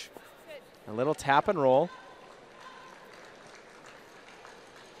advantage. A little tap and roll.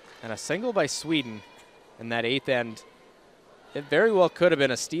 And a single by Sweden in that 8th end. It very well could have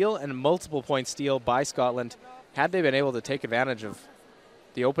been a steal and multiple point steal by Scotland had they been able to take advantage of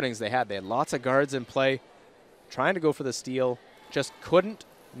the openings they had. They had lots of guards in play, trying to go for the steal, just couldn't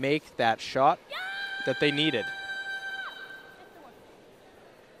make that shot that they needed.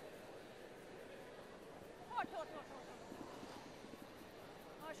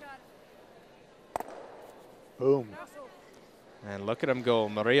 Boom. And look at him go.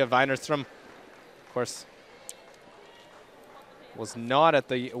 Maria Weinerstrom, of course, was not at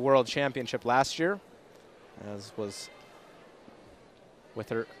the World Championship last year, as was with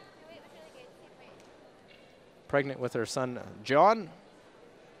her pregnant with her son, John.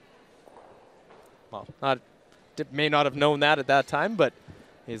 Well, may not have known that at that time, but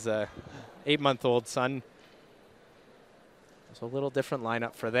his 8-month-old son. So a little different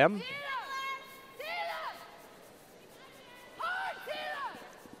lineup for them.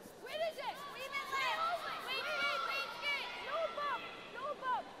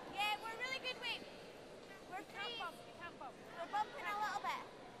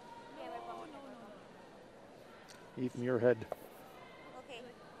 Eve Muirhead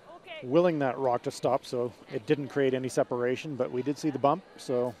willing that rock to stop, so it didn't create any separation, but we did see the bump,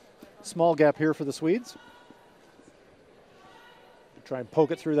 so small gap here for the Swedes. Try and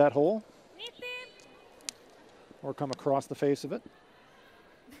poke it through that hole or come across the face of it.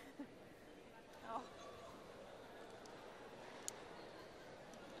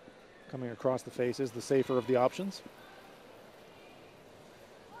 Coming across the face is the safer of the options.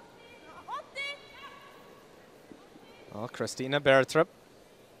 Well, Christina Bertrup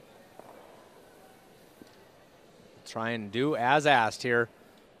try and do as asked here.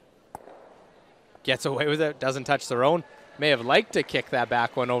 Gets away with it, doesn't touch their own. May have liked to kick that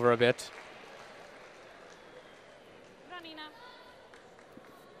back one over a bit.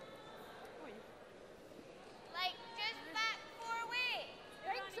 Like, just back 4 away.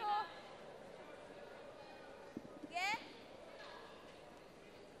 Think so. Yeah?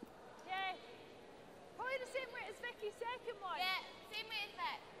 Yeah. Probably the same weight as Vicky's second one. Yeah, same way as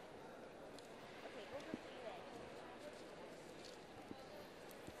that. Okay, we'll go see then.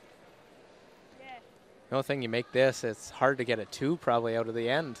 Yeah. The only thing you make this, it's hard to get a 2 probably out of the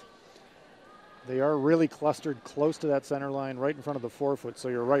end. They are really clustered close to that center line, right in front of the 4-foot. So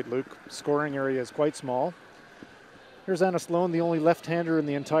you're right, Luke. Scoring area is quite small. Here's Anna Sloan, the only left-hander in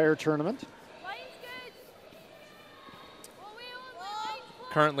the entire tournament. Line's good.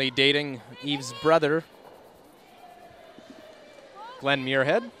 Currently dating Eve's brother, Glenn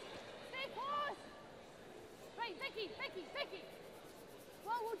Muirhead. Stay close. Right, Vicky.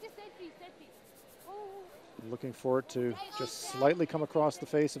 Whoa, just dead feet. Oh. Looking for it to just slightly come across the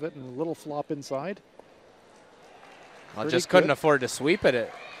face of it and a little flop inside. I just couldn't afford to sweep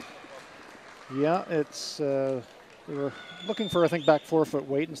it. Yeah, it's we were looking for, I think, back 4-foot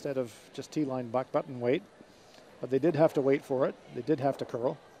weight instead of just T-line back button weight. But they did have to wait for it. They did have to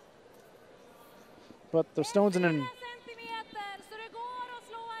curl. But the stone's in an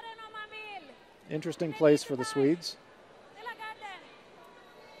interesting place for the Swedes.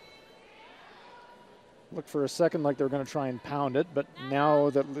 Looked for a second like they were going to try and pound it, but now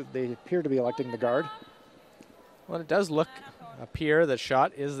that they appear to be electing the guard. Well, it does appear the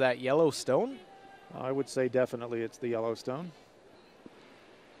shot is that yellow stone. I would say definitely it's the yellow stone.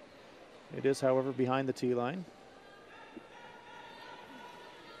 It is, however, behind the tee line.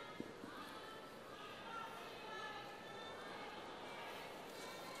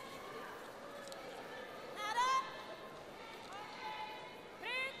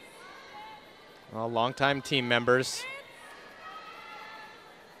 Well, longtime team members.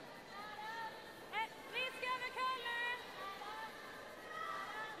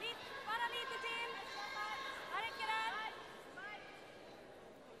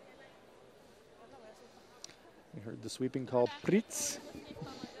 We heard the sweeping call Pritz.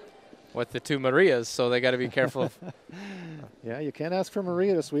 With the two Marias, so they got to be careful of Yeah, you can't ask for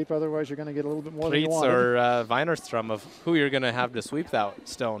Maria to sweep, otherwise you're going to get a little bit more than you Pritz want. or Weinerstrom of who you're going to have to sweep that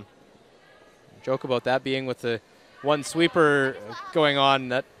stone. Joke about that being with the one sweeper going on.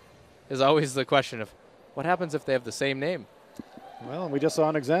 That is always the question of what happens if they have the same name. Well, we just saw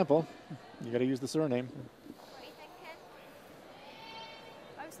an example. You got to use the surname.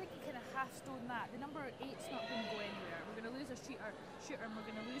 I was thinking kind of half stone that. The number 8's not going to go anywhere. We're going to lose a shooter and we're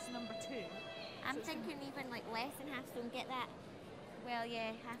going to lose number 2. I'm thinking even like less than half stone, get that. Well,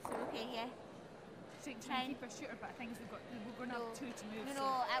 yeah, half stone, okay, yeah. So you can keep a shooter, but I think we're going to have 2 to move.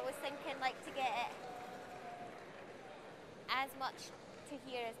 No, I was thinking like to get it as much to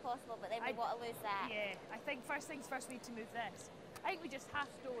here as possible, but then we've got to lose that. Yeah, I think first things first, we need to move this. I think we just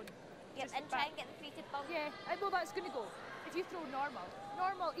half stone. Yep, and try and get the 3 to bump. Yeah, well that's going to go. If you throw normal,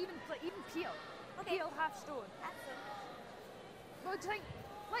 even peel. Okay. Peel half stone. Half stone. Well,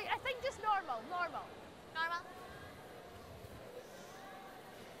 I think just normal. Normal.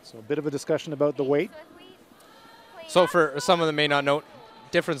 So a bit of a discussion about the weight. So for some of them may not know,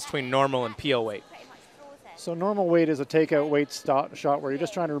 difference between normal and peel weight. So normal weight is a takeout weight shot where you're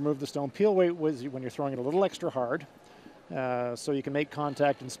just trying to remove the stone. Peel weight was when you're throwing it a little extra hard, so you can make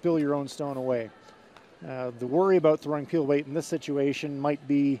contact and spill your own stone away. The worry about throwing peel weight in this situation might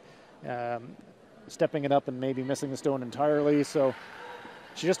be stepping it up and maybe missing the stone entirely. So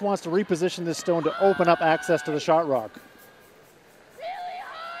she just wants to reposition this stone to open up access to the shot rock.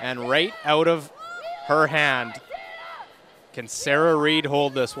 And right out of her hand, can Sarah Reed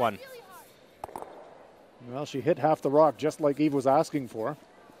hold this one? Well, she hit half the rock just like Eve was asking for,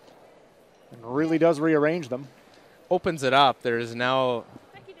 and really does rearrange them. Opens it up. There is now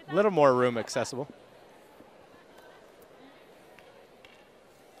a little more room accessible.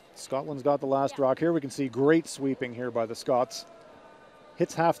 Scotland's got the last rock here. We can see great sweeping here by the Scots.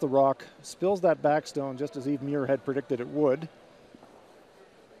 Hits half the rock, spills that back stone just as Eve Muir had predicted it would.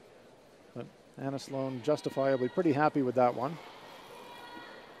 But Anna Sloan justifiably pretty happy with that one.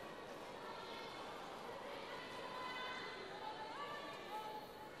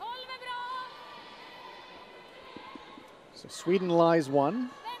 So Sweden lies 1.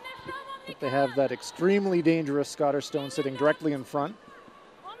 But they have that extremely dangerous Scottish stone sitting directly in front.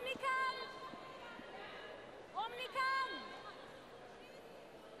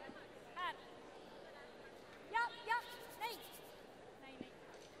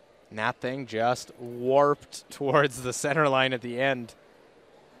 And that thing just warped towards the center line at the end.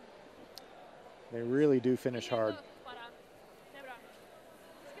 They really do finish hard.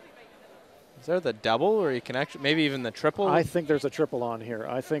 Is there the double or you can actually, maybe even the triple? I think there's a triple on here.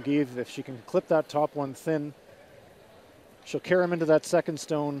 I think Eve, if she can clip that top one thin, she'll carry him into that second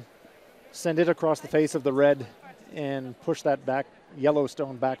stone, send it across the face of the red, and push that back yellow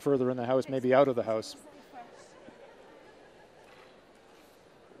stone back further in the house, maybe out of the house.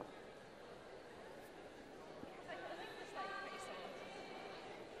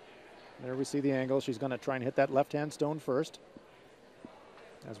 There we see the angle. She's going to try and hit that left-hand stone first,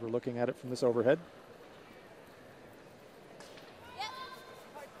 as we're looking at it from this overhead.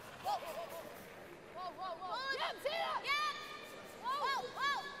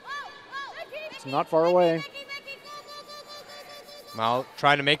 It's not far away. Well,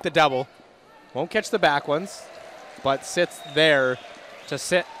 trying to make the double. Won't catch the back ones, but sits there to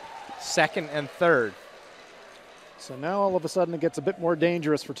sit second and third. So now all of a sudden it gets a bit more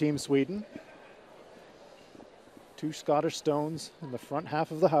dangerous for Team Sweden. 2 Scottish stones in the front half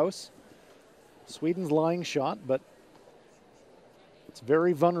of the house. Sweden's lying shot, but it's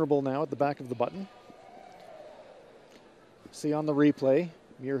very vulnerable now at the back of the button. See on the replay,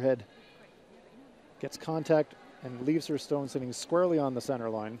 Muirhead gets contact and leaves her stone sitting squarely on the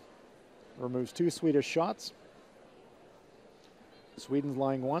center line. Removes 2 Swedish shots. Sweden's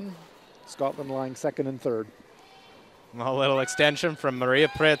lying 1, Scotland lying second and third. A little extension from Maria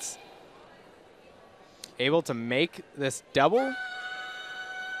Pritz. Able to make this double.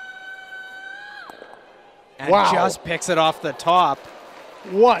 And wow, just picks it off the top.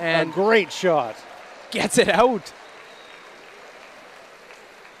 What and a great shot. Gets it out.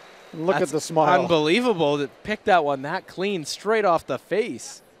 Look That's at the smile. Unbelievable to pick that one that clean straight off the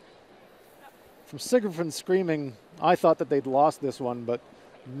face. From Sigurdsson screaming, I thought that they'd lost this one, but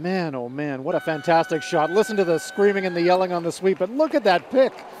man, oh man, what a fantastic shot. Listen to the screaming and the yelling on the sweep, but look at that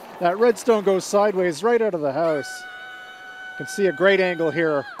pick. That red stone goes sideways right out of the house. You can see a great angle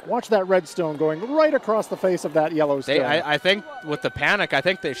here. Watch that red stone going right across the face of that yellow stone. I think with the panic, I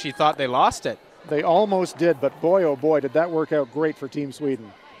think that she thought they lost it. They almost did, but boy, oh boy, did that work out great for Team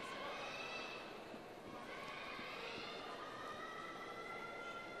Sweden.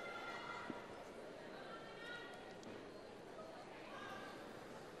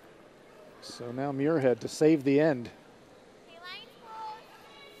 So now Muirhead to save the end.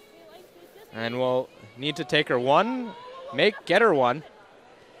 And we'll need to take her one, get her one,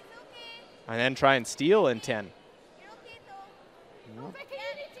 and then try and steal in 10. Well,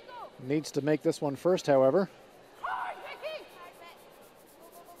 needs to make this one first, however.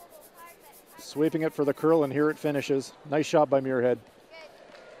 Sweeping it for the curl, and here it finishes. Nice shot by Muirhead.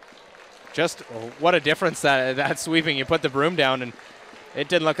 Just what a difference that sweeping. You put the broom down, and it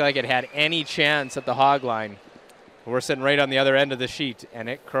didn't look like it had any chance at the hog line. We're sitting right on the other end of the sheet, and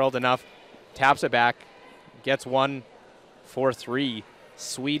it curled enough. Taps it back, gets 1 4-3.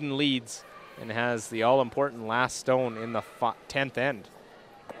 Sweden leads and has the all-important last stone in the 10th end.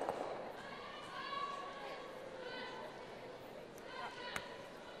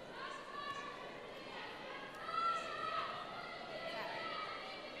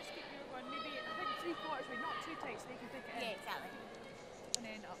 Just keep your going. Maybe, I think 3/4, but not too tight so they can pick it in. Yeah, exactly. And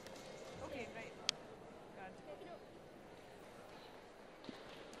then up. Okay, right. Good.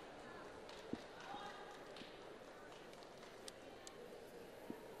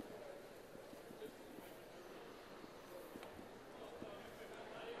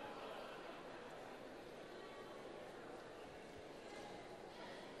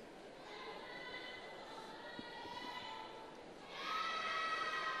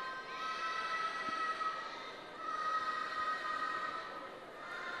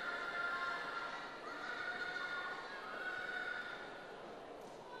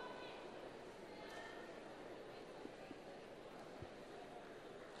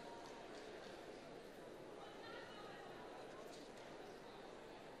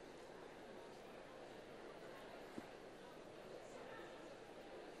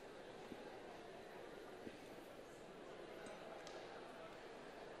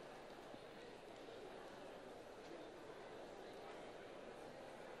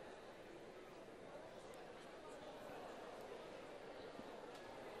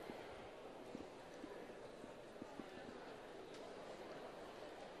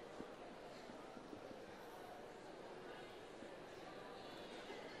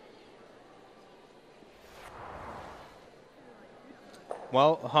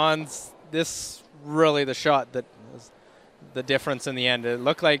 Well, Hans, this really the shot that was the difference in the end. It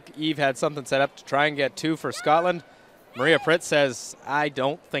looked like Eve had something set up to try and get 2 for Scotland. Maria Pritz says, I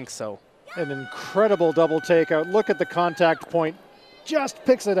don't think so. An incredible double takeout. Look at the contact point. Just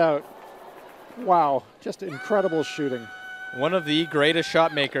picks it out. Wow, just incredible shooting. One of the greatest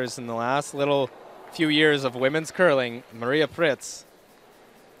shot makers in the last little few years of women's curling, Maria Pritz.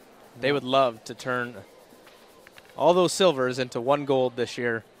 They would love to turn all those silvers into 1 gold this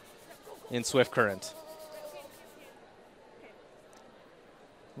year in Swift Current.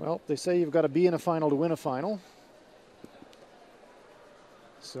 Well, they say you've got to be in a final to win a final.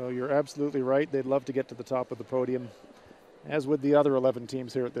 So you're absolutely right. They'd love to get to the top of the podium, as would the other 11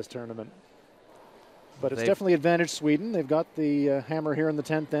 teams here at this tournament. But it's definitely advantage Sweden. They've got the hammer here in the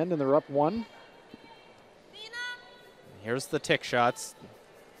 10th end, and they're up 1. Here's the tick shots.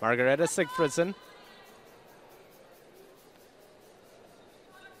 Margareta Sigfridsson.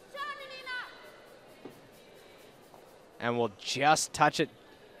 And we'll just touch it.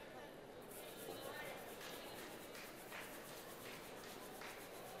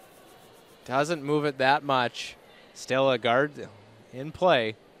 Doesn't move it that much. Still a guard in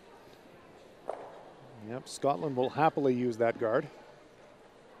play. Yep, Scotland will happily use that guard.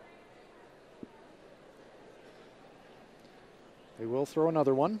 They will throw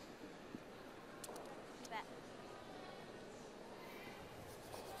another one.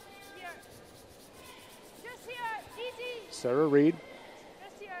 Sarah Reed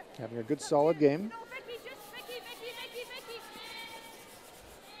having a good solid game.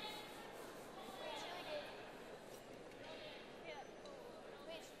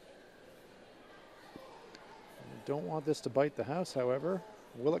 Don't want this to bite the house, however.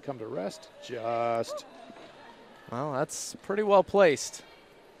 Will it come to rest? Just. Well, that's pretty well placed.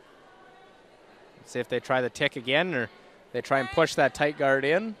 Let's see if they try the tick again or they try and push that tight guard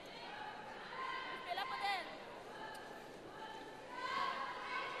in.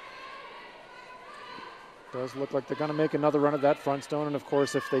 Does look like they're going to make another run at that front stone, and of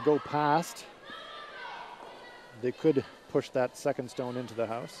course if they go past, they could push that second stone into the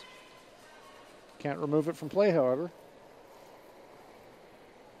house. Can't remove it from play, however.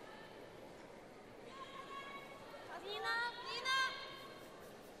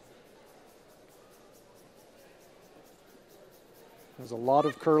 There's a lot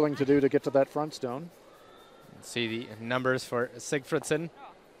of curling to do to get to that front stone. See the numbers for Sigfridsson.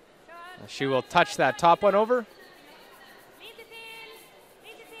 She will touch that top one over.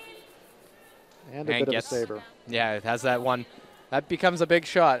 And a bit of a saber. Yeah, it has that one. That becomes a big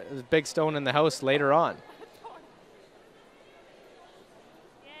shot, a big stone in the house later on.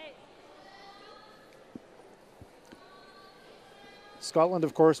 Scotland,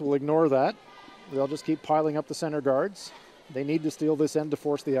 of course, will ignore that. They'll just keep piling up the center guards. They need to steal this end to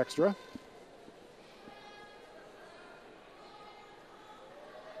force the extra.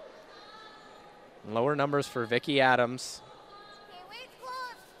 Lower numbers for Vicky Adams. Okay, wait close.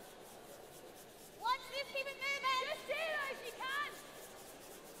 Watch this, keep it moving. Just say that if you can.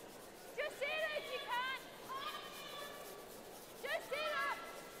 Just say that if you can. Just say that.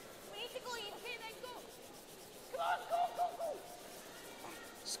 We need to go, okay, then go. Come on, go.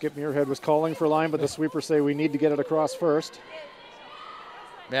 Skip Muirhead was calling for line, but the sweepers say we need to get it across first.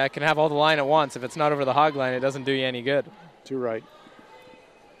 Yeah, it can have all the line at once. If it's not over the hog line, it doesn't do you any good. Too right.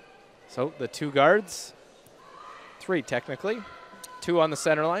 So the two guards, 3 technically, 2 on the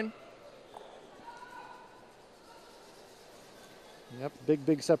center line. Yep,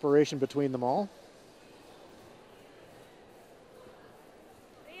 big separation between them all.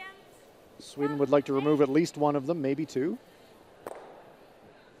 Sweden would like to remove at least one of them, maybe 2.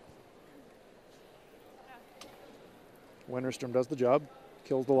 Wennerstrom does the job,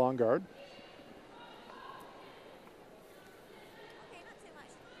 kills the long guard.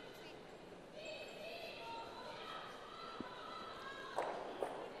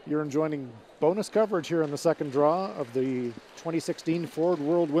 You're enjoying bonus coverage here in the second draw of the 2016 Ford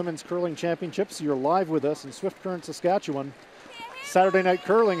World Women's Curling Championships. You're live with us in Swift Current, Saskatchewan. Saturday night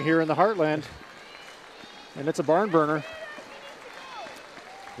curling here in the Heartland. And it's a barn burner.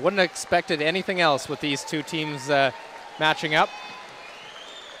 Wouldn't have expected anything else with these two teams matching up.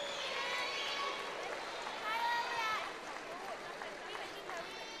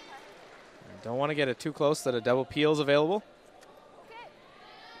 Don't want to get it too close that a double peel is available.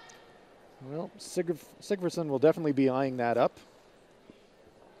 Well, Sigfridsson will definitely be eyeing that up.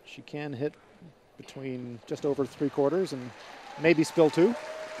 She can hit between just over 3/4 and maybe spill 2.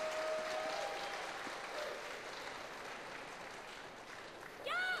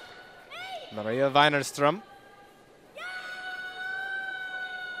 Maria Weinerstrom.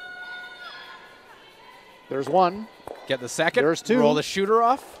 There's one. Get the second. There's 2. Roll the shooter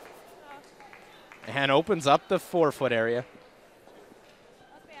off. And opens up the 4-foot area.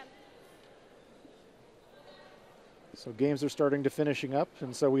 So games are starting to finishing up,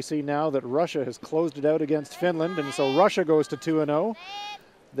 and so we see now that Russia has closed it out against Finland, and so Russia goes to 2-0.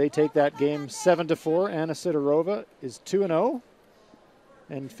 They take that game 7-4. Anna Sidorova is 2-0,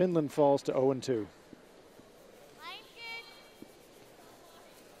 and Finland falls to 0-2.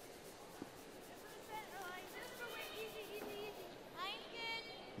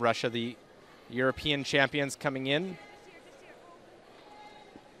 Russia, the European champions, coming in.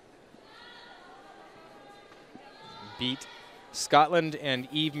 Beat Scotland and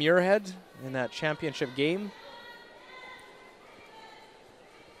Eve Muirhead in that championship game.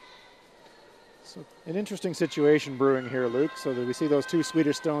 So an interesting situation brewing here, Luke, so that we see those 2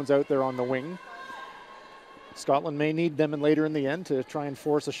 Swedish stones out there on the wing. Scotland may need them later in the end to try and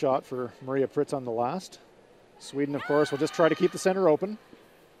force a shot for Maria Pritz on the last. Sweden, of course, will just try to keep the center open.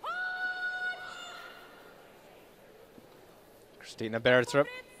 Christina Bertrup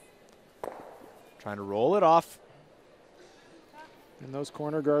trying to roll it off. And those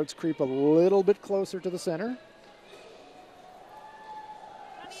corner guards creep a little bit closer to the center.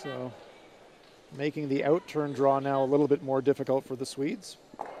 So making the out-turn draw now a little bit more difficult for the Swedes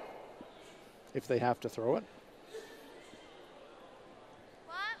if they have to throw it.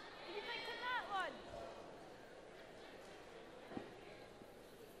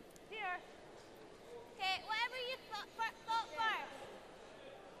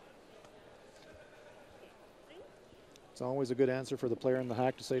 It's always a good answer for the player in the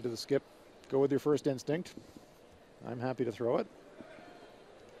hack to say to the skip, go with your first instinct. I'm happy to throw it.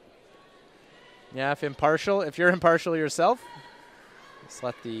 Yeah, if you're impartial yourself, just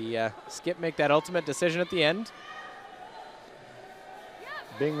let the skip make that ultimate decision at the end.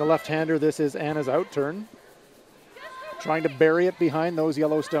 Being the left-hander, this is Anna's out turn. Trying to bury it behind those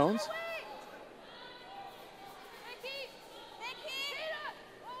yellow stones.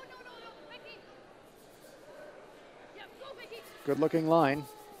 Good looking line.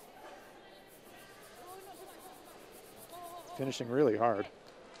 finishing really hard.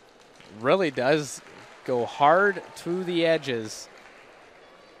 Really does go hard to the edges.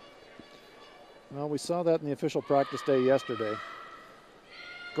 Well, we saw that in the official practice day yesterday.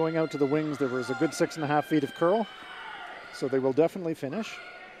 Going out to the wings, there was a good 6.5 feet of curl, so they will definitely finish.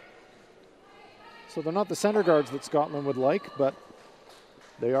 So they're not the center guards that Scotland would like, but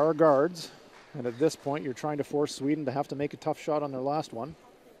they are guards. And at this point, you're trying to force Sweden to have to make a tough shot on their last one.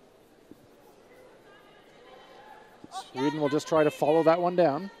 Sweden will just try to follow that one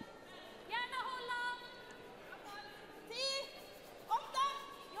down.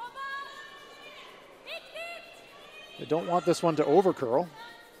 They don't want this one to overcurl.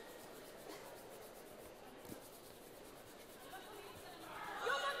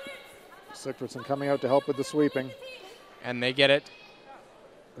 Sigfridsson coming out to help with the sweeping. And they get it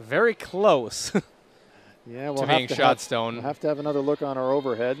very close Yeah, to being shot stone. We'll have to have another look on our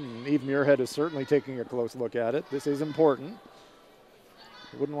overhead, and Eve Muirhead is certainly taking a close look at it. This is important.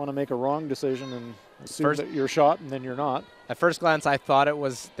 You wouldn't want to make a wrong decision and assume that you're shot and then you're not. At first glance, I thought it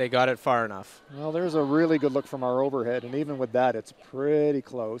was they got it far enough. Well, there's a really good look from our overhead, and even with that, it's pretty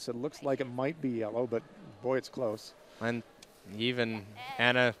close. It looks like it might be yellow, but boy, it's close. And even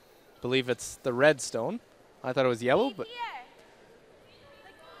Anna believe it's the red stone. I thought it was yellow, but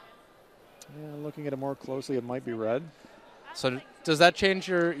yeah, looking at it more closely, it might be red. So does that change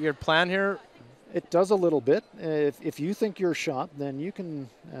your plan here? It does a little bit. If you think you're shot, then you can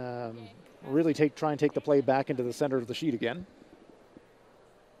really try and take the play back into the center of the sheet again.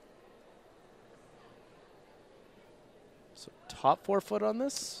 So top 4 foot on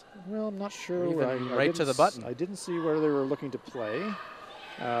this? Well, I'm not sure. Right to the button. I didn't see where they were looking to play.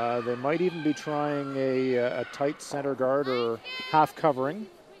 They might even be trying a tight center guard or half covering.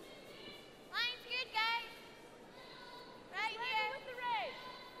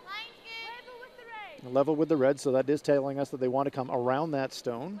 Level with the red, so that is telling us that they want to come around that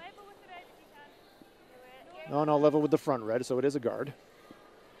stone. No, level with the front red, so it is a guard.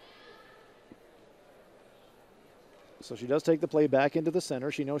 So she does take the play back into the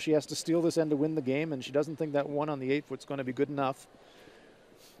center. She knows she has to steal this end to win the game, and she doesn't think that one on the 8 foot's going to be good enough.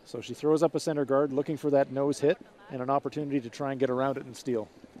 So she throws up a center guard, looking for that nose hit and an opportunity to try and get around it and steal.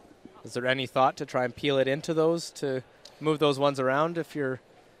 Is there any thought to try and peel it into those, to move those ones around if you're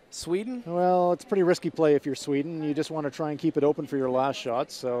Sweden? Well, it's a pretty risky play if you're Sweden. You just want to try and keep it open for your last shot.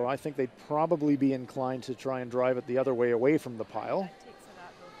 So I think they'd probably be inclined to try and drive it the other way away from the pile.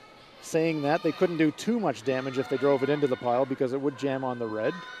 Saying that, they couldn't do too much damage if they drove it into the pile because it would jam on the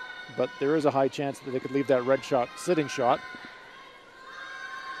red. But there is a high chance that they could leave that red shot sitting shot.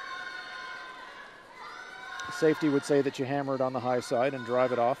 Safety would say that you hammer it on the high side and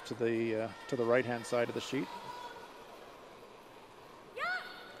drive it off to the right-hand side of the sheet.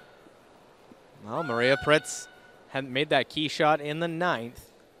 Well, Maria Pritz hadn't made that key shot in the 9th.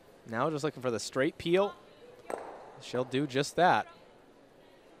 Now just looking for the straight peel. She'll do just that.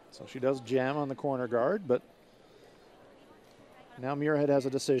 So she does jam on the corner guard, but now Muirhead has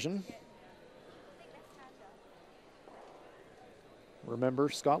a decision. Remember,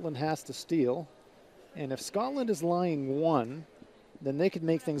 Scotland has to steal. And if Scotland is lying 1, then they could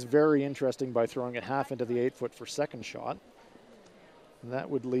make things very interesting by throwing it half into the 8 foot for second shot. And that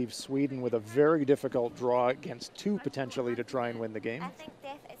would leave Sweden with a very difficult draw against 2 potentially to try and win the game. I think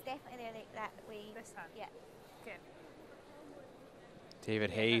it's definitely there like that way. This hand? Yeah. Okay.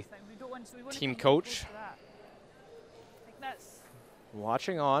 David Hay, We want team to coach, like that's,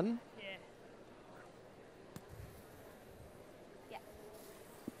 watching on. yeah. Yeah.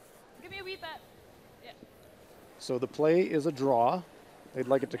 Give me a wee bit. Yeah. So the play is a draw. They'd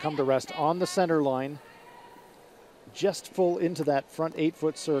like it to come to rest on the center line, just full into that front 8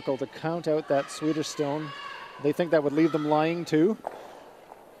 foot circle to count out that Swedish stone. They think that would leave them lying 2.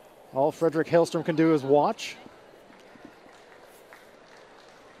 All Fredrik Hellström can do is watch.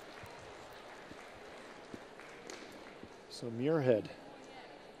 So Muirhead.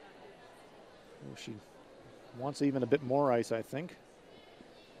 Oh, she wants even a bit more ice, I think.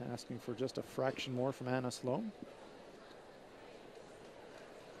 Asking for just a fraction more from Anna Sloan.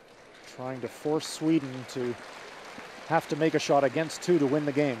 Trying to force Sweden to have to make a shot against 2 to win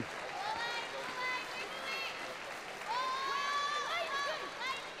the game.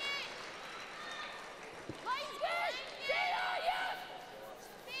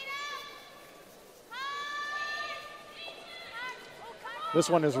 This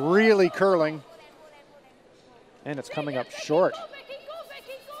one is really curling, and it's coming up short.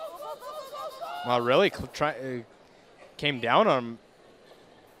 Well, really came down on him.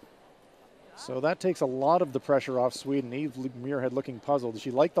 So that takes a lot of the pressure off Sweden. Eve Muirhead looking puzzled.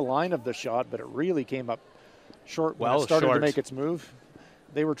 She liked the line of the shot, but it really came up short when Well it started short. to make its move.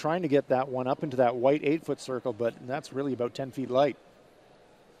 They were trying to get that one up into that white 8-foot circle, but that's really about 10 feet light.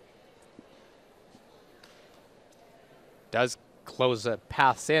 Does close the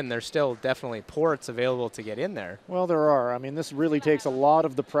paths in. There's still definitely ports available to get in there. Well, there are. I mean, this really takes a lot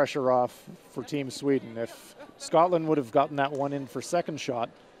of the pressure off for Team Sweden. If Scotland would have gotten that one in for second shot,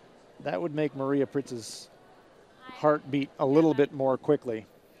 that would make Maria Pritz's heart beat a little bit more quickly.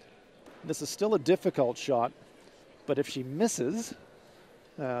 This is still a difficult shot, but if she misses,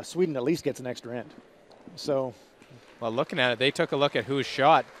 Sweden at least gets an extra end. So, well, looking at it, they took a look at whose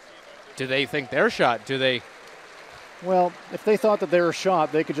shot. Do they think their shot? Do they? well, if they thought that they were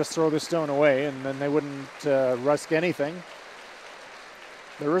shot, they could just throw this stone away and then they wouldn't risk anything.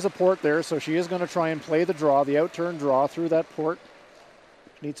 There is a port there, so she is going to try and play the draw, the out-turn draw through that port.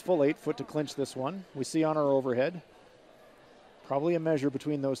 Needs full 8-foot to clinch this one. We see on our overhead. Probably a measure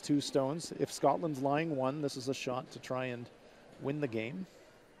between those two stones. If Scotland's lying 1, this is a shot to try and win the game.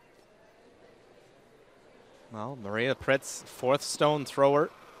 Well, Maria Pritz, 4th stone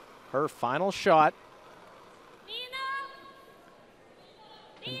thrower. Her final shot.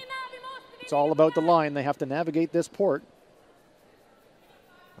 It's all about the line. They have to navigate this port.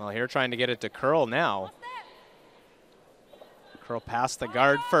 Well, here trying to get it to curl now. Curl past the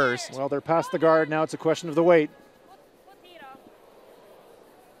guard first. Well, they're past the guard. Now it's a question of the weight.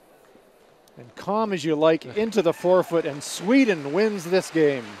 And calm as you like into the 4-foot, and Sweden wins this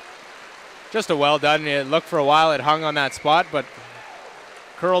game. Just a well done. It looked for a while, it hung on that spot, but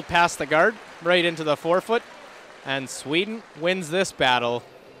curled past the guard, right into the 4-foot, and Sweden wins this battle.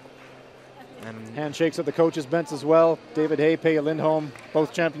 And handshakes at the coaches' bench as well. David Hay, Peja Lindholm,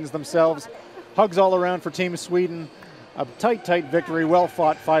 both champions themselves. Hugs all around for Team Sweden. A tight, tight victory, well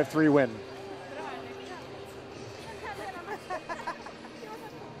fought, 5-3 win.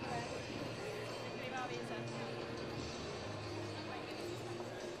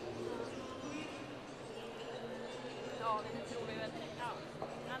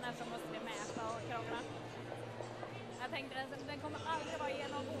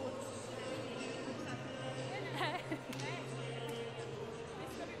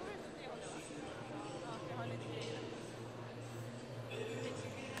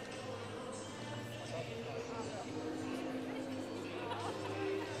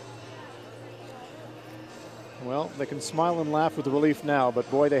 Well, they can smile and laugh with relief now, but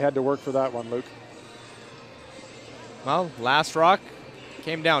boy, they had to work for that one, Luke. well, last rock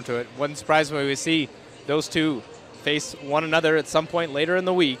came down to it. Wouldn't surprise me if we see those two face one another at some point later in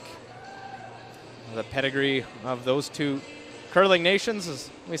the week. The pedigree of those two curling nations, as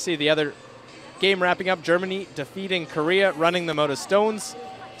we see the other game wrapping up. Germany defeating Korea, running them out of stones.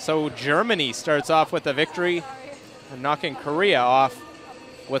 So Germany starts off with a victory and knocking Korea off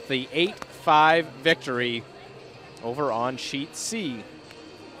with the 8-5 victory over on sheet C.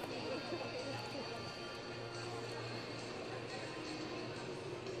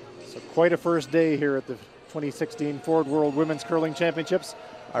 So quite a first day here at the 2016 Ford World Women's Curling Championships.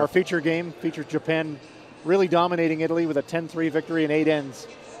 Our feature game featured Japan really dominating Italy with a 10-3 victory in 8 ends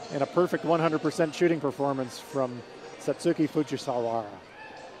and a perfect 100% shooting performance from Satsuki Fujisawa.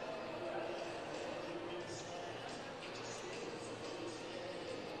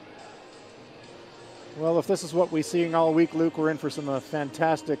 Well, if this is what we're seeing all week, Luke, we're in for some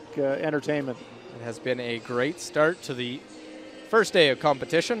fantastic entertainment. It has been a great start to the first day of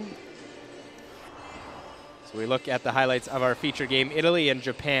competition. So we look at the highlights of our feature game, Italy and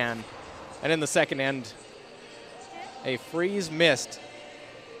Japan. And in the second end, a freeze missed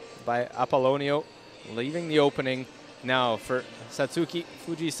by Apollonio, leaving the opening. Now for Satsuki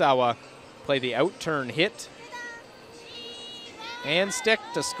Fujisawa, play the out-turn hit and stick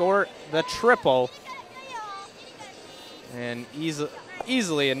to score the triple. And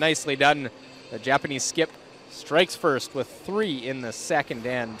easily and nicely done. The Japanese skip strikes first with 3 in the second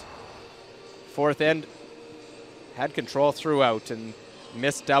end. Fourth end had control throughout, and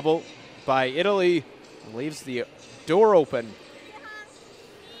missed double by Italy leaves the door open.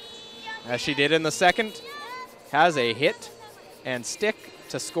 As she did in the second, has a hit and stick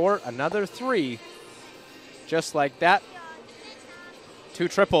to score another 3. Just like that, 2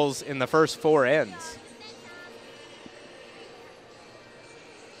 triples in the first 4 ends.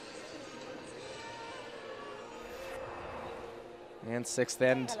 And sixth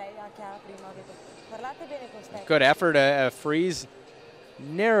end. Good effort, a freeze.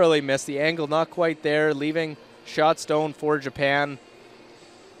 Narrowly missed the angle, not quite there, leaving shot stone for Japan.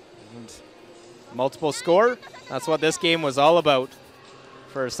 And multiple score. That's what this game was all about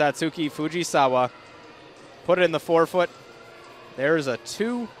for Satsuki Fujisawa. Put it in the 4-foot. There's a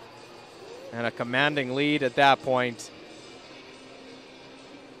 2. and a commanding lead at that point.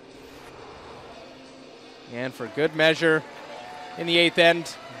 And for good measure, in the 8th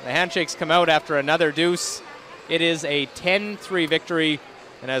end, the handshakes come out after another deuce. It is a 10-3 victory,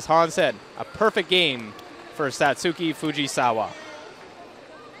 and as Han said, a perfect game for Satsuki Fujisawa.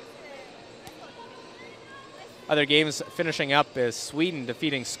 Other games finishing up is Sweden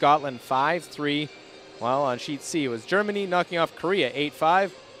defeating Scotland 5-3, while on sheet C it was Germany knocking off Korea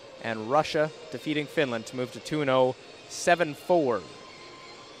 8-5, and Russia defeating Finland to move to 2-0, 7-4.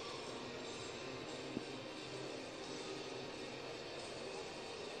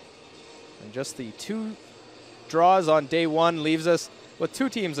 And just the 2 draws on day 1 leaves us with 2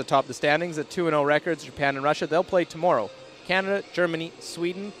 teams atop the standings at 2-0 records, Japan and Russia. They'll play tomorrow. Canada, Germany,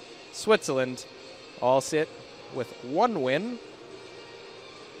 Sweden, Switzerland all sit with 1 win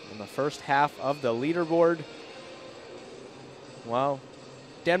in the first half of the leaderboard. While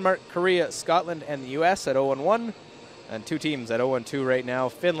Denmark, Korea, Scotland, and the US at 0-1, and 2 teams at 0-2 right now,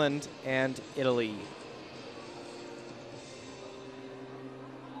 Finland and Italy.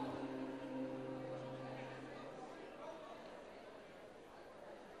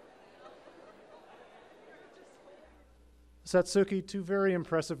 Satsuki, 2 very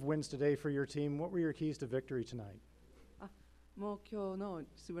impressive wins today for your team. What were your keys to victory tonight? もう今日の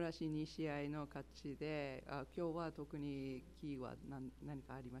素晴らしい2試合の勝ちで、今日は特にキーは何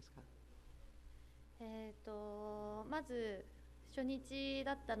かありますか？まず初日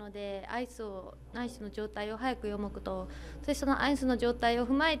だったのでアイスの状態を早く読むこと、そしてそのアイスの状態を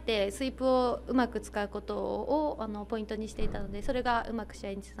踏まえてスイープをうまく使うことをポイントにしていたので、それがうまく試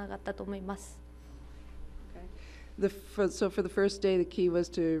合につながったと思います。So for the first day, the key was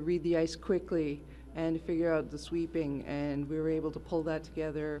to read the ice quickly and figure out the sweeping, and we were able to pull that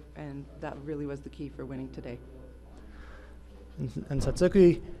together, and that really was the key for winning today. And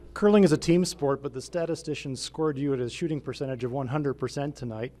Satsuki, curling is a team sport, but the statisticians scored you at a shooting percentage of 100%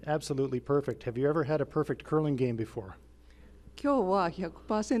 tonight. Absolutely perfect. Have you ever had a perfect curling game before? 今日は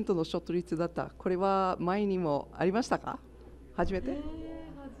 100% のショット率だった。これは前にもありましたか？初めて？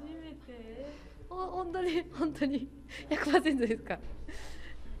本当に 100% ですか？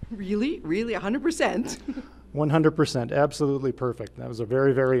 Really? Really? 100%? 100%. Absolutely perfect. That was a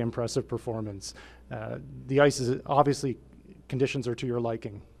very, very impressive performance. The ice is obviously conditions are to your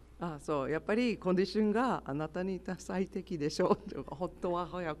liking. そう、やっぱりコンディションがあなたに最適でしょう。本当は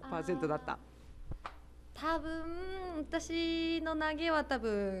 100% だった。多分私の投げは多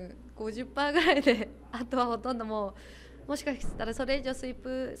分 50% ぐらいで、あとはほとんどもしかしたらそれ以上スイ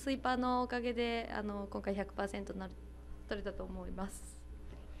ーパーのおかげで今回 100% 取れたと思います。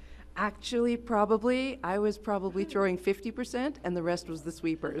Actually, I was probably throwing 50% and the rest was the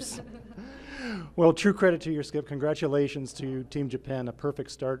sweepers. Well, true credit to your skip. Congratulations to Team Japan. A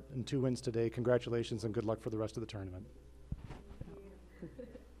perfect start and 2 wins today. Congratulations and good luck for the rest of the tournament.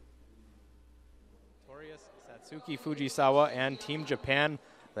 Victorious Satsuki Fujisawa and Team Japan.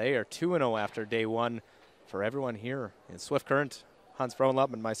 They are 2-0 after day 1. For everyone here in Swift Current, Hans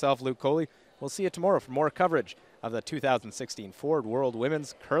Frohnlup and myself, Luke Coley, we'll see you tomorrow for more coverage of the 2016 Ford World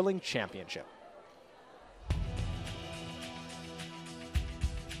Women's Curling Championship.